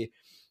might be.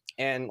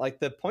 And like,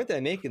 the point that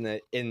I make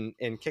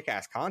in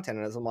Kick-Ass Content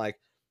is, I'm like,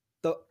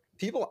 the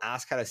people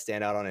ask how to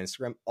stand out on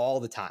Instagram all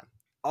the time.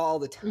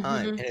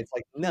 And it's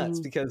like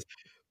nuts, because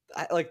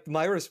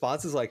my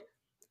response is like,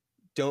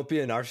 don't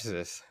be a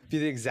narcissist, be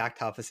the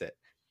exact opposite.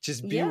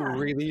 Just be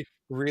really,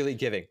 really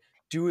giving.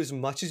 Do as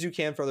much as you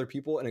can for other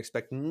people and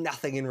expect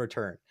nothing in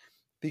return.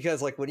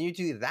 because like when you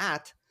do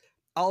that,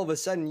 all of a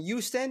sudden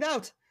you stand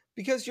out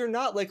because you're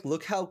not like,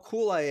 look how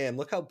cool I am.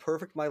 Look how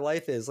perfect my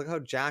life is. Look how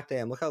jacked I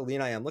am. Look how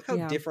lean I am. Look how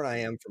different I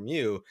am from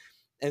you.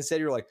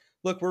 Instead, you're like,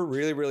 look, we're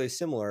really, really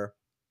similar.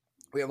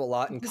 We have a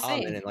lot in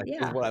common. And like,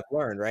 this is what I've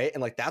learned. Right.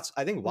 And like, that's,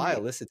 I think why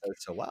Alyssa does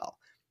so well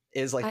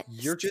is like,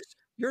 you're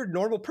a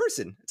normal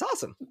person. It's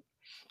awesome.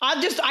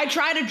 I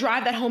try to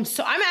drive that home.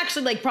 So I'm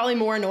actually like probably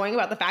more annoying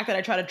about the fact that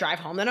I try to drive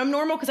home than I'm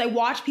normal, because I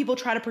watch people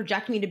try to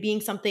project me to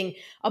being something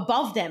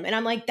above them. And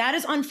I'm like, that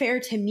is unfair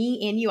to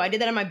me and you. I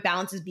did that on my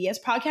Balance is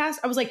BS podcast.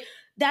 I was like,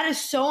 that is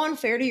so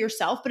unfair to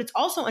yourself, but it's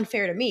also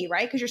unfair to me,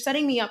 right? Because you're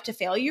setting me up to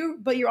fail you,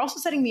 but you're also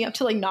setting me up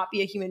to like not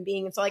be a human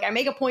being. And so like I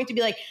make a point to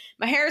be like,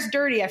 my hair is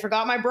dirty, I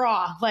forgot my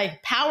bra,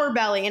 like power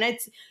belly. And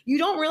it's, you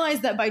don't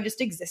realize that by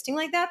just existing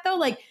like that though,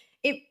 like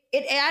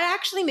it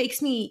actually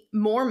makes me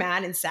more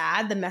mad and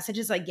sad, the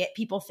messages I get,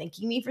 people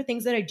thanking me for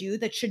things that I do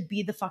that should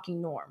be the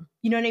fucking norm.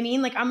 You know what I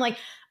mean? Like, I'm like,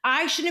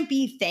 I shouldn't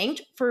be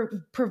thanked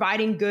for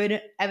providing good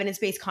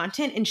evidence-based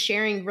content and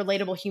sharing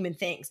relatable human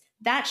things.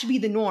 That should be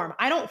the norm.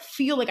 I don't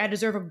feel like I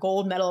deserve a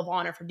gold medal of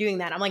honor for doing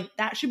that. I'm like,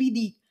 that should be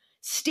the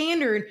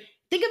standard.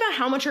 Think about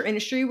how much our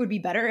industry would be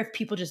better if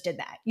people just did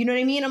that. You know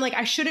what I mean? I'm like,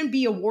 I shouldn't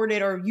be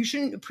awarded, or you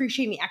shouldn't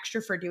appreciate me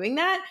extra for doing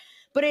that.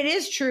 But it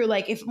is true.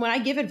 Like when I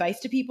give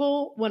advice to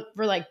people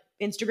for like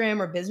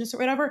Instagram or business or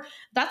whatever,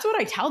 that's what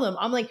I tell them.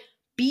 I'm like,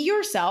 be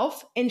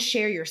yourself and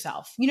share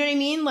yourself. You know what I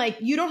mean? Like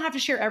you don't have to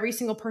share every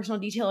single personal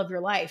detail of your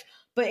life,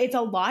 but it's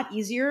a lot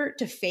easier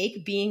to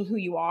fake being who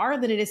you are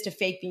than it is to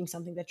fake being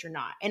something that you're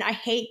not. And I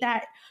hate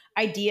that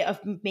idea of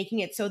making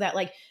it so that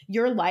like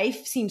your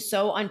life seems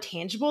so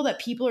untangible that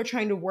people are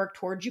trying to work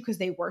towards you because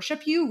they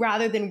worship you,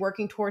 rather than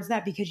working towards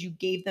that because you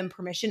gave them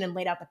permission and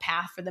laid out the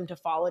path for them to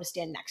follow, to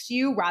stand next to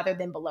you rather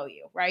than below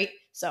you. Right.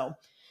 So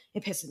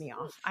it pisses me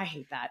off. I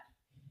hate that.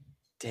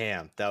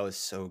 Damn, that was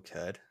so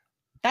good.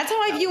 That's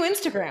how I view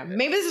Instagram.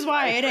 Maybe this is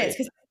why it is.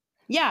 Because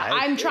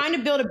I'm trying to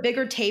build a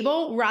bigger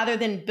table rather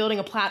than building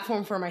a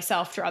platform for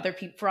myself for other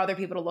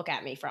people to look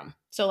at me from.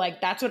 So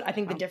like that's what I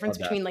think the difference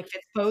between like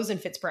Fitz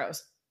and Fitz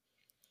Pros.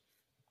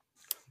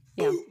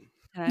 Yeah.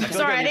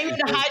 Sorry, I didn't mean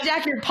to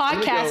hijack your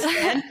podcast,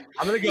 man.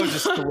 I'm gonna go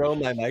just throw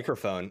my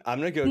microphone. I'm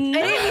gonna go. I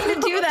didn't mean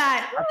to do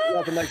that. I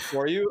got the mic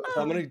for you.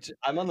 So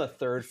I'm on the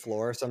 3rd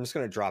floor, so I'm just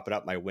gonna drop it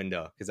out my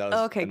window because that was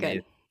okay. Amazing.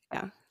 Good.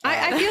 Yeah.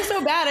 I feel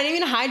so bad. I didn't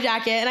even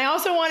hijack it. And I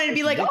also wanted to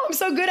be like, oh, I'm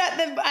so good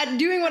at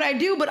doing what I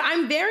do, but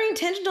I'm very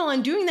intentional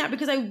in doing that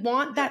because I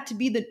want that to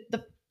be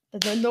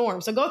the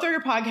norm. So go through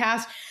your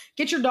podcast,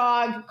 get your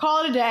dog,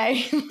 call it a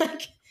day.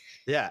 Like,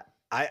 yeah,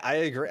 I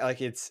agree.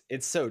 Like it's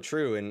so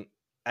true. And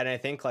I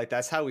think like,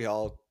 that's how we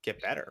all get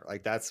better.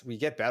 Like we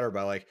get better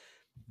by like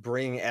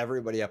bringing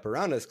everybody up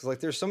around us. Cause like,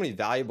 there's so many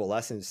valuable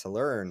lessons to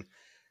learn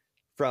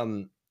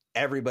from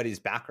everybody's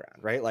background,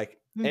 right? Like,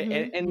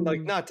 and like,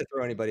 not to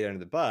throw anybody under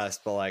the bus,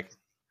 but like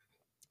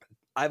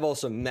I've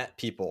also met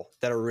people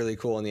that are really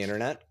cool on the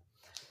internet,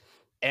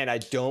 and I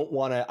don't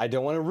want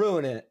to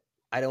ruin it.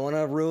 I don't want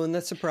to ruin the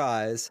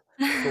surprise.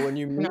 But when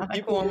you meet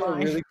people who are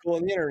really cool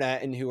on the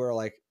internet and who are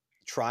like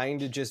trying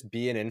to just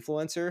be an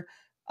influencer,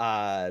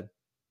 they're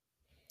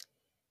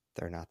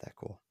not that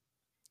cool.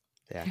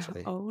 They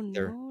actually,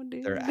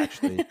 they're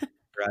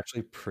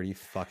actually pretty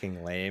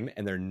fucking lame,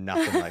 and they're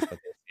nothing like what they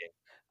seem.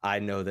 I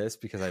know this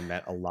because I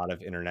met a lot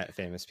of internet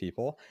famous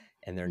people,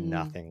 and they're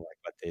nothing like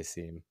what they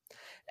seem.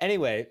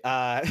 Anyway,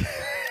 and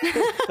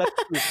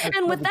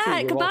with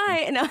that,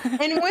 goodbye. No.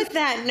 And with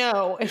that,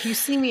 no, if you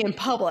see me in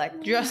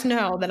public, just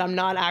know that I'm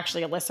not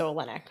actually Alyssa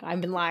Olenek.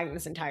 I've been lying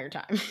this entire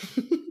time.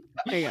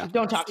 There you go.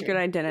 Don't talk to good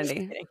me.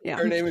 identity. Yeah.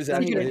 Her name is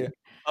actually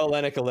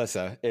Olenek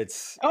Alyssa.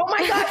 It's. Oh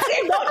my God,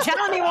 Sam, don't tell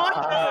anyone.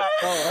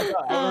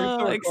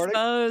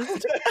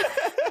 Exposed.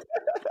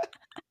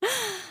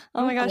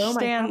 Oh my gosh,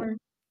 Stan.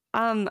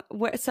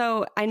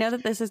 So I know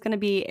that this is going to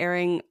be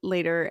airing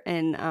later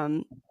in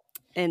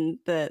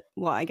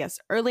I guess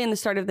early in the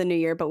start of the new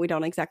year, but we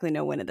don't exactly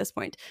know when at this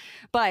point.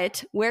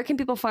 But where can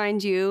people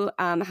find you?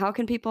 How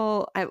can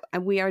people,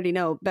 we already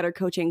know Better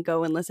Coaching,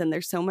 go and listen.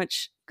 There's so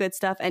much good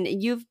stuff. And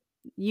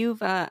you've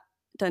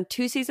done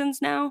 2 seasons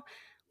now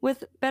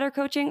with Better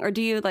Coaching, or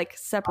do you like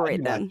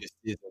separate them? 2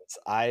 seasons.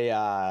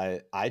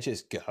 I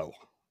just go.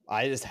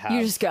 I just have.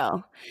 You just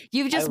go.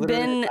 You've just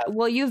been,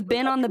 you've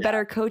been on the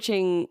Better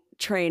Coaching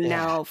train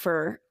now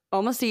for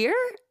almost a year?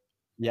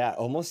 Yeah,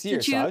 almost a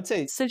year. So I would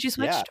say since you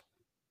switched? Yeah,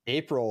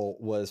 April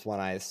was when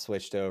I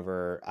switched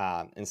over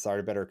and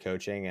started Better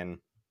Coaching. And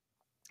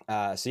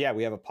so yeah,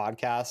 we have a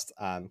podcast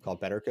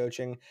called Better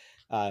Coaching.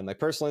 My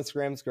personal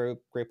Instagram is a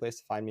great place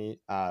to find me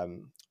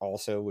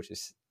also, which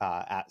is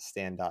at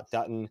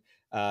stan.dutton.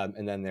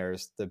 And then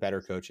there's the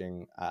Better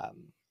Coaching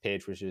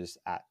page, which is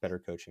at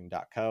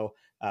bettercoaching.co.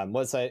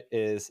 Website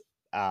is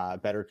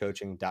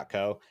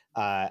bettercoaching.co.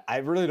 I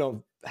really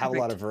don't have a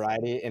lot of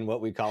variety in what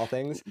we call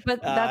things,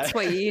 but that's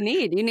what you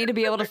need. You need to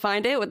be able to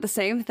find it with the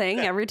same thing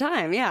every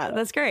time. Yeah,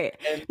 that's great.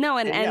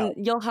 And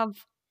you'll have,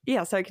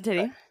 sorry,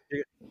 continue.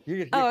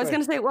 I was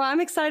going to say, well, I'm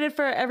excited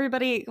for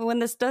everybody when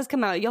this does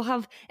come out. You'll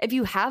have, if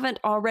you haven't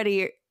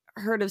already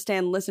heard of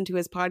Stan, listen to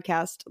his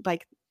podcast,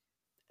 like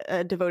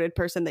a devoted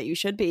person that you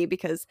should be,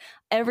 because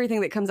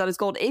everything that comes out is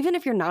gold. Even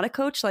if you're not a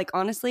coach, like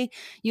honestly,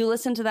 you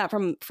listen to that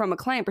from a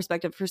client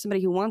perspective for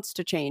somebody who wants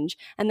to change.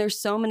 And there's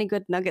so many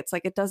good nuggets.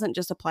 Like it doesn't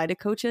just apply to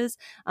coaches.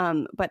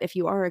 But if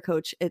you are a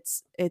coach,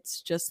 it's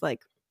just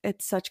like,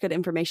 it's such good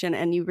information,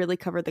 and you really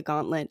cover the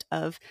gauntlet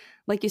of,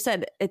 like you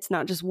said, it's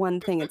not just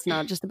one thing. It's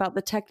not just about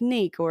the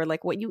technique or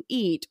like what you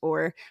eat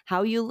or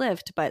how you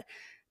lift, but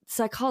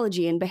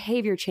psychology and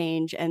behavior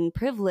change and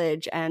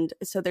privilege. And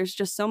so there's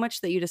just so much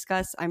that you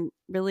discuss. I'm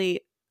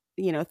really,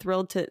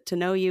 thrilled to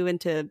know you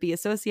and to be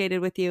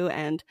associated with you.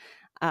 And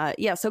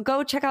so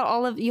go check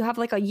out you have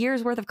like a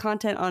year's worth of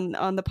content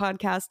on the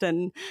podcast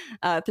and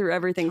through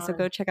everything. So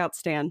go check out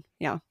Stan.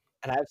 Yeah.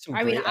 And I have some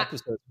great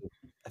episodes with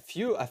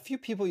a few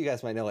people you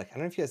guys might know. Like, I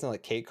don't know if you guys know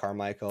like Kate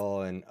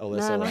Carmichael and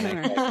Alyssa. No.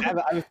 I have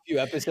a few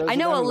episodes. I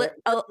know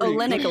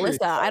Olenek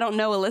Alyssa. I don't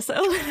know Alyssa.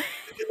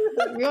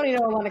 We only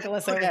know Olenek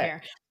Alyssa over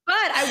here. But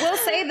I will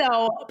say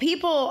though,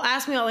 people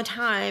ask me all the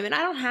time, and I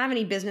don't have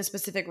any business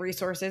specific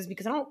resources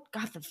because I don't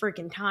got the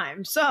freaking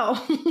time. So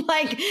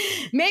like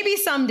maybe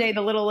someday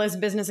the Little Liz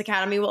Business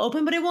Academy will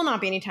open, but it will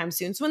not be anytime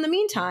soon. So in the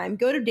meantime,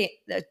 go to Dan.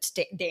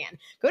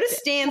 Go to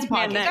Stan's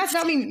podcast. That's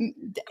not me,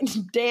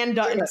 Dan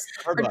Dutton.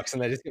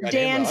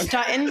 Dan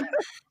Stutton.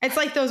 It's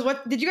like those.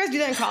 What did you guys do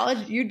that in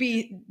college? You'd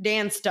be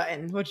Dan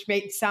Stutton, which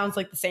sounds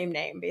like the same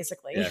name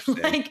basically.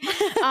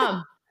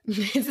 Yeah,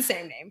 it's the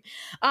same name.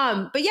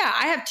 But yeah,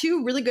 I have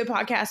 2 really good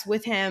podcasts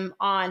with him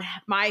on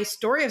my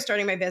story of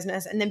starting my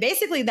business. And then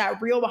basically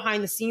that real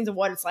behind the scenes of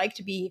what it's like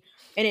to be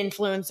an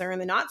influencer and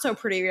the not so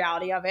pretty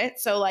reality of it.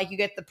 So like you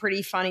get the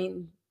pretty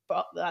funny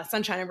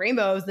sunshine and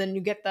rainbows, then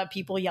you get the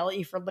people yell at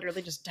you for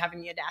literally just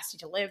having the audacity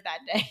to live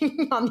that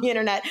day on the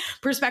internet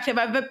perspective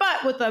of it,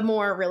 but with a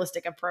more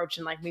realistic approach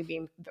and like me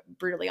being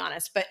brutally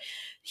honest. But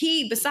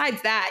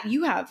besides that,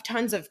 you have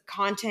tons of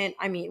content.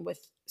 I mean,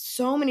 with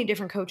so many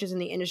different coaches in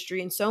the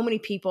industry and so many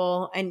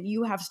people, and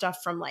you have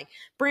stuff from like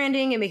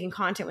branding and making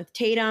content with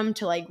Tatum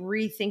to like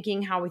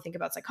rethinking how we think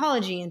about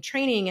psychology and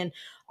training and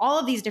all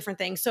of these different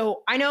things.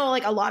 So I know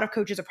like a lot of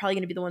coaches are probably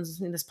going to be the ones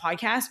listening to this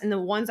podcast, and the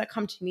ones that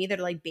come to me that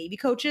are like baby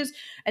coaches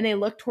and they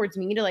look towards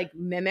me to like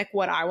mimic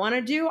what I want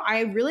to do.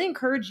 I really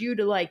encourage you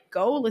to like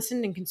go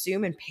listen and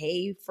consume and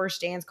pay for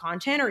Stan's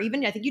content, or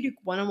even I think you do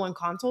one-on-one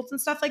consults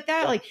and stuff like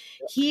that. Like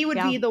he would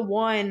be the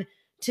one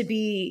to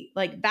be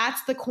like,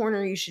 that's the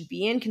corner you should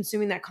be in,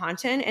 consuming that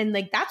content. And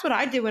like, that's what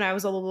I did when I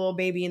was a little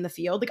baby in the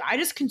field. Like I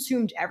just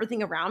consumed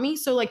everything around me.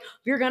 So like,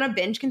 if you're going to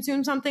binge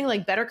consume something,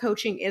 like better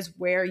coaching is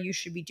where you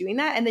should be doing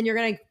that. And then you're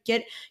going to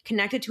get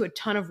connected to a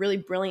ton of really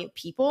brilliant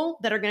people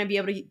that are going to be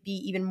able to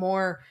be even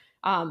more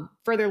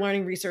further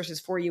learning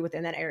resources for you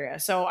within that area.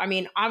 So, I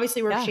mean,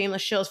 obviously we're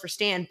shameless shills for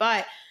Stan,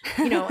 but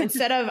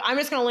instead of, I'm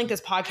just going to link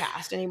this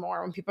podcast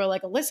anymore. When people are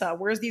like, Alyssa,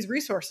 where's these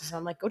resources? And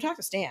I'm like, go talk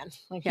to Stan.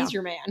 Like he's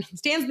your man.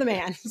 Stan's the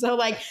man. So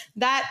like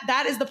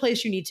that is the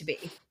place you need to be.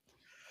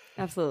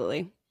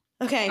 Absolutely.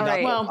 Okay. All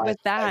right. Well, with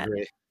that,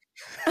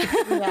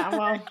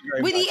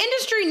 the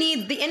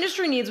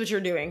industry needs what you're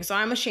doing. So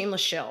I'm a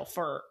shameless shill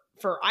for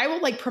I will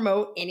like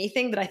promote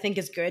anything that I think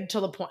is good to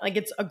the point, like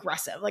it's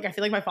aggressive. Like I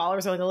feel like my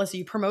followers are like, Alyssa,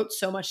 you promote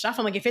so much stuff.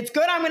 I'm like, if it's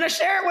good, I'm going to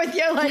share it with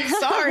you. Like,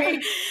 sorry.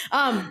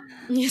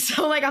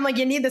 So like, I'm like,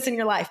 you need this in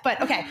your life,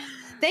 but okay.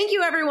 Thank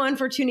you everyone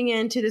for tuning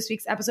in to this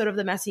week's episode of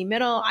The Messy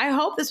Middle. I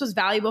hope this was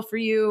valuable for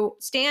you.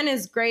 Stan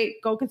is great.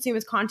 Go consume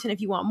his content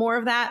if you want more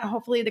of that.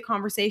 Hopefully the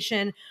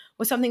conversation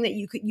was something that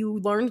you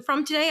learned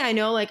from today. I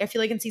know, like, I feel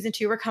like in season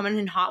 2, we're coming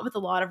in hot with a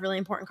lot of really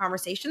important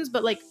conversations,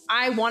 but like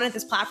I wanted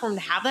this platform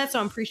to have that. So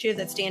I'm appreciative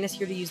that Stan is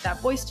here to use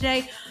that voice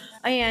today.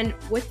 And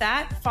with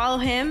that, follow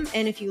him.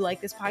 And if you like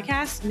this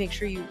podcast, make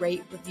sure you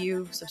rate,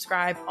 review,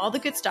 subscribe, all the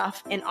good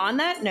stuff. And on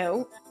that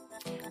note,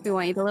 we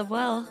want you to live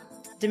well,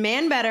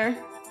 demand better.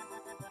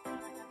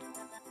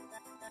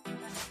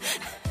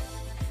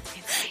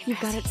 You've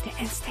got it.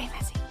 And stay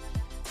messy.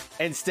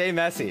 And stay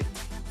messy.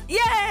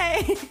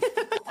 Yay!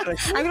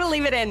 I'm going to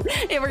leave it in.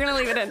 Yeah, we're going to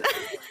leave it in.